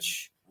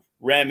 Clutch,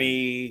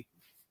 Remy,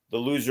 the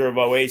loser of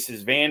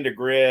Oasis,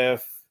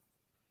 Vandegrift,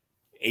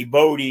 a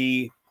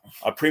Bodie,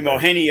 a Primo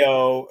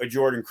Henio, a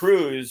Jordan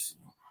Cruz,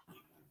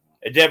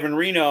 a Devin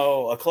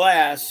Reno, a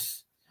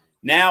Class.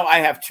 Now I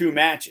have two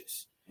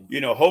matches.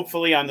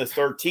 Hopefully on the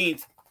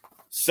 13th,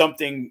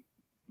 something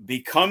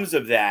becomes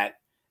of that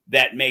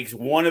makes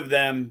one of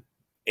them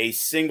a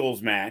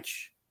singles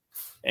match,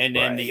 and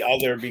then the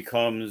other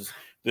becomes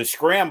the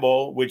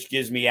scramble, which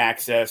gives me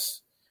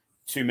access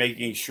to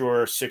making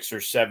sure 6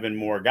 or 7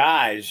 more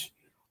guys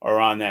are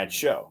on that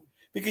show.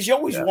 Because you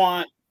always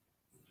want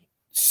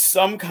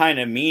some kind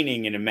of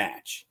meaning in a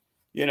match,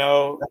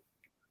 even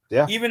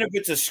if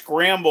it's a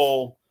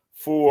scramble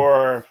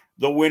for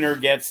the winner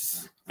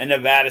gets a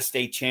Nevada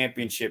State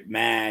Championship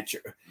match.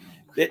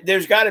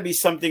 There's got to be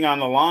something on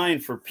the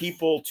line for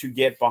people to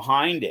get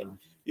behind it.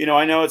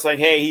 I know it's like,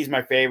 hey, he's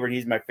my favorite.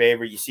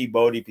 You see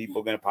Bodie, people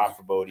are going to pop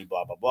for Bodie,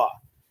 blah, blah, blah.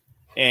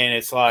 And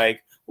it's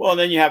like, well,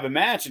 then you have a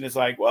match, and it's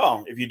like,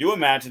 well, if you do a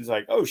match, it's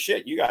like, oh,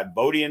 shit, you got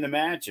Bodie in the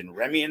match and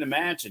Remy in the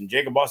match and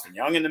Jacob Boston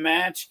Young in the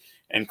match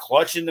and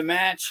Clutch in the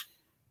match.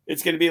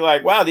 It's going to be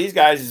like, wow, these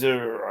guys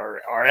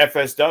are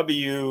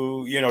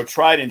FSW,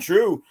 tried and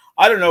true.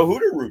 I don't know who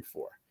to root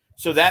for.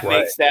 So that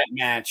makes that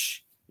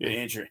match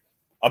interesting.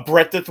 A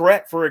Brett the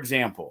Threat, for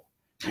example,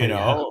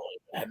 I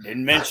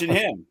didn't mention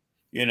him.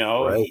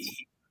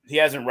 He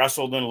hasn't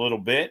wrestled in a little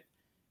bit.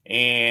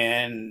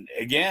 And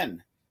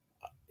again,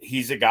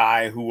 he's a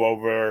guy who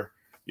over,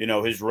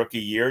 his rookie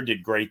year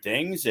did great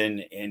things,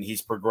 and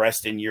he's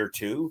progressed in year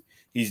 2.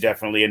 He's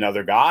definitely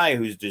another guy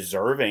who's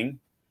deserving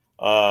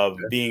of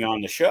being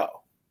on the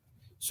show.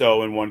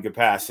 So in one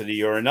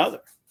capacity or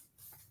another.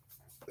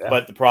 Yeah.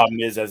 But the problem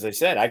is, as I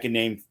said, I can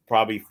name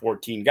probably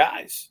 14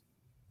 guys.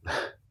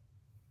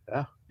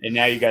 Yeah. And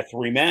now you got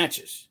 3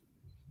 matches.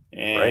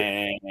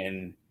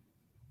 And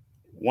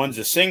one's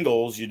a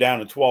singles, you're down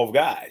to 12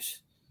 guys.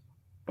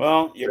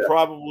 Well, you're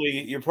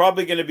probably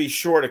going to be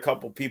short a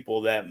couple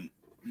people that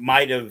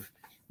might have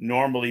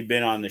normally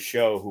been on the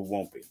show who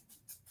won't be.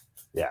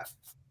 Yeah.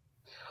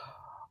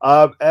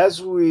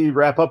 As we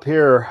wrap up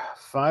here,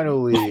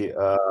 finally,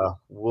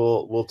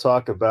 we'll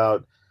talk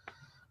about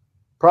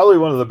probably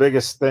one of the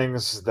biggest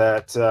things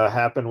that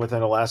happened within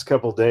the last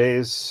couple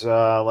days.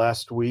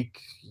 Last week,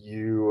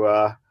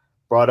 you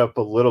brought up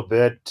a little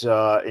bit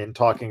in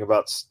talking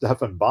about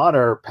Stephan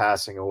Bonner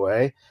passing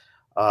away,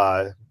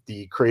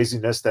 the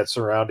craziness that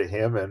surrounded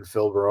him and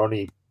Phil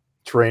Baroni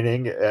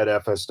training at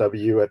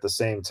FSW at the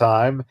same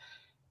time.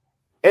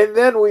 And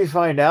then we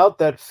find out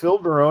that Phil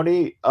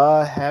Baroni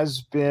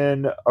has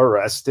been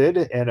arrested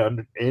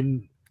and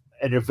in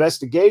an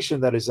investigation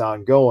that is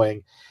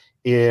ongoing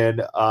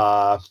in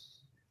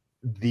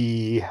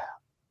the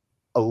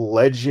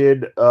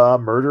alleged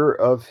murder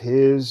of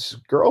his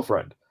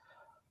girlfriend.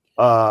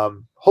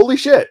 Holy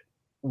shit.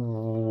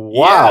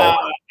 Wow. Yeah,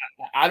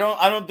 I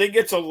don't think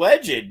it's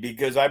alleged,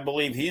 because I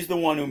believe he's the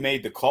one who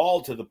made the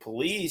call to the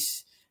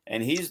police,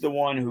 and he's the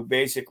one who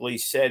basically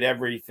said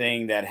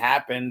everything that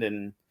happened.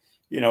 And,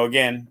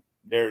 again,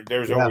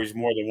 there's always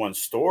more than one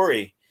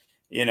story.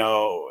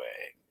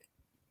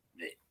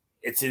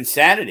 It's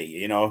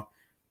insanity.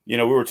 We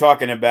were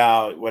talking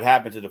about what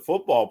happened to the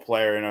football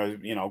player, and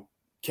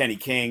Kenny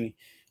King.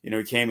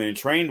 He came in and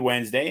trained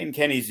Wednesday, and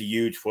Kenny's a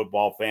huge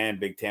football fan,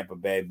 big Tampa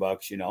Bay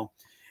Bucks. And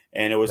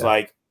it was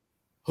like,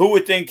 who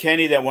would think,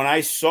 Kenny, that when I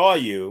saw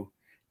you,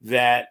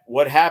 that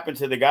what happened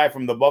to the guy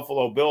from the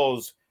Buffalo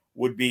Bills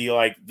would be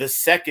like the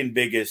second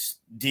biggest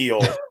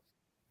deal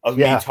of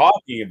me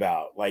talking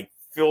about, like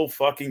Phil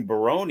fucking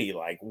Baroni,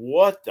 like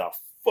what the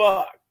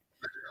fuck?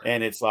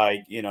 And it's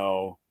like,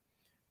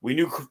 we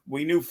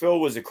knew Phil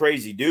was a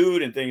crazy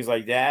dude and things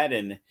like that.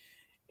 And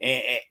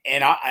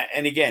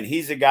again,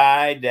 he's a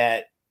guy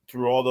that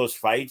through all those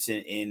fights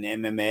in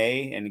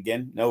MMA, and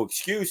again, no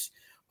excuse,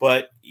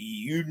 but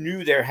you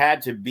knew there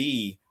had to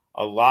be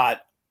a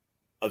lot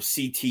of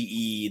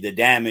CTE, the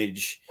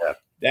damage. Yeah.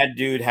 That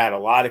dude had a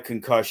lot of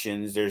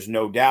concussions. There's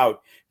no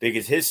doubt,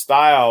 because his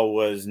style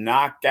was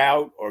knocked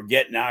out or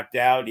get knocked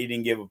out. He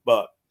didn't give a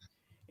fuck.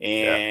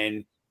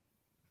 And,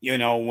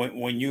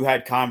 when you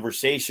had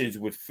conversations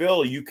with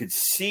Phil, you could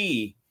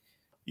see,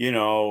 at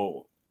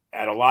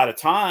a lot of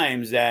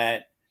times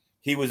that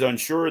he was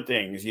unsure of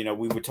things. We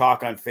would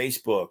talk on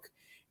Facebook,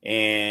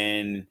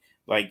 and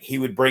like he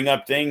would bring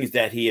up things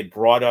that he had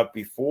brought up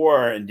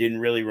before and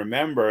didn't really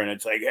remember. And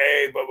it's like,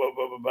 hey, blah, blah,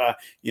 blah, blah, blah.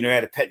 I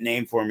had a pet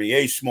name for me.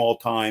 Hey, small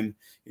time.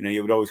 He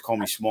would always call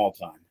me small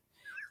time.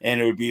 And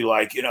it would be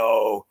like,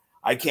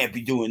 I can't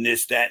be doing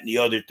this, that, and the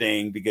other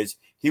thing, because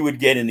he would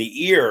get in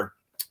the ear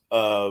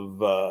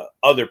of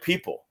other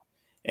people.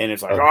 And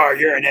it's like, oh,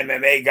 you're an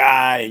MMA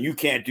guy and you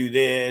can't do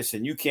this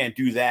and you can't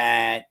do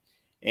that.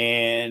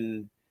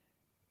 And,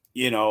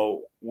 we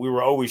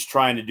were always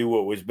trying to do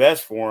what was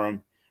best for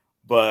him.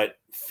 But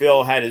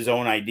Phil had his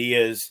own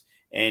ideas,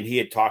 and he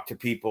had talked to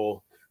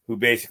people who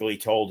basically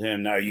told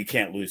him, no, you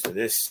can't lose to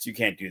this. You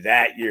can't do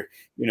that.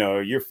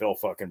 You're Phil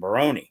fucking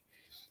Baroni.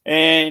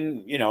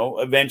 And,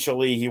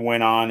 eventually he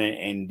went on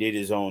and did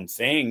his own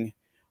thing.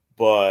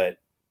 But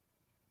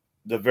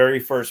the very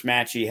first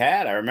match he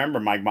had, I remember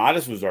Mike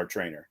Modest was our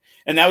trainer.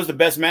 And that was the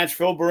best match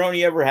Phil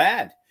Baroni ever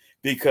had,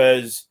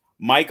 because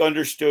Mike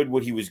understood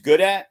what he was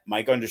good at.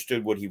 Mike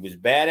understood what he was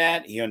bad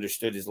at. He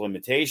understood his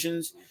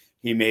limitations.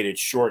 He made it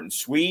short and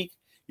sweet.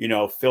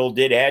 Phil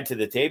did add to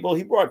the table.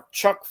 He brought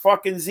Chuck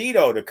fucking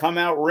Zito to come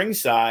out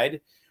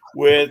ringside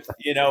with,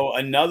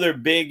 another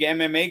big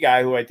MMA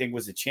guy who I think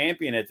was a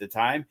champion at the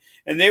time.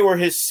 And they were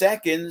his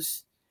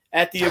seconds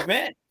at the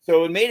event.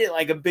 So it made it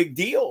like a big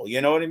deal.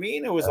 You know what I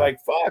mean? It was like,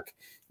 fuck,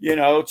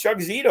 Chuck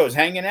Zito's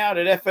hanging out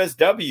at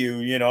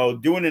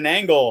FSW, doing an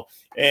angle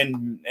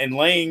and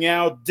laying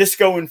out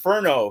Disco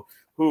Inferno,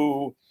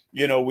 who,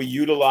 we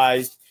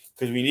utilized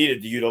because we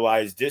needed to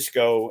utilize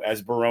Disco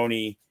as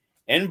Baroni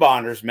and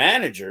Bonner's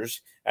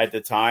managers at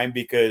the time,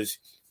 because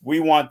we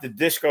want the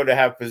Disco to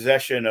have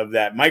possession of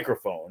that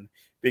microphone,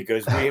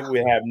 because we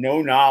have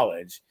no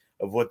knowledge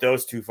of what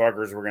those two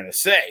fuckers were going to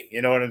say.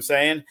 You know what I'm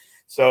saying?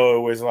 So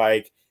it was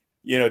like,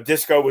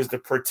 Disco was the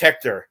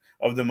protector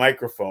of the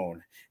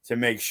microphone to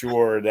make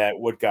sure that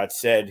what got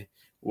said,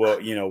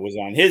 was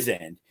on his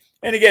end.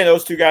 And again,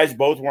 those two guys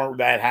both weren't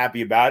that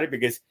happy about it,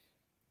 because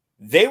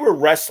they were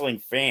wrestling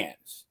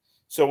fans.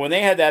 So when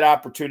they had that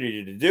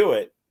opportunity to do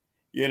it,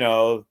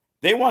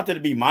 they wanted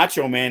to be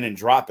Macho Man and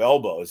drop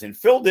elbows. And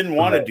Phil didn't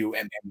want to do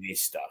MMA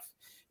stuff,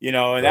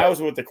 and that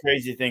was what the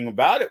crazy thing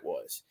about it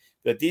was,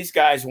 that these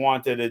guys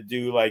wanted to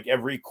do like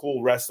every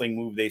cool wrestling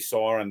move they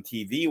saw on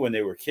TV when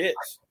they were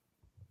kids.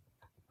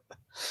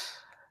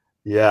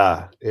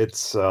 Yeah,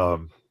 it's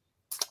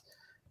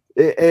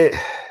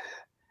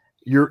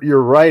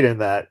you're right in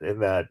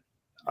that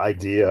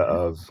idea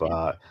of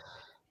I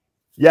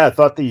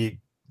thought the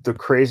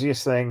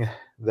craziest thing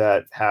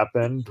that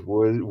happened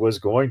was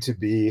going to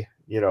be,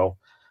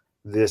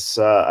 this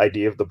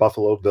idea of the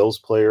Buffalo Bills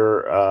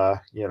player,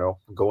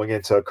 going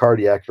into a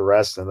cardiac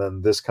arrest, and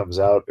then this comes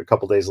out a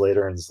couple days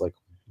later, and it's like,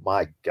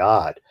 my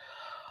God.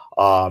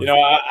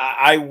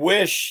 I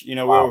wish, we've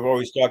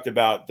always talked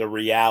about the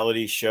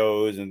reality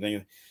shows and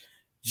things,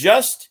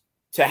 just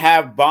to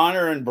have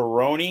Bonner and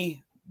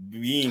Baroni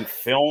being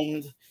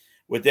filmed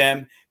with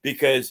them,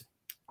 because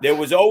there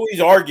was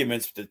always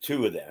arguments with the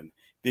two of them,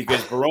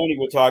 because Baroni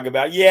would talk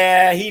about,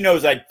 he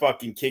knows I'd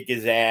fucking kick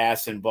his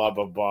ass and blah,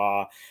 blah,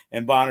 blah.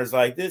 And Bonner's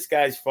like, this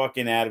guy's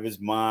fucking out of his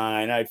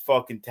mind. I'd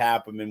fucking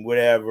tap him and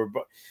whatever.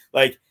 But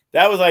like,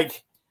 that was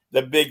like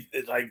the big,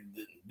 like,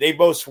 they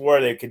both swore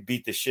they could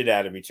beat the shit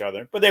out of each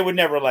other, but they would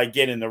never like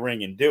get in the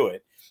ring and do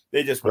it.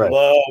 They just would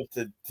love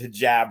to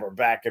jabber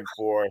back and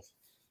forth.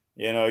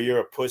 You're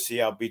a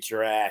pussy, I'll beat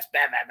your ass.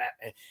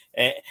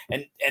 And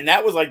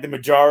that was like the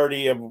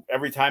majority of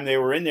every time they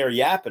were in there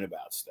yapping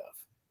about stuff.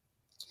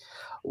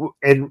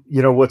 And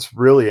what's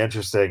really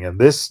interesting, and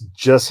this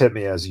just hit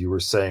me as you were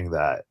saying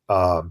that.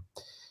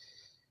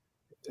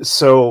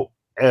 So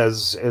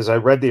as I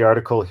read the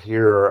article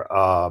here,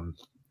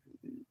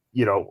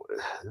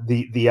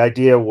 the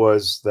idea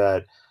was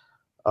that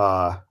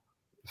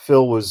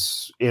Phil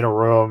was in a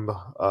room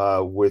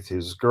with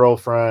his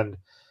girlfriend.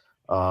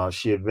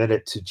 She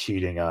admitted to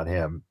cheating on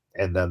him,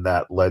 and then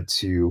that led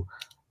to.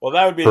 Well,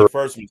 that would be the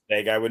first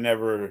mistake. I would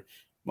never.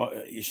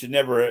 You should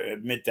never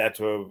admit that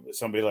to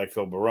somebody like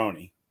Phil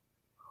Baroni.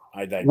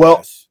 I digress.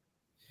 Well,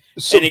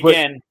 so, and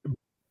again,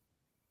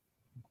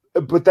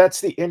 but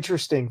that's the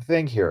interesting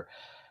thing here,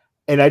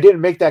 and I didn't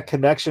make that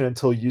connection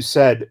until you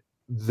said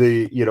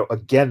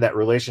again, that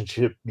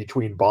relationship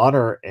between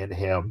Bonner and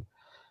him.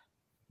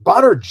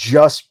 Bonner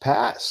just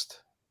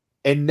passed,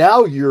 and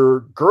now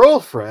your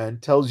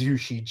girlfriend tells you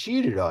she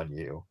cheated on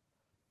you.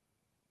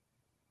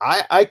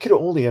 I could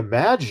only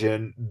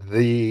imagine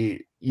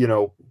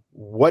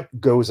what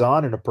goes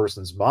on in a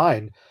person's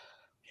mind.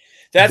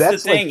 That's the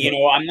thing,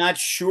 like, I'm not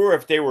sure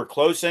if they were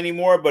close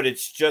anymore, but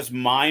it's just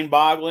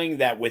mind-boggling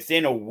that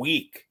within a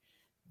week,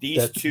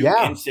 these two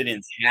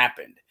incidents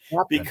happened.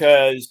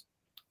 Because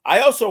I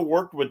also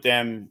worked with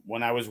them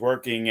when I was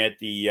working at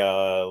the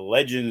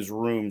Legends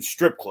Room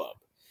strip club,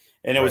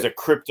 and it was a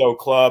crypto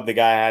club. The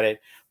guy had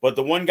it, but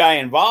the one guy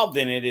involved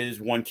in it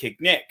is One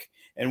Kick Nick,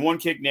 and One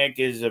Kick Nick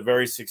is a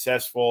very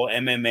successful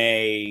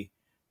MMA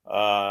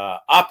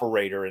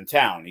operator in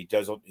town.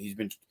 He's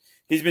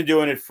been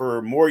doing it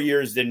for more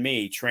years than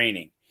me,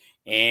 training,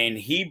 and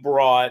he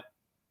brought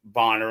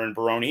Bonner and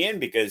Baroni in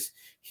because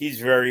he's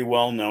very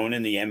well known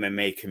in the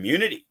MMA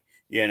community,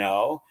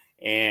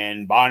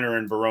 and Bonner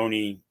and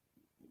Baroni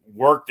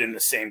worked in the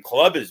same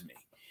club as me.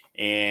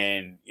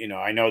 And,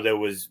 I know there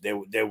was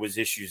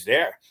issues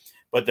there,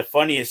 but the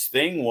funniest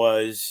thing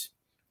was,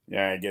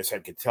 I guess I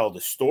could tell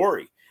the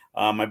story.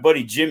 My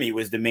buddy Jimmy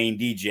was the main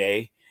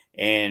DJ,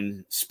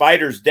 and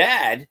Spider's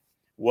dad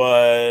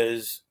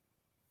was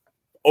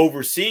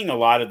overseeing a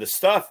lot of the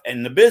stuff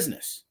and the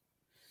business.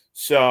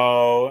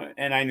 So,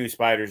 and I knew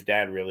Spider's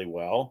dad really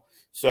well.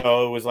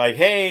 So it was like,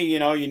 hey,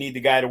 you need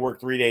the guy to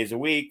work 3 days a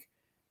week.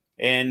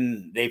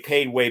 And they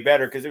paid way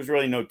better because there was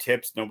really no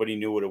tips. Nobody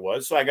knew what it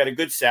was. So I got a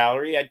good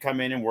salary. I'd come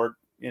in and work,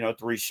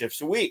 3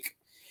 shifts a week.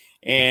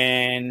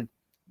 And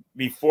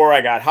before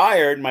I got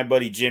hired, my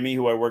buddy Jimmy,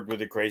 who I worked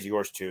with at Crazy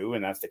Horse too,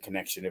 and that's the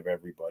connection of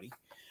everybody,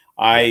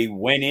 I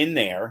went in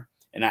there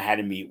and I had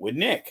to meet with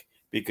Nick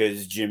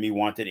because Jimmy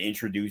wanted to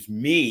introduce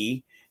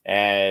me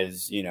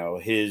as,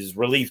 his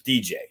relief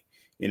DJ.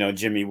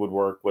 Jimmy would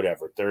work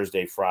whatever,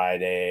 Thursday,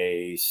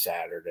 Friday,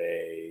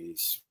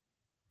 Saturdays,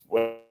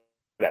 whatever.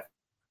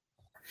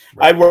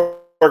 Right. I'd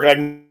work like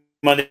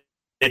Monday,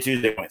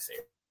 Tuesday, Wednesday.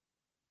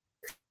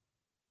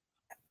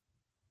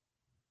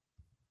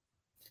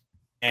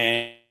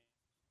 And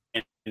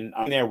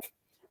I'm there.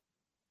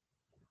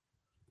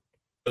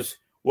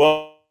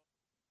 Well,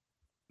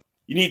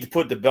 you need to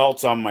put the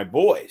belts on my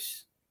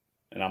boys.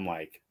 And I'm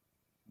like,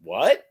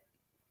 what?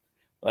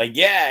 Like,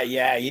 yeah,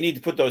 you need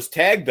to put those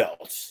tag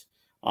belts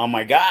on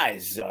my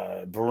guys,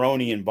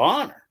 Baroni and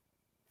Bonner.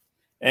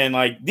 And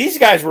like, these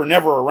guys were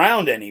never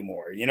around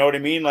anymore. You know what I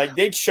mean? Like,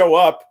 they'd show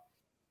up,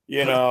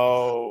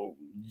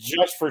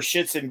 just for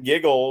shits and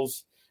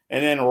giggles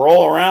and then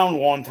roll around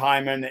one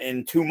time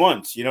in 2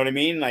 months. You know what I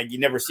mean? Like, you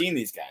never seen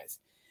these guys.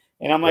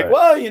 And I'm like,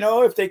 well,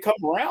 if they come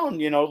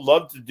around,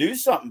 love to do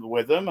something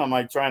with them. I'm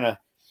like trying to,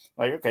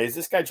 like, okay, is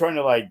this guy trying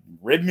to like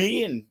rib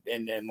me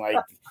and like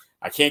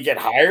I can't get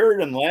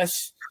hired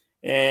unless,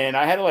 and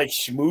I had to like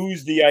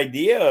schmooze the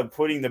idea of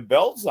putting the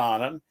belts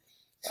on him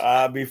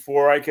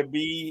before I could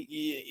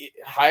be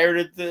hired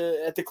at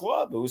the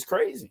club. It was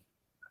crazy.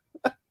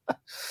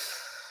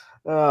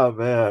 Oh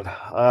man,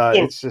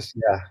 it's just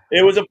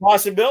it was a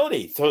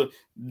possibility. So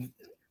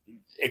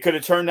it could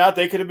have turned out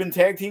they could have been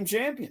tag team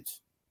champions.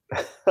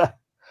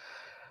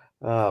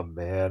 Oh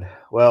man,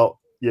 well,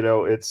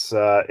 it's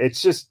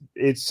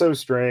so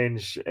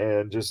strange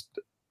and just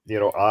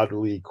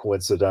oddly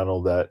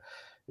coincidental that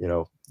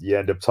you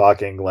end up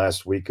talking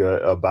last week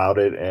about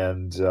it,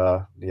 and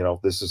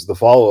this is the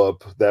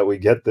follow-up that we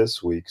get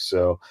this week.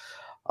 So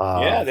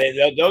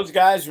those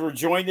guys were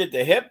joined at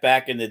the hip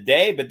back in the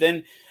day, but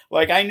then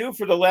like I knew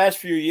for the last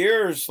few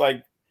years,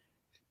 like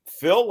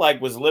Phil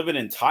was living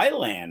in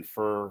Thailand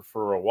for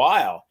a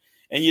while,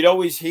 and you'd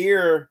always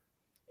hear.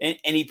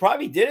 And he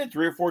probably did it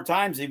 3 or 4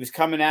 times. He was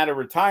coming out of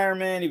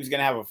retirement. He was going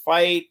to have a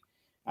fight.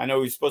 I know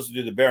he was supposed to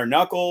do the bare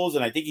knuckles,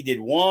 and I think he did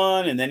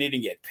one, and then he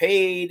didn't get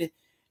paid.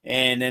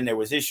 And then there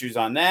was issues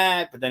on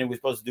that. But then he was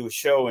supposed to do a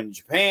show in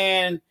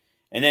Japan,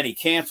 and then he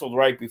canceled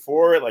right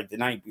before it, like the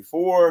night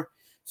before.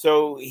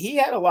 So he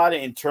had a lot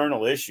of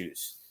internal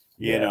issues,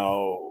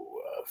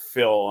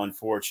 Phil,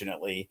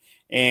 unfortunately.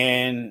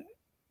 And,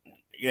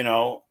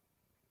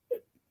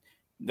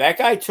 that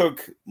guy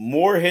took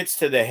more hits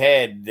to the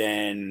head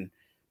than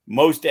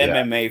most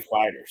MMA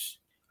fighters.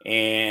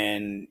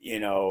 And,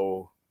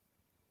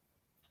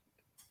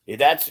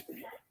 that's,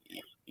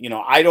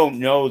 I don't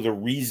know the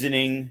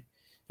reasoning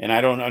and I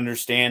don't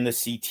understand the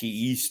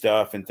CTE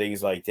stuff and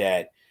things like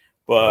that.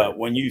 But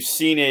when you've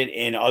seen it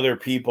in other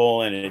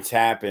people and it's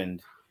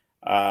happened,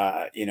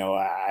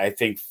 I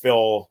think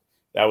Phil,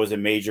 that was a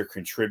major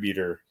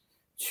contributor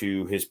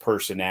to his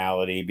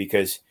personality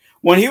because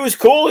when he was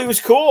cool,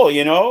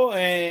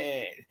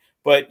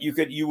 but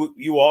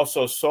you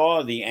also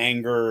saw the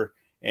anger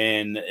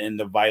and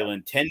the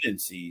violent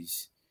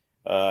tendencies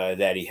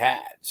that he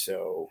had.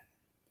 So,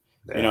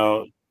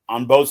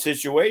 on both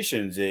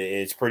situations,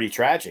 it's pretty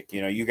tragic.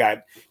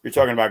 You're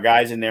talking about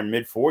guys in their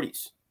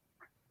mid-40s.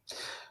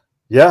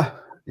 Yeah.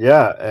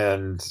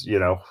 And,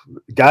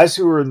 guys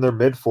who were in their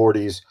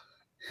mid-40s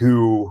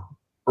who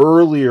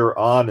earlier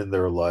on in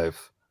their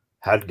life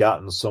had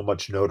gotten so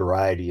much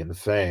notoriety and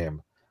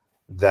fame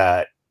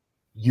that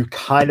you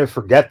kind of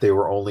forget they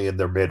were only in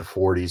their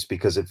mid-40s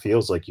because it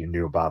feels like you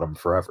knew about them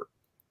forever.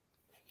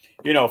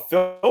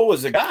 Phil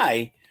was a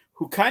guy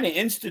who kind of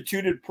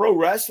instituted pro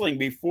wrestling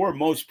before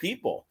most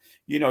people.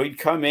 He'd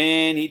come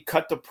in, he'd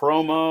cut the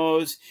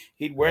promos,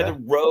 he'd wear the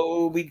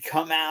robe, he'd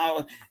come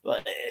out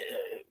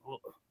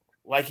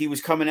like he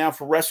was coming out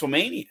for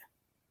WrestleMania.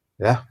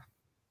 Yeah.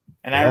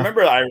 And I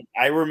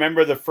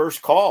remember the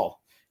first call.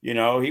 He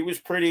was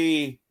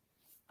pretty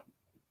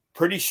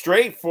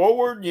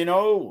straightforward,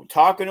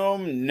 talking to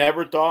him.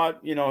 Never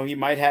thought, he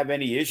might have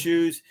any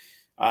issues.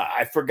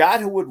 I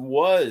forgot who it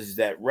was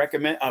that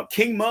recommended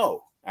King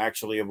Mo,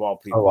 actually, of all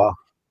people. Oh, wow.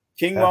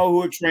 King Mo,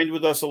 who had trained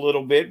with us a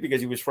little bit because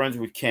he was friends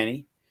with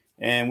Kenny.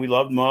 And we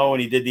loved Mo,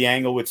 and he did the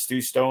angle with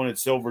Stu Stone at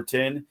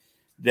Silverton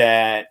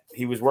that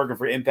he was working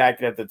for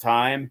Impact at the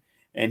time.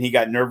 and he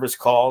got nervous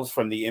calls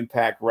from the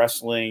Impact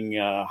Wrestling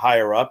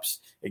higher ups,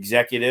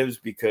 executives,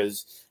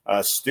 because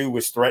Stu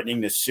was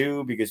threatening to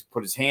sue because he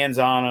put his hands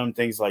on him,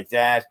 things like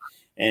that.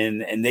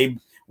 And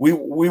we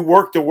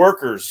worked the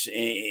workers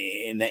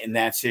in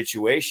that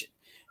situation.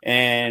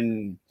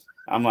 And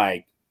I'm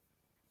like,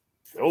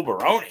 Phil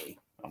Baroni.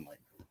 I'm like,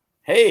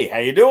 hey, how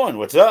you doing?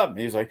 What's up? And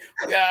he's like,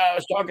 yeah, I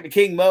was talking to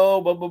King Mo,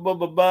 blah, blah, blah,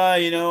 blah, blah,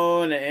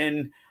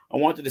 and I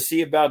wanted to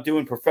see about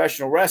doing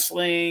professional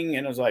wrestling.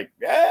 And I was like,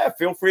 yeah,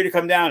 feel free to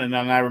come down. And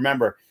then I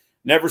remember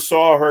never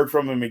saw or heard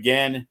from him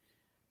again,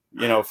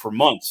 for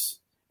months.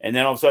 And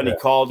then all of a sudden he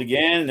called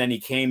again, and then he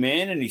came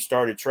in and he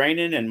started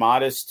training, and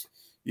Modest,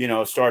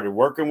 started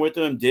working with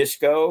him,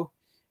 Disco,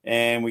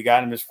 and we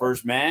got him his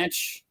first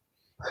match,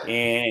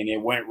 and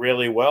it went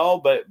really well.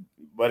 But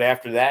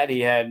after that, he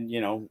had,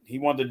 he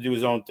wanted to do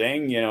his own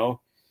thing,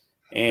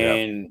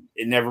 and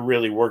it never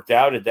really worked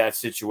out at that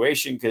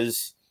situation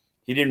because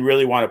he didn't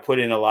really want to put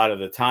in a lot of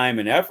the time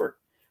and effort.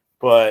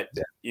 But,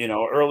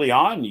 early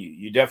on,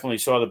 you definitely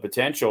saw the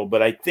potential.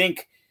 But I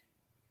think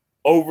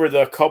over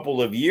the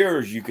couple of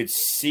years, you could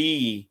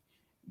see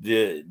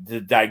the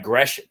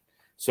digression.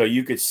 So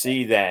you could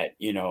see that,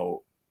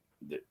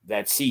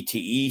 that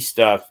CTE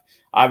stuff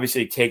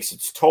obviously takes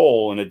its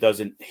toll, and it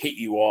doesn't hit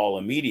you all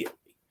immediately.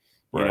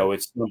 Right.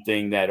 It's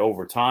something that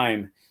over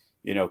time,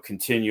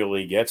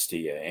 continually gets to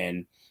you.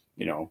 And,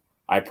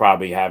 I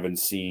probably haven't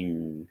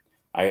seen –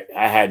 I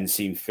hadn't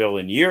seen Phil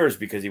in years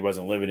because he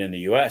wasn't living in the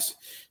U.S.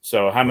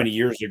 So how many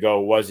years ago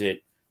was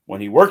it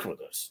when he worked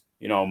with us?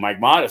 Mike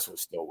Modest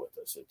was still with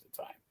us at the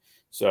time.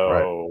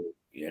 So,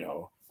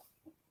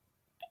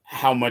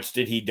 how much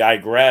did he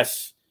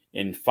digress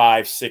in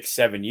 5, 6,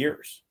 7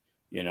 years?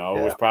 It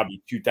was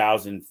probably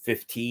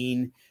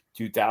 2015,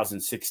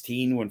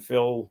 2016 when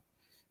Phil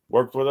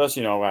worked with us.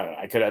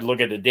 I'd look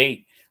at the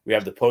date. We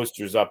have the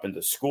posters up in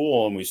the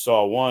school, and we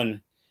saw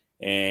one,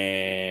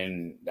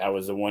 and that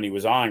was the one he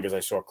was on because I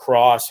saw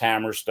Cross,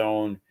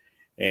 Hammerstone,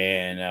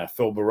 and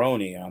Phil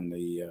Baroni on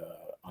the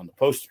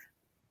poster.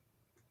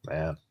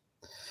 Man,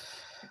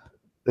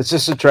 it's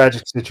just a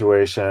tragic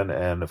situation,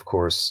 and of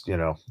course,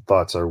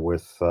 thoughts are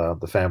with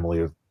the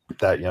family of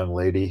that young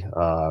lady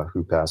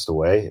who passed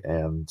away,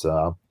 and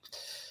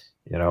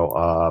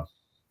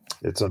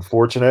it's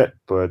unfortunate,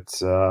 but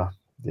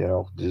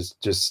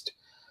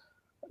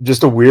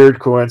just a weird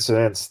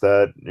coincidence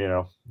that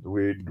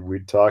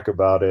we'd talk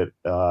about it,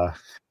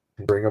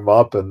 bring him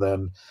up, and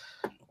then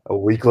a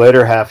week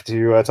later have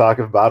to talk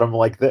about him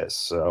like this.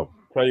 So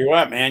tell you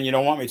what, man, you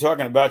don't want me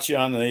talking about you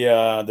on the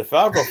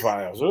DeFalco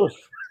files. Oof,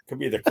 could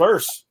be the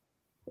curse.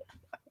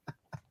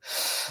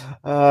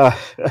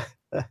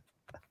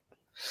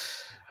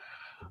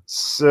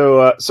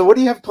 So what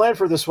do you have planned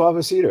for the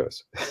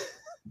Suavecitos?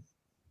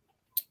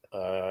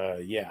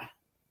 Yeah.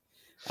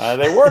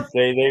 They worked.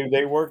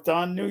 They worked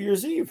on New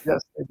Year's Eve.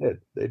 Yes,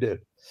 they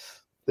did.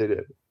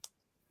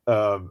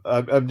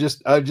 I'm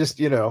just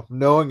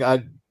knowing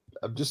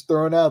I'm just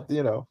throwing out,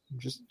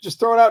 just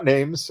throwing out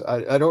names.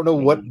 I don't know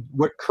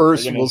what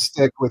curse will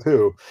stick with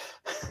who.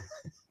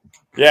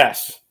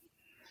 Yes.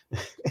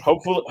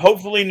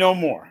 Hopefully no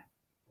more.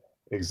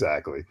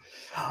 Exactly.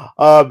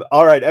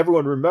 All right,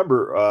 everyone,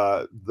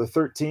 remember the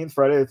 13th,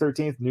 Friday the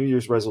 13th, New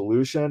Year's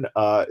resolution,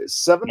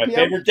 7 p.m. My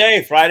favorite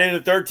day, Friday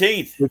the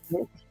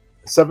 13th.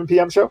 7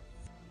 p.m. show?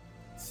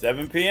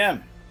 7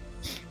 p.m.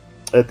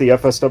 At the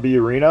FSW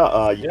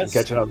Arena. You can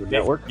catch it on the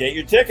network. Get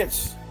your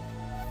tickets.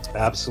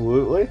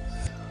 Absolutely.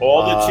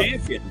 All the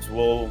champions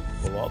will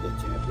all the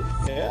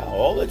champions. Yeah,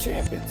 all the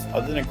champions,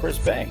 other than Chris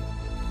Bay.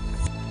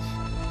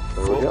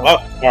 There we go. Oh,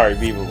 sorry,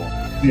 Beaver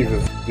won't be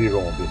there. Beaver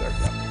won't be there,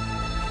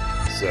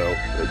 yeah. So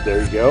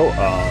there you go.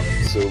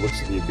 So it looks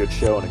to be a good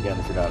show. And again,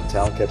 if you're not in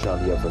town, catch it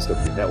on the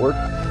FSW network.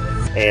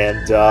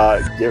 And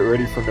get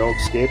ready for No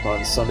Escape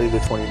on Sunday the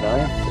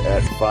 29th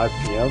at 5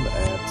 p.m.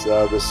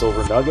 at the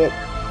Silver Nugget.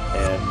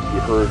 And you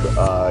heard,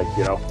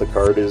 the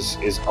card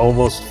is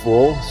almost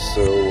full.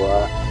 So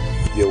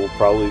you'll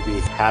probably be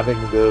having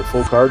the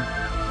full card,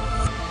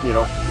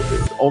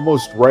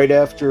 almost right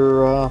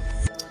after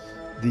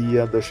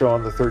the show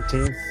on the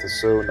 13th.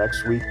 So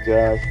next week,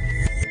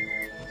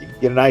 you can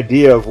get an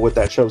idea of what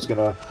that show is going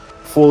to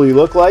fully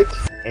look like.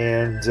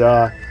 And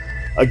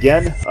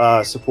again,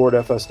 support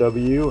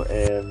FSW.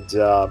 And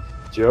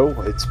Joe,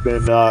 it's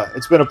been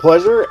a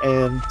pleasure.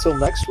 And until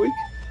next week,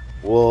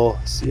 we'll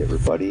see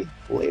everybody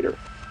later.